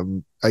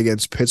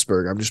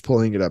Pittsburgh. I'm just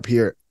pulling it up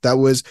here. That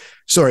was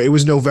sorry, it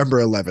was November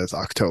 11th,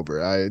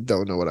 October. I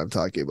don't know what I'm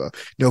talking about.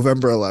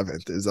 November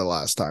 11th is the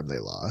last time they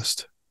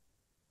lost.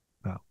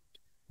 Wow.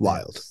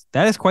 Wild.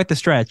 That is quite the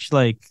stretch.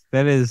 Like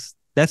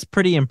that's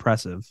pretty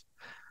impressive.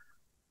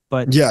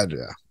 But Yeah,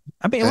 yeah.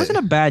 I mean, it wasn't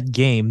a bad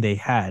game they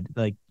had.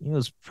 Like it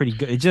was pretty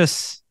good. It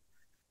just,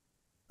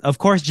 of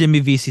course,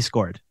 Jimmy VC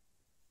scored.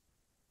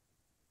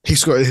 He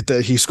scored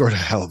a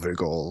hell of a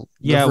goal.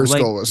 The Yeah, first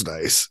goal was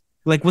nice.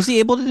 like was he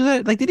able to do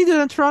that? Like, did he do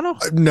that in Toronto?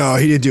 No,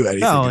 he didn't do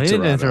anything No, in he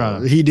didn't do it in Toronto.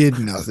 Toronto. He did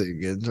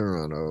nothing in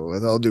Toronto.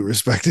 With all due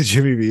respect to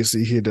Jimmy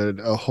VC, he did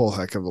a whole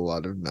heck of a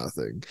lot of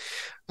nothing.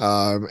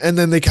 And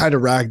then they kind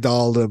of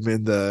ragdolled him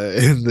in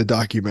the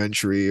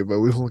documentary, but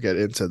we won't get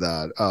into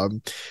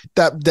that.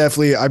 That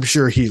definitely, I'm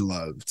sure he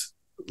loved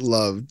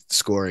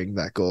scoring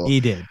that goal. He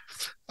did.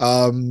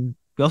 Um,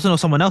 We also know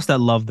someone else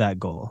that loved that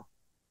goal.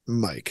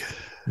 Mike.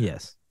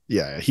 Yes.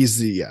 Yeah, he's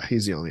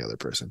the only other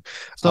person.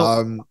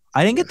 So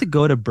I didn't get to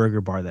go to Burger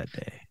Bar that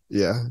day.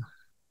 Yeah.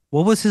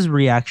 What was his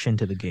reaction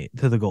to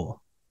the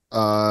goal?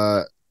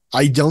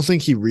 I don't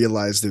think he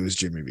realized it was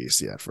Jimmy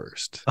VC at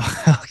first.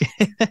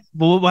 Okay.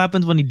 But what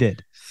happens when he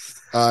did?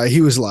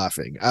 He was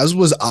laughing, as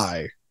was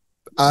I,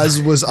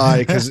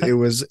 because it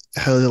was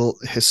a little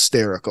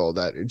hysterical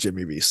that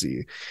Jimmy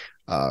VC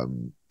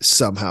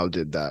somehow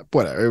did that.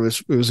 Whatever.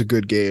 It was a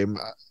good game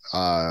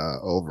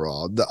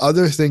overall. The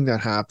other thing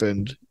that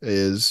happened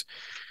is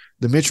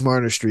the Mitch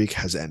Marner streak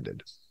has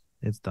ended.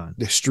 It's done.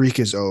 The streak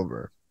is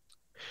over.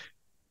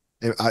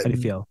 How do you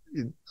feel?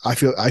 I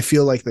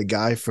feel like the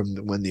guy from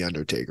when the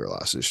Undertaker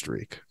lost his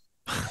streak.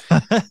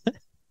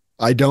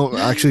 I don't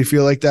actually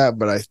feel like that,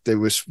 but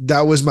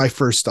that was my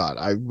first thought.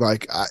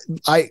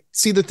 I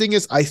see. The thing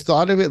is, I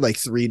thought of it like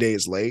 3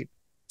 days late,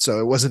 so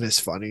it wasn't as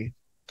funny.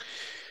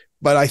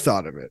 But I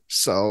thought of it,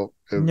 so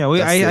yeah,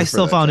 I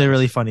still found it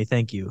really funny.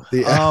 Thank you.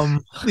 The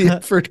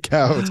effort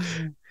counts.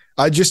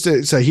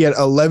 So he had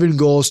 11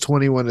 goals,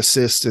 21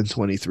 assists in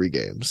 23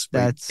 games.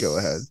 Go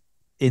ahead.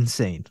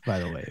 Insane, by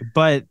the way.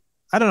 But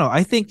I don't know.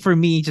 I think for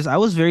me, I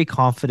was very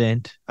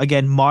confident.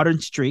 Again, modern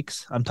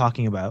streaks I'm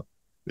talking about.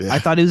 Yeah. I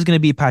thought it was going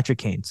to be Patrick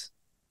Kane's.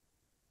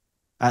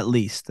 At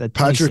least.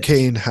 Patrick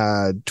Kane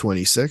had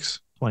 26.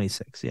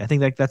 26. Yeah, I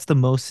think that's the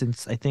most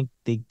since I think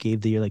they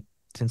gave the year like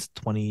since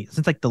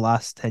like the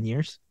last 10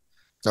 years.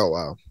 Oh,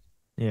 wow.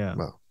 Yeah.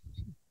 Wow.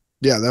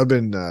 Yeah, that'd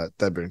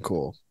been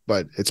cool.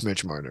 But it's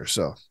Mitch Marner,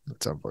 so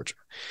that's unfortunate.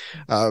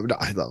 No,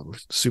 I love him.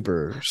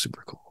 Super,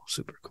 super cool.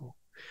 Super cool.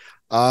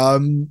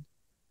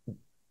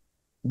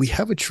 We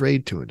have a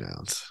trade to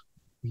announce.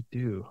 We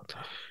do.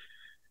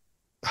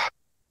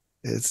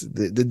 It's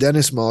the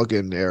Dennis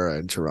Malgin era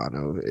in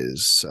Toronto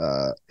is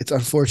it's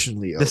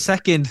unfortunately over. The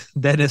second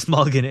Dennis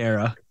Malgin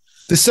era.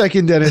 The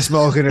second Dennis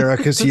Malgin era,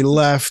 because he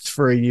left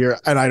for a year,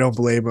 and I don't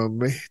blame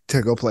him,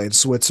 to go play in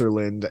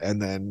Switzerland,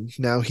 and then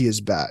now he is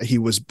back. He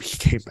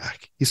came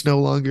back. He's no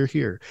longer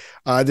here.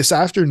 This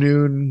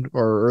afternoon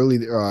or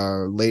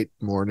late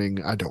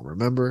morning, I don't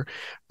remember.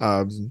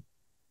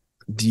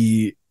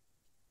 The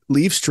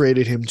Leafs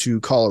traded him to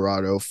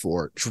Colorado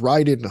for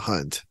Dryden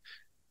Hunt.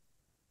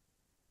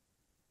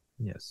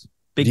 Yes.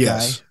 Big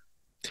guy.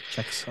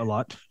 Checks a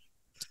lot.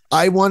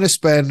 I want to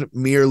spend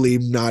merely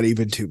not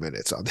even 2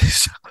 minutes on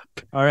this.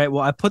 All right.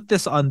 Well, I put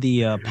this on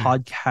the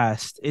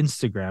podcast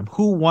Instagram.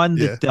 Who won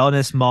the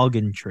Dennis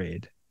Malgin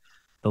trade?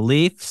 The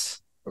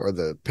Leafs or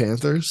the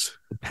Panthers?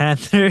 The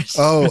Panthers.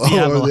 Oh,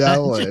 the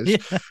Avalanche.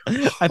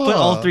 Yeah. I put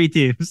all three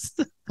teams.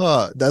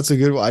 That's a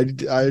good one.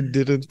 I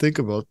didn't think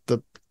about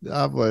the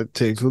Avalanche,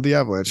 to include the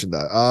Avalanche in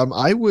that.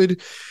 I would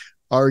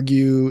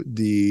argue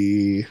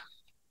the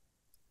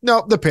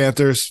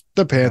Panthers.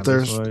 The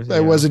Panthers.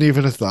 It wasn't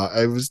even a thought.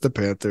 It was the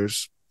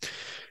Panthers.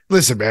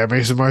 Listen, man,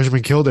 Mason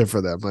Marchman killed it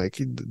for them. Like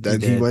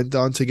he went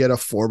on to get a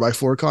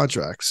 4x4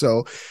 contract.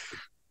 So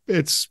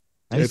he's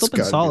still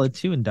been solid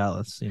too in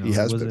Dallas. You know,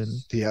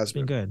 he has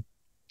been good.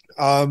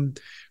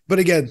 But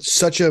again,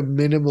 such a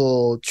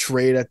minimal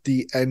trade at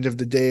the end of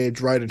the day.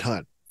 Dryden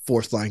Hunt,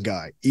 fourth line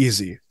guy,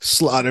 easy,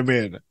 slot him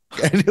in.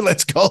 And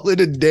let's call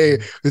it a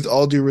day, with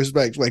all due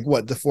respect. Like,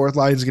 what, the fourth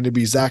line is going to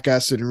be Zach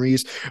Aston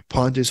Reese,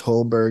 Pontus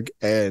Holmberg,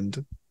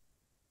 and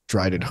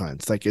Dryden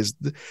Hunt. Like,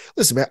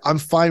 listen, man, I'm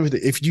fine with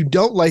it. If you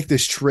don't like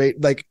this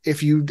trade, like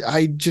if you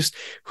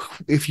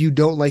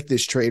don't like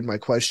this trade, my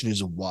question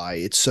is why?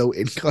 It's so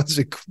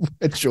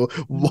inconsequential.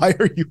 Why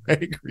are you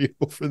angry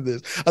over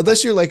this?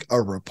 Unless you're like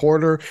a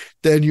reporter,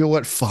 then you know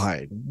what?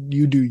 Fine,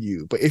 you do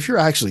you. But if you're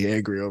actually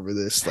angry over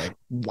this, like,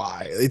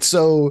 why? It's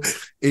so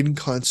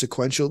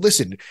inconsequential.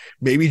 Listen,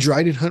 maybe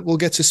Dryden Hunt will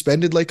get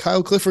suspended like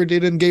Kyle Clifford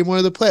did in game 1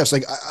 of the playoffs.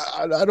 Like,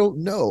 I don't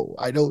know.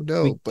 I don't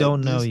know. We don't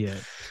know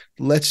yet.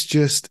 Let's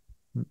just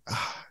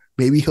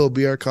maybe he'll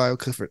be our Kyle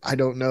Clifford. I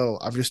don't know.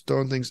 I'm just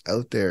throwing things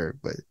out there,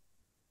 but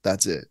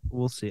that's it.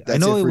 We'll see.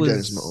 That's I know it it for was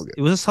Dennis Mulligan.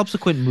 It was a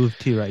subsequent move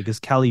too, right? Because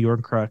Callie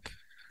Jornkruk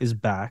is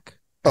back.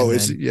 Oh,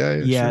 is it?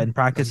 Yeah. Sure. In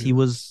practice, okay.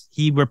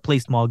 he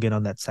replaced Mulligan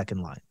on that second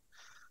line.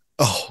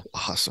 Oh,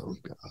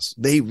 awesome!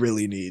 They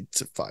really need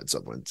to find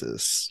someone to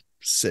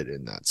sit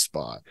in that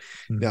spot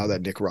now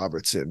that Nick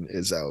Robertson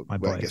is out. I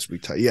guess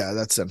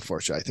that's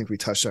unfortunate. I think we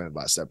touched on it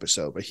last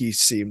episode, but he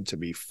seemed to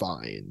be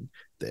fine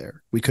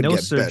there. We could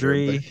get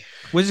surgery, better,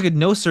 which is good.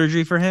 No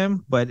surgery for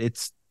him, but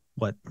it's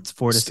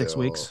 4 to 6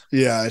 weeks.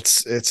 Yeah,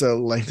 it's a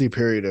lengthy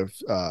period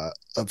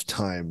of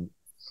time.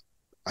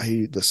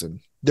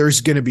 Listen.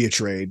 There's going to be a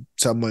trade.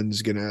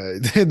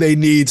 They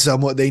need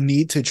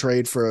to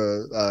trade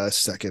for a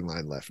second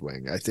line left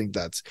wing. I think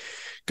that's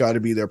got to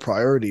be their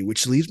priority,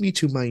 which leads me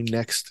to my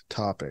next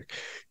topic,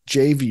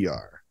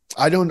 JVR.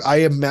 I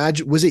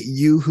imagine, was it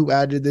you who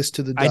added this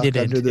to the doc? I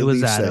didn't. It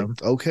was Adam.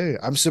 Okay.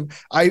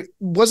 I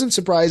wasn't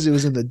surprised it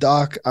was in the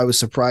doc. I was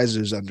surprised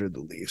it was under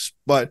the Leafs,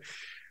 but,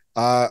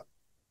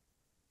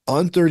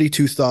 on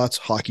 32 Thoughts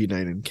Hockey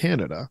Night in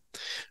Canada,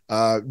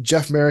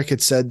 Jeff Marek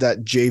had said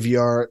that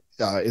JVR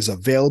is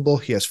available.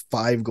 He has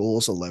 5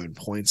 goals, 11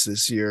 points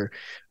this year,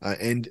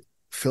 and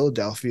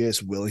Philadelphia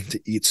is willing to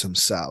eat some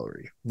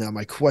salary. Now,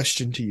 my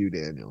question to you,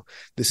 Daniel,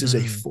 this is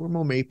a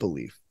former Maple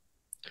Leaf.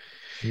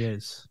 He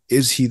is.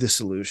 Is he the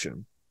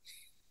solution?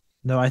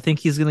 No, I think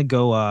he's going to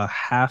go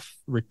half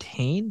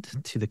retained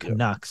to the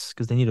Canucks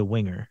because they need a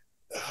winger.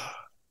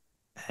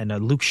 And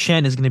Luke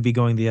Shen is going to be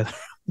going the other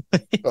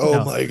way.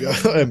 Oh, my God.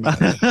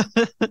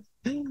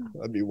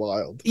 That'd be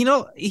wild. You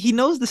know, he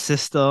knows the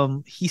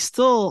system. He's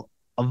still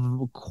a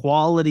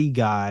quality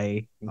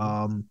guy.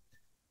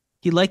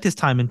 He liked his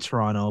time in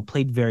Toronto,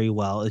 played very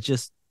well. It's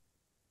just,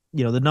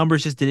 the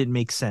numbers just didn't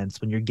make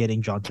sense when you're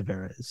getting John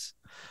Tavares.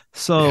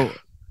 So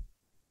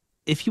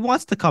if he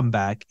wants to come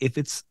back, if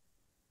it's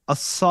a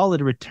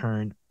solid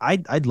return,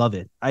 I'd love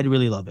it. I'd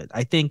really love it.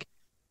 I think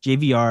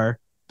JVR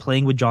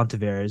playing with John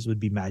Tavares would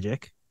be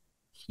magic.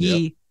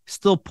 He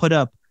still put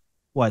up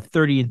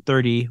 30 and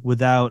 30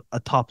 without a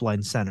top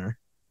line center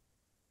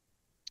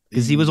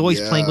because he was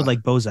always playing with like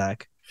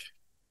Bozak.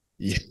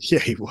 Yeah,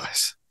 he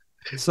was.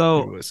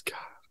 So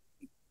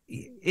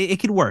it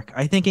could work.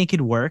 I think it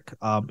could work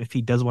if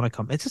he does want to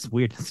come. It's just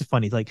weird. It's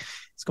funny. Like,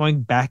 it's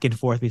going back and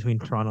forth between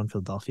Toronto and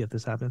Philadelphia if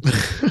this happens.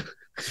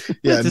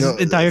 His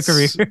entire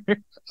career.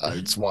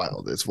 It's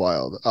wild. It's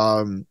wild.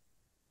 I'm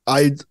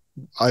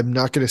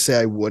not going to say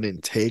I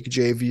wouldn't take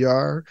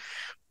JVR,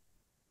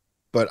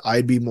 but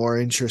I'd be more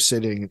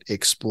interested in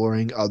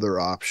exploring other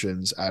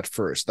options at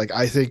first. Like,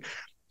 I think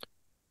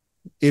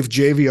if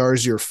JVR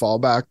is your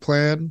fallback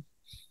plan,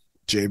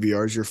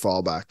 JVR is your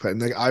fallback plan.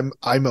 Like,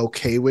 I'm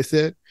okay with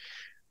it.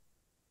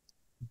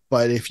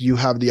 But if you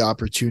have the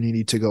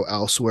opportunity to go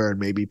elsewhere and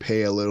maybe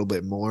pay a little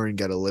bit more and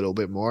get a little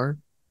bit more,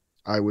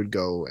 I would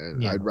go,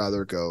 and I'd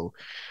rather go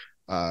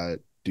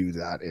do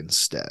that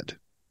instead.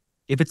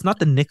 If it's not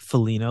the Nick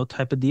Foligno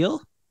type of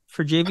deal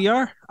for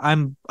JVR,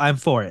 I'm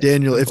for it.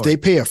 Daniel, if they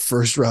pay a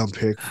first round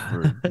pick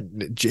for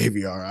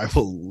JVR, I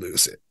will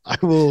lose it. I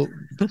will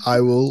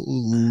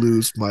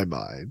lose my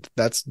mind.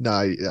 That's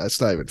not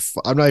even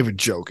fun. I'm not even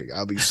joking.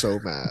 I'll be so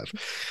mad.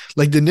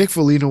 Like the Nick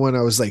Foligno one,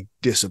 I was like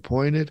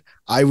disappointed.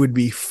 I would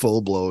be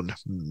full blown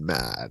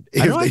mad.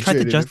 I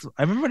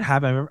remember what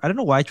happened. I don't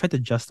know why I tried to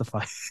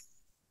justify.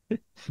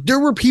 There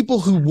were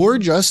people who were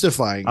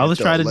justifying. I was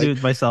trying to do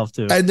it myself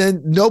too. And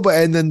then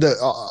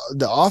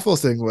the awful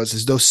thing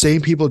was those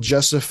same people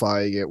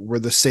justifying it were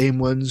the same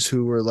ones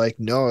who were like,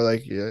 no,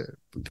 like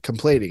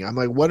complaining. I'm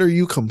like, what are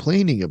you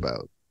complaining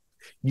about?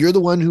 You're the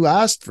one who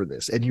asked for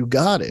this and you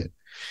got it,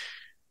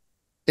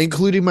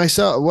 including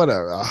myself.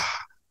 Whatever.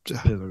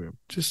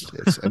 Just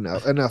it's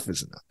enough. Enough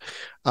is enough.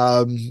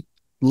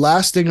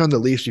 Last thing on the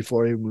Leafs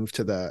before we move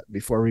to the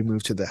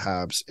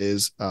Habs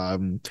is I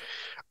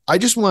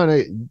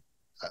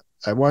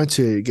wanted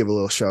to give a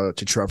little shout out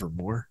to Trevor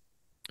Moore.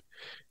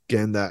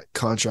 Again, that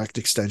contract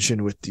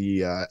extension with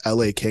the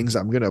LA Kings.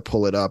 I'm going to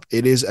pull it up.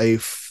 It is a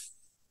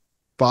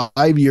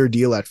 5-year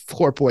deal at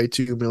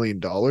 $4.2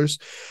 million.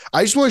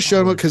 I just want to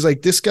show him because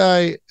like this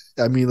guy,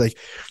 I mean, like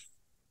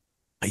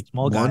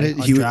small guy,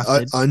 he was I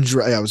was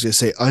going to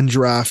say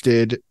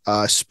undrafted,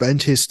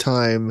 spent his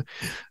time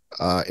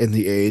in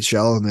the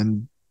AHL and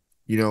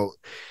then,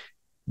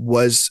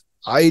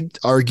 I'd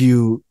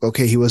argue,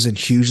 okay, he wasn't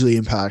hugely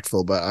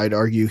impactful, but I'd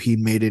argue he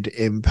made an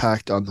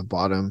impact on the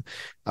bottom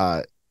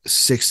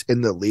 6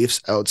 in the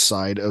Leafs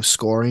outside of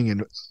scoring.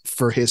 And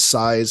for his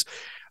size,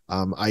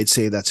 I'd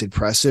say that's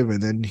impressive.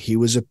 And then he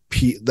was a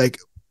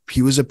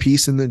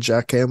piece in the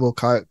Jack Campbell,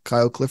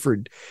 Kyle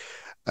Clifford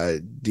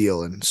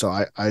deal. And so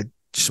I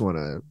just want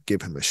to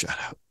give him a shout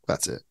out.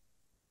 That's it.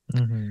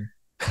 Mm-hmm.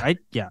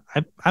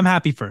 I'm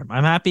happy for him.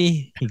 I'm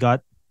happy he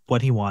got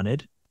what he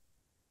wanted,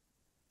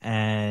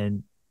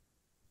 and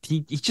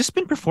he's just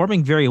been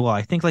performing very well.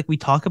 I think like we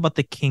talk about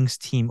the Kings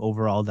team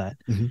overall that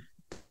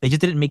they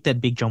just didn't make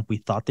that big jump we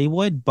thought they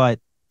would, but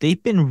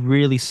they've been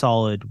really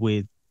solid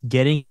with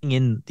getting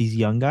in these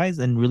young guys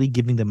and really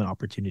giving them an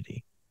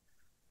opportunity.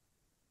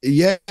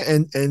 Yeah,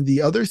 and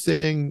the other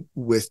thing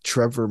with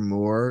Trevor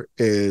Moore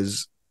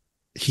is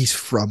he's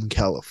from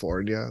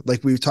California.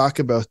 Like we were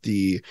talking about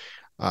the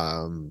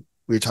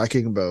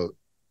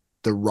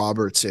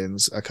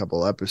Robertsons a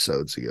couple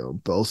episodes ago,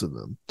 both of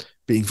them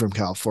being from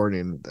California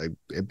and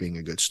it being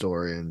a good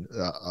story and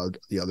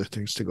the other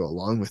things to go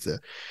along with it.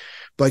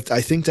 But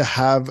I think to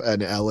have an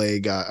LA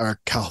guy or a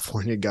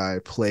California guy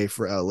play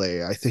for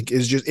LA, I think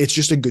it's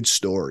just a good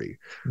story.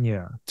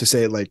 Yeah. To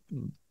say like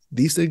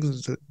these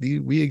things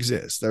we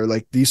exist. They're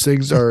like these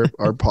things are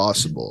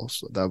possible.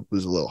 So that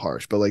was a little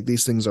harsh, but like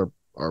these things are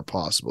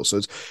possible. So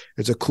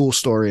it's a cool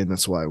story, and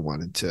that's why I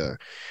wanted to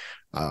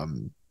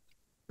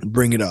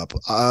bring it up.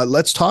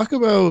 Let's talk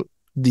about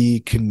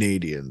the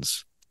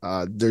Canadians.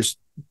 There's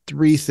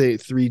three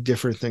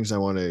different things I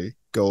want to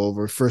go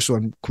over. First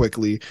one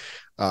quickly.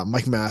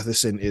 Mike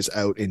Matheson is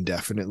out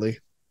indefinitely.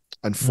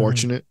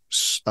 Unfortunate.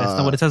 That's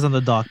not what it says on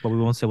the doc, but we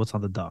won't say what's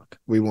on the doc.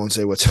 We won't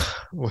say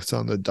what's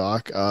on the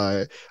doc.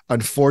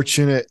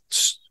 Unfortunate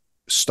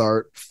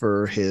start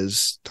for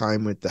his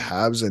time with the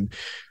Habs, and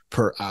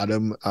per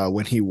Adam,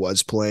 when he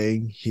was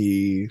playing,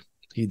 he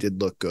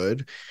did look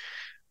good.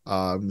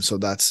 So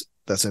that's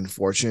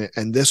unfortunate.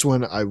 And this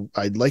one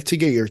I'd like to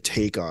get your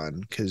take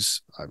on,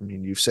 because I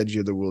mean you've said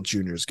you're the World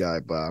Juniors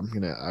guy, but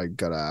I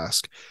gotta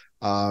ask.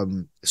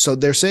 So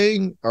they're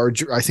saying, or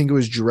I think it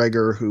was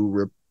Dreger who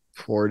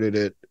reported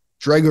it.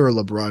 Dreger or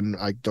LeBrun,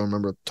 I don't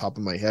remember off the top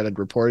of my head, had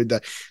reported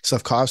that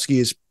Slafkovsky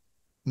is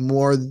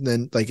more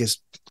than is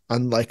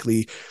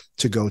unlikely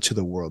to go to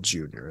the World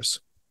Juniors.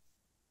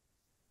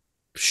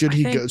 Should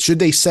he go? Should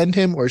they send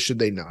him or should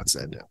they not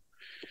send him?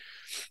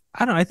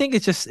 I don't know. I think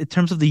it's just in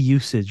terms of the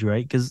usage,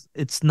 right? Because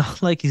it's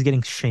not like he's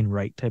getting Shane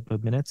Wright type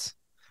of minutes.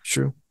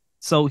 True.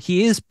 So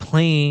he is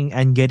playing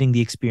and getting the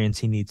experience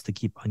he needs to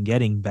keep on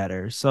getting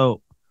better.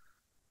 So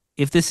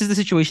if this is the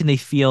situation they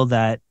feel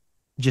that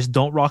just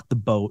don't rock the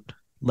boat,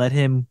 let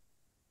him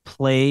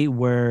play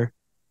where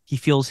he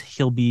feels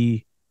he'll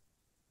be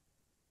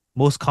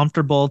most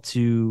comfortable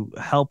to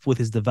help with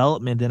his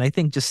development, then I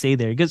think just stay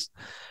there. Because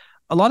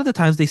a lot of the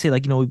times they say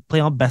we play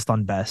on best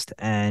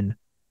and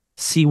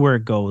see where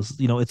it goes.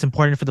 It's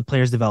important for the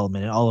player's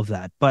development and all of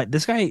that. But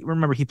this guy,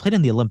 remember, he played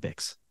in the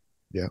Olympics.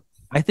 Yeah.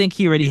 I think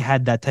he already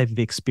had that type of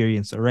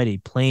experience already,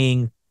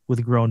 playing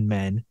with grown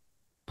men,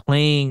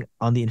 playing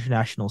on the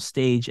international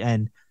stage.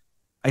 And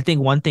I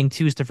think one thing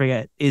too is to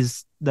forget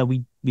is that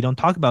we don't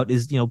talk about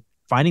is,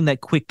 finding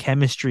that quick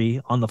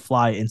chemistry on the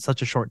fly in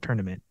such a short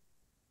tournament.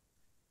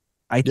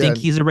 I think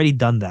he's already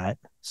done that.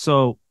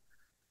 So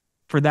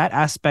for that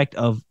aspect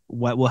of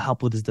what will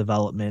help with his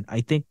development,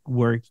 I think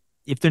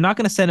if they're not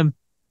going to send him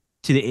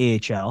to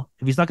the AHL,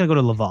 if he's not going to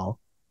go to Laval,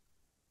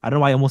 I don't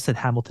know why I almost said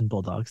Hamilton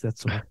Bulldogs.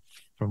 That's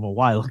from a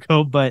while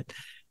ago, but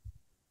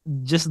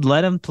just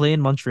let him play in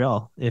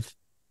Montreal if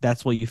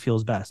that's what you feel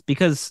is best,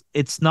 because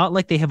it's not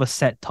like they have a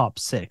set top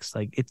six.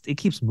 Like it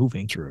keeps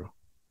moving. True.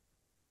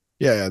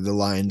 Yeah, the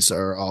lines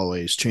are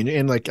always changing,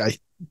 and I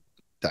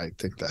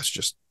think that's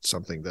just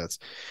something that's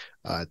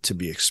to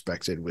be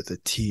expected with a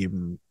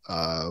team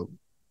of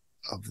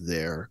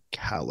their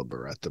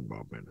caliber at the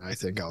moment. I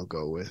think I'll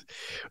go with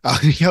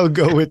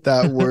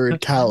that word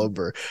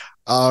caliber.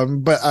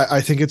 But I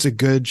think it's a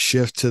good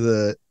shift to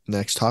the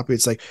next topic.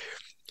 It's like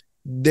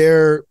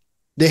they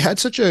had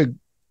such a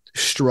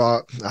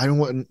strong,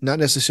 not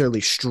necessarily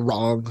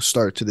strong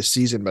start to the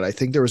season, but I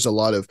think there was a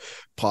lot of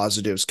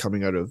positives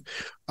coming out of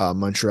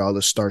Montreal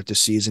to start the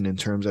season, in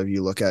terms of,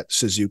 you look at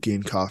Suzuki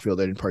and Caulfield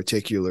in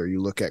particular,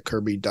 you look at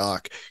Kirby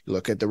Dach, you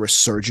look at the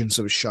resurgence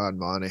of Sean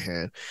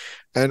Monahan,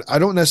 and I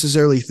don't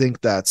necessarily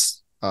think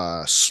that's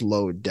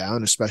slowed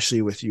down,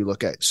 especially with, you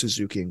look at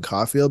Suzuki and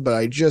Caulfield, but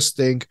I just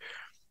think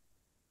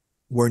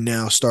we're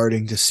now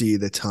starting to see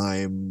the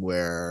time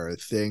where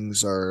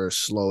things are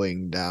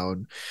slowing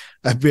down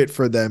a bit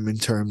for them in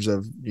terms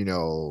of,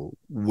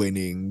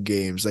 winning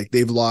games. Like,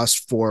 they've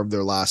lost 4 of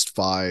their last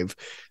 5.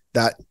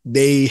 That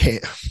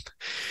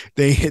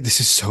this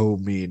is so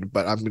mean,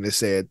 but I'm going to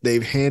say it.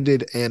 They've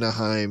handed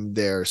Anaheim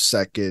their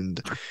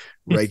second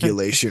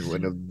regulation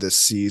win of the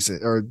season,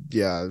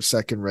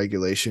 second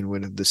regulation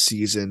win of the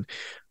season.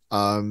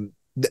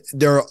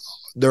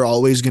 They're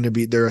always going to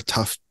be, they're a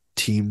tough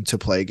team to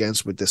play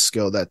against with the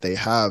skill that they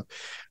have.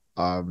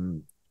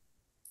 And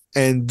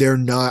they're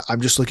not, I'm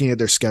just looking at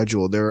their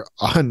schedule. They're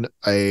on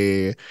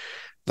a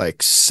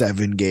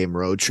 7-game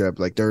road trip.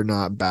 Like, they're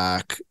not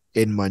back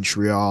in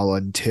Montreal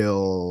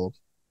until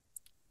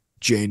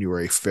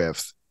January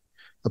 5th.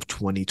 of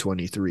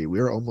 2023. We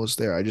are almost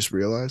there. I just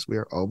realized we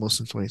are almost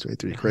in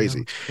 2023. I know,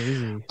 Crazy. it's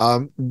crazy.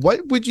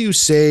 What would you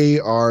say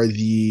are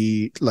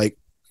the like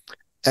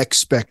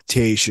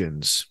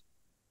expectations?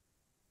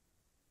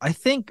 I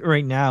think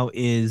right now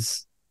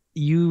is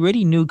you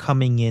already knew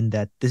coming in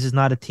that this is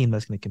not a team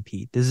that's going to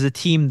compete. This is a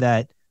team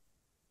that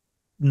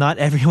not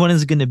everyone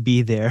is going to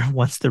be there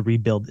once the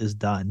rebuild is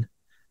done.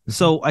 Mhm.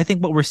 So I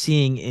think what we're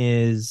seeing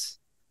is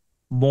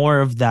more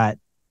of that,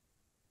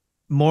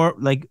 more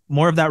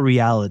of that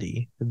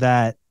reality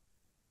that,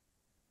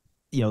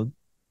 you know,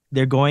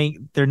 they're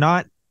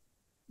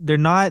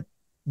not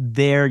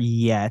there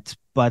yet,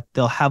 but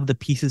they'll have the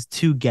pieces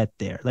to get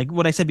there. Like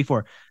what I said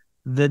before,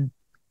 the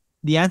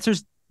the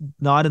answer's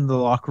not in the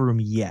locker room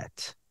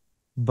yet,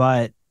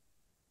 but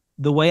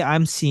the way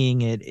I'm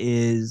seeing it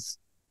is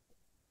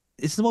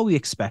this is what we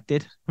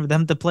expected for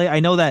them to play. I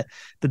know that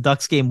the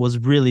Ducks game was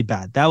really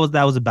bad. That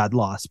was a bad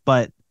loss,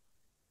 but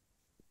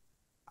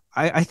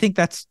I think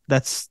that's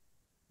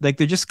like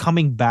they're just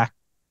coming back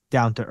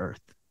down to earth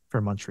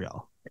for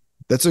Montreal.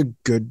 That's a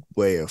good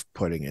way of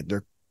putting it.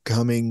 They're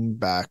coming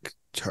back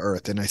to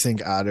earth, and I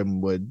think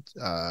Adam would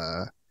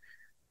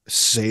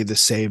say the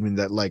same in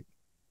that like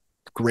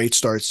great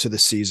starts to the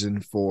season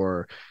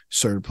for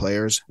certain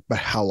players, but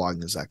how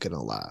long is that going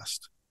to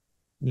last?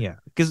 Yeah,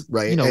 because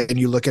Right. And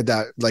you look at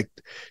that, like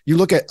you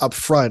look at up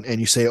front and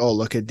you say, oh,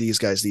 look at these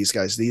guys, these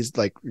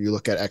like you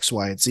look at X,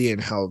 Y, and Z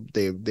and how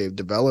they've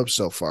developed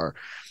so far.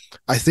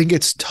 I think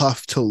it's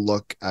tough to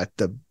look at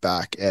the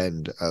back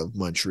end of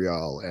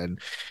Montreal and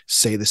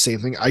say the same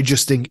thing. I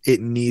just think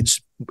it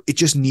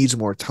just needs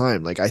more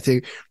time. Like I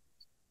think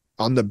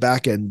on the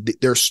back end,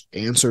 there's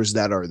answers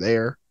that are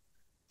there,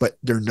 but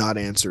they're not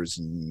answers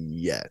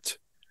yet.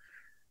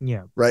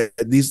 yeah, Right.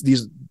 These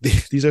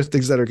are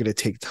things that are going to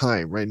take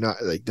time, right? Not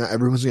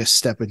everyone's going to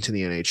step into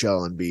the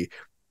NHL and be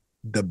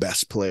the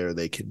best player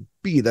they can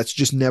be. That's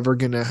just never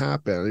going to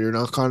happen. You're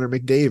not Connor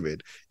McDavid.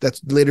 That's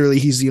literally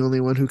he's the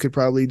only one who could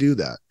probably do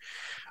that.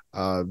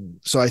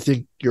 So I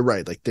think you're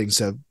right. Like things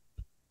have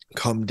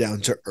come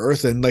down to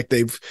earth, and like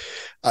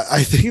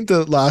I think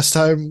the last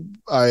time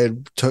I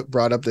had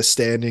brought up the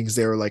standings,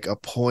 they were like a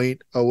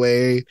point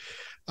away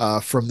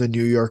from the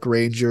New York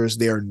Rangers.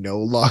 They are no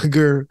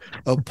longer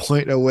a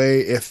point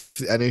away. If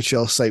the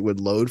NHL site would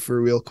load for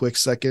a real quick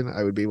second,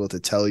 I would be able to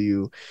tell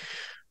you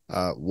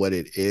what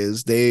it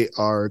is. They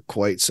are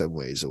quite some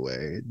ways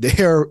away.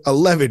 They are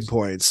 11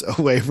 points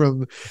away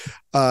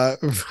uh,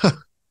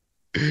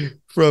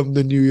 from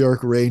the New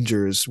York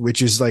Rangers,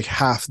 which is like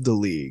half the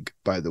league,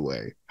 by the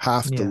way,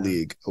 half the yeah.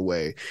 league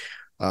away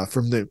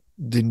from the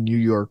New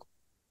York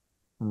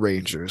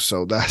Rangers.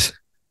 So that's,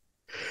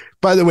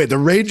 by the way, the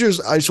Rangers,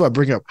 I just want to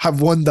bring up,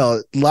 have won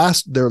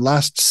their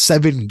last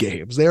 7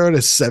 games. They're on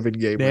a 7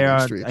 game They winning are.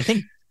 streak. I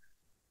think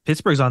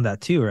Pittsburgh's on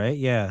that too, right?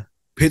 Yeah.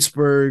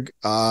 Pittsburgh,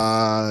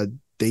 I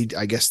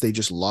guess they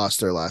just lost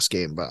their last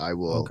game, but I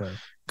will Okay.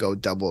 go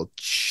double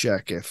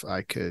check if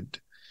I could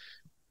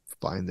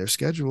find their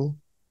schedule.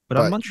 But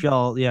on But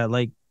Montreal, yeah,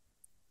 like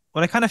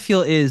what I kind of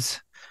feel is,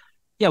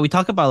 yeah, we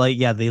talk about like,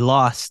 yeah, they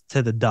lost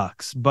to the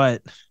Ducks,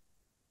 but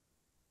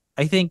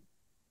I think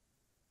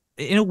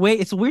in a way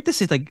it's weird to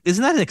say like,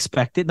 isn't that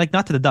expected? Like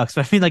not to the Ducks,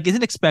 but I mean like,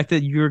 isn't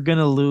expected you're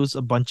gonna lose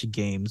a bunch of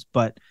games,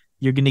 but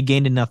you're gonna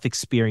gain enough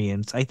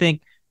experience. I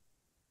think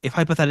if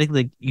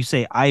hypothetically like, you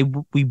say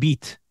we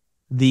beat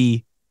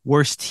the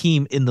worst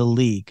team in the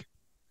league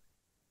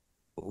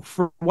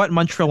for what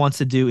Montreal wants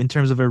to do in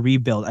terms of a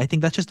rebuild, I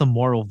think that's just a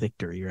moral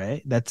victory,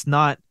 right? That's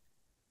not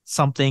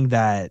something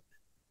that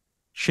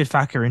should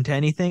factor into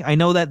anything. I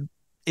know that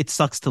it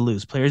sucks to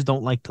lose. Players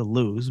don't like to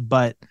lose,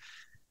 but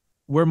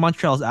where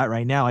Montreal's at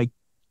right now,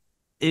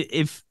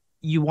 if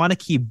you want to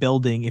keep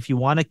building, if you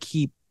want to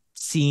keep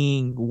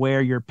seeing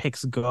where your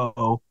picks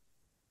go,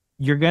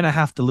 you're gonna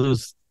have to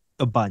lose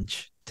a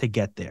bunch to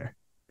get there.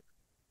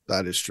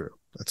 that is true.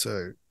 That's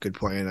a good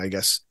point. And I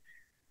guess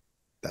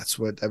that's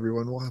what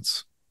everyone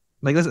wants.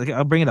 Like,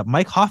 I'll bring it up.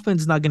 Mike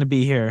Hoffman's not going to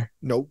be here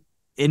Nope.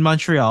 in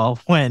Montreal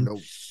when Nope.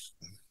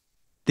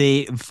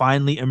 they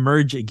finally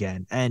emerge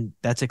again, and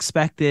that's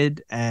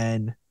expected.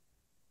 And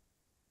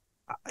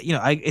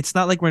it's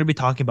not like we're gonna be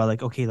talking about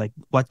like, okay, like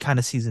what kind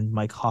of season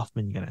Mike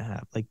Hoffman gonna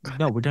have. Like,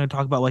 no, we're gonna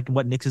talk about like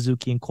what Nick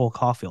Suzuki and Cole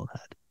Caulfield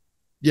had.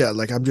 Yeah,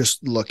 like I'm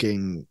just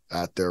looking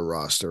at their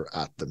roster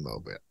at the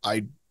moment.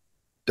 I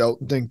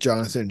don't think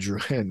Jonathan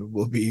Drouin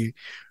will be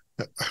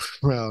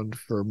around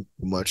for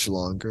much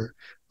longer.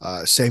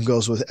 Same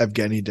goes with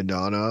Evgeny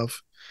Dadonov.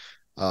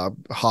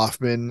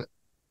 Hoffman,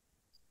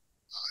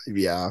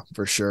 yeah,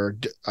 for sure.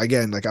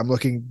 Again, like I'm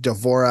looking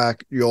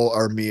Dvorak, Yoel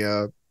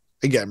Armia.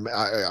 Again,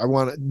 I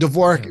want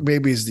Dvorak. Yeah.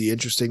 Maybe is the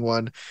interesting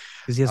one.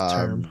 Because he has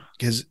term.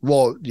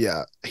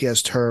 Yeah, he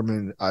has term,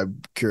 and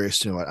I'm curious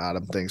to know what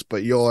Adam thinks.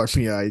 But Yoel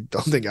Armia, I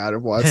don't think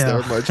Adam wants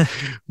Yeah. there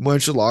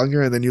much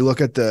longer. And then you look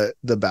at the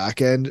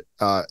back end.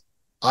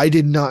 I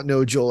did not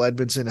know Joel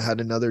Edmondson had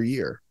another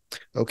year.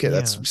 Okay, Yeah.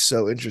 that's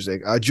so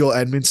interesting. Joel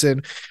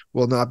Edmondson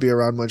will not be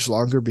around much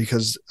longer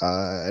because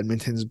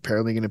Edmonton's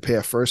apparently going to pay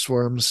a first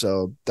for him.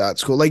 So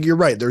that's cool. Like you're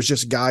right. There's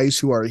just guys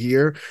who are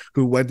here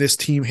who, when this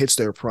team hits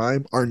their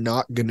prime, are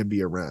not going to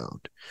be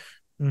around.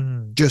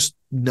 Mhm. Just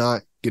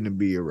not going to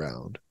be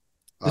around.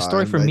 The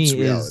story And for that's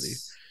me reality.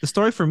 is the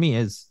story for me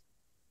is,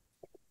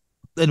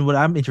 and what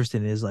I'm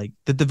interested in is like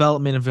the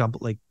development of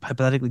like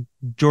hypothetically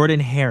Jordan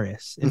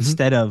Harris Mhm.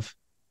 instead of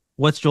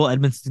what's Joel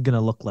Edmondson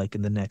gonna look like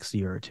in the next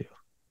year or two.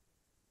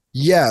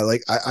 Yeah,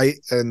 like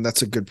and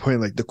that's a good point.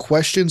 Like the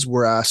questions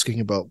we're asking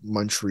about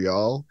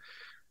Montreal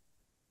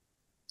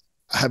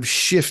have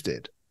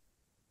shifted.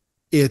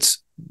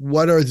 It's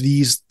what are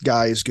these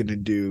guys going to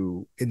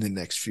do in the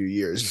next few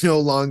years? No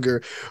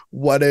longer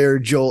what are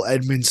Joel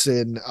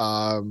Edmondson,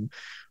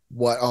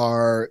 what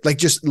are like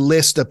just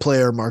list a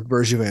player Marc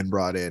Bergevin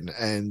brought in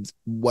and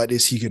what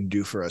is he going to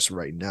do for us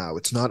right now?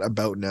 It's not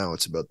about now,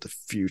 it's about the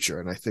future.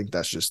 And I think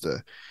that's just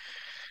the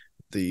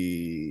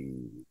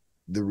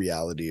the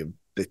reality of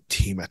the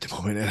team at the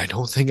moment. And I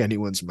don't think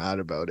anyone's mad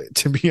about it,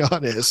 to be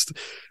honest.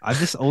 I'm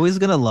just always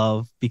gonna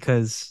love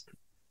because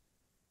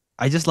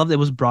I just love that it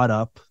was brought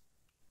up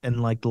in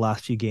like the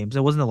last few games.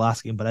 It wasn't the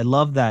last game, but I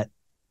love that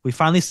we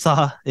finally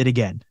saw it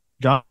again.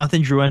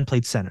 Jonathan Drouin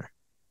played center.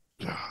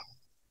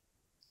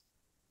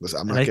 Listen,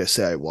 I'm And not gonna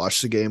say I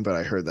watched the game, but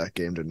I heard that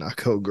game did not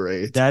go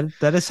great. that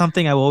is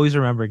something I will always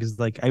remember because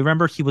like I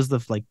remember he was the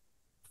like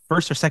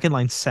first or second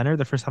line center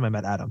the first time I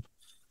met Adam.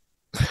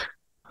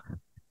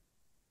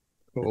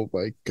 Oh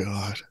my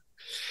god,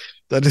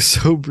 that is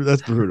so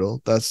that's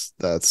brutal. That's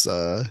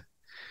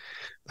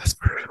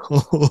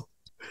brutal.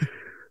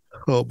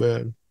 Oh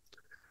man.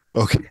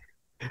 Okay,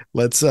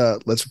 let's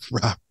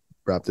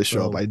wrap this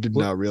show up. I So did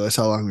not realize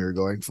how long we were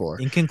going for.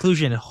 in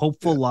conclusion, Yeah,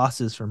 hopeful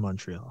losses for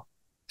Montreal.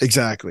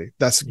 exactly.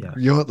 That's Yeah.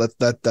 you know what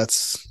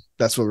that's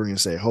what we're gonna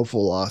say.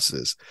 Hopeful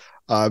losses.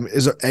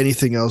 Is there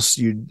anything else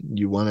you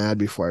want to add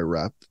before I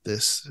wrap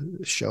this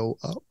show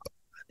up?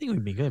 I think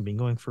we've been good. Been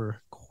going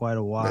for quite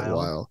a Quite a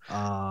while.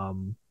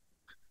 while.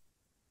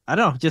 I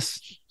don't know.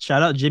 Just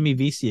shout out Jimmy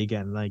VC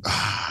again. Like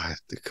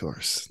Of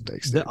course.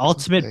 Thanks, the David.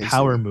 ultimate Thanks,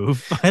 power David.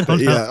 move. I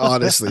don't know. Yeah,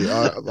 honestly,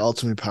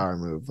 ultimate power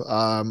move.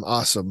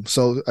 Awesome.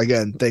 So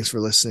again, thanks for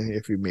listening.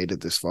 If you made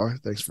it this far,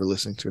 thanks for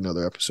listening to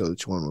another episode of the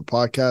 2-on-1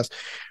 podcast.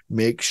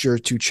 Make sure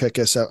to check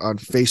us out on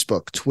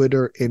Facebook,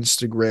 Twitter,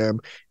 Instagram,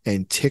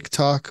 and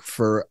TikTok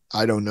for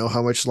I don't know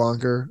how much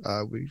longer.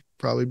 We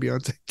probably be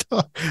on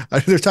TikTok.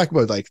 They're talking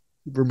about like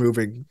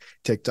removing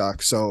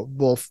TikTok, so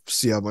we'll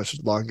see how much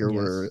longer Yes.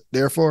 we're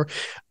there for.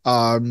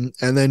 And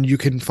then you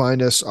can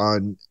find us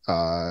on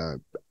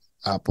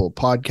Apple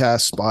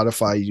Podcasts,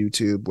 Spotify,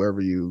 YouTube,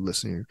 wherever you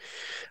listen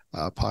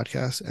to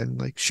podcasts, and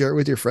like share it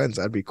with your friends.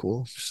 That'd be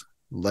cool. Just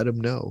let them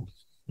know.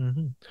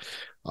 Mhm.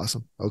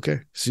 Awesome. Okay.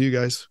 See you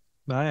guys.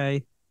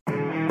 Bye.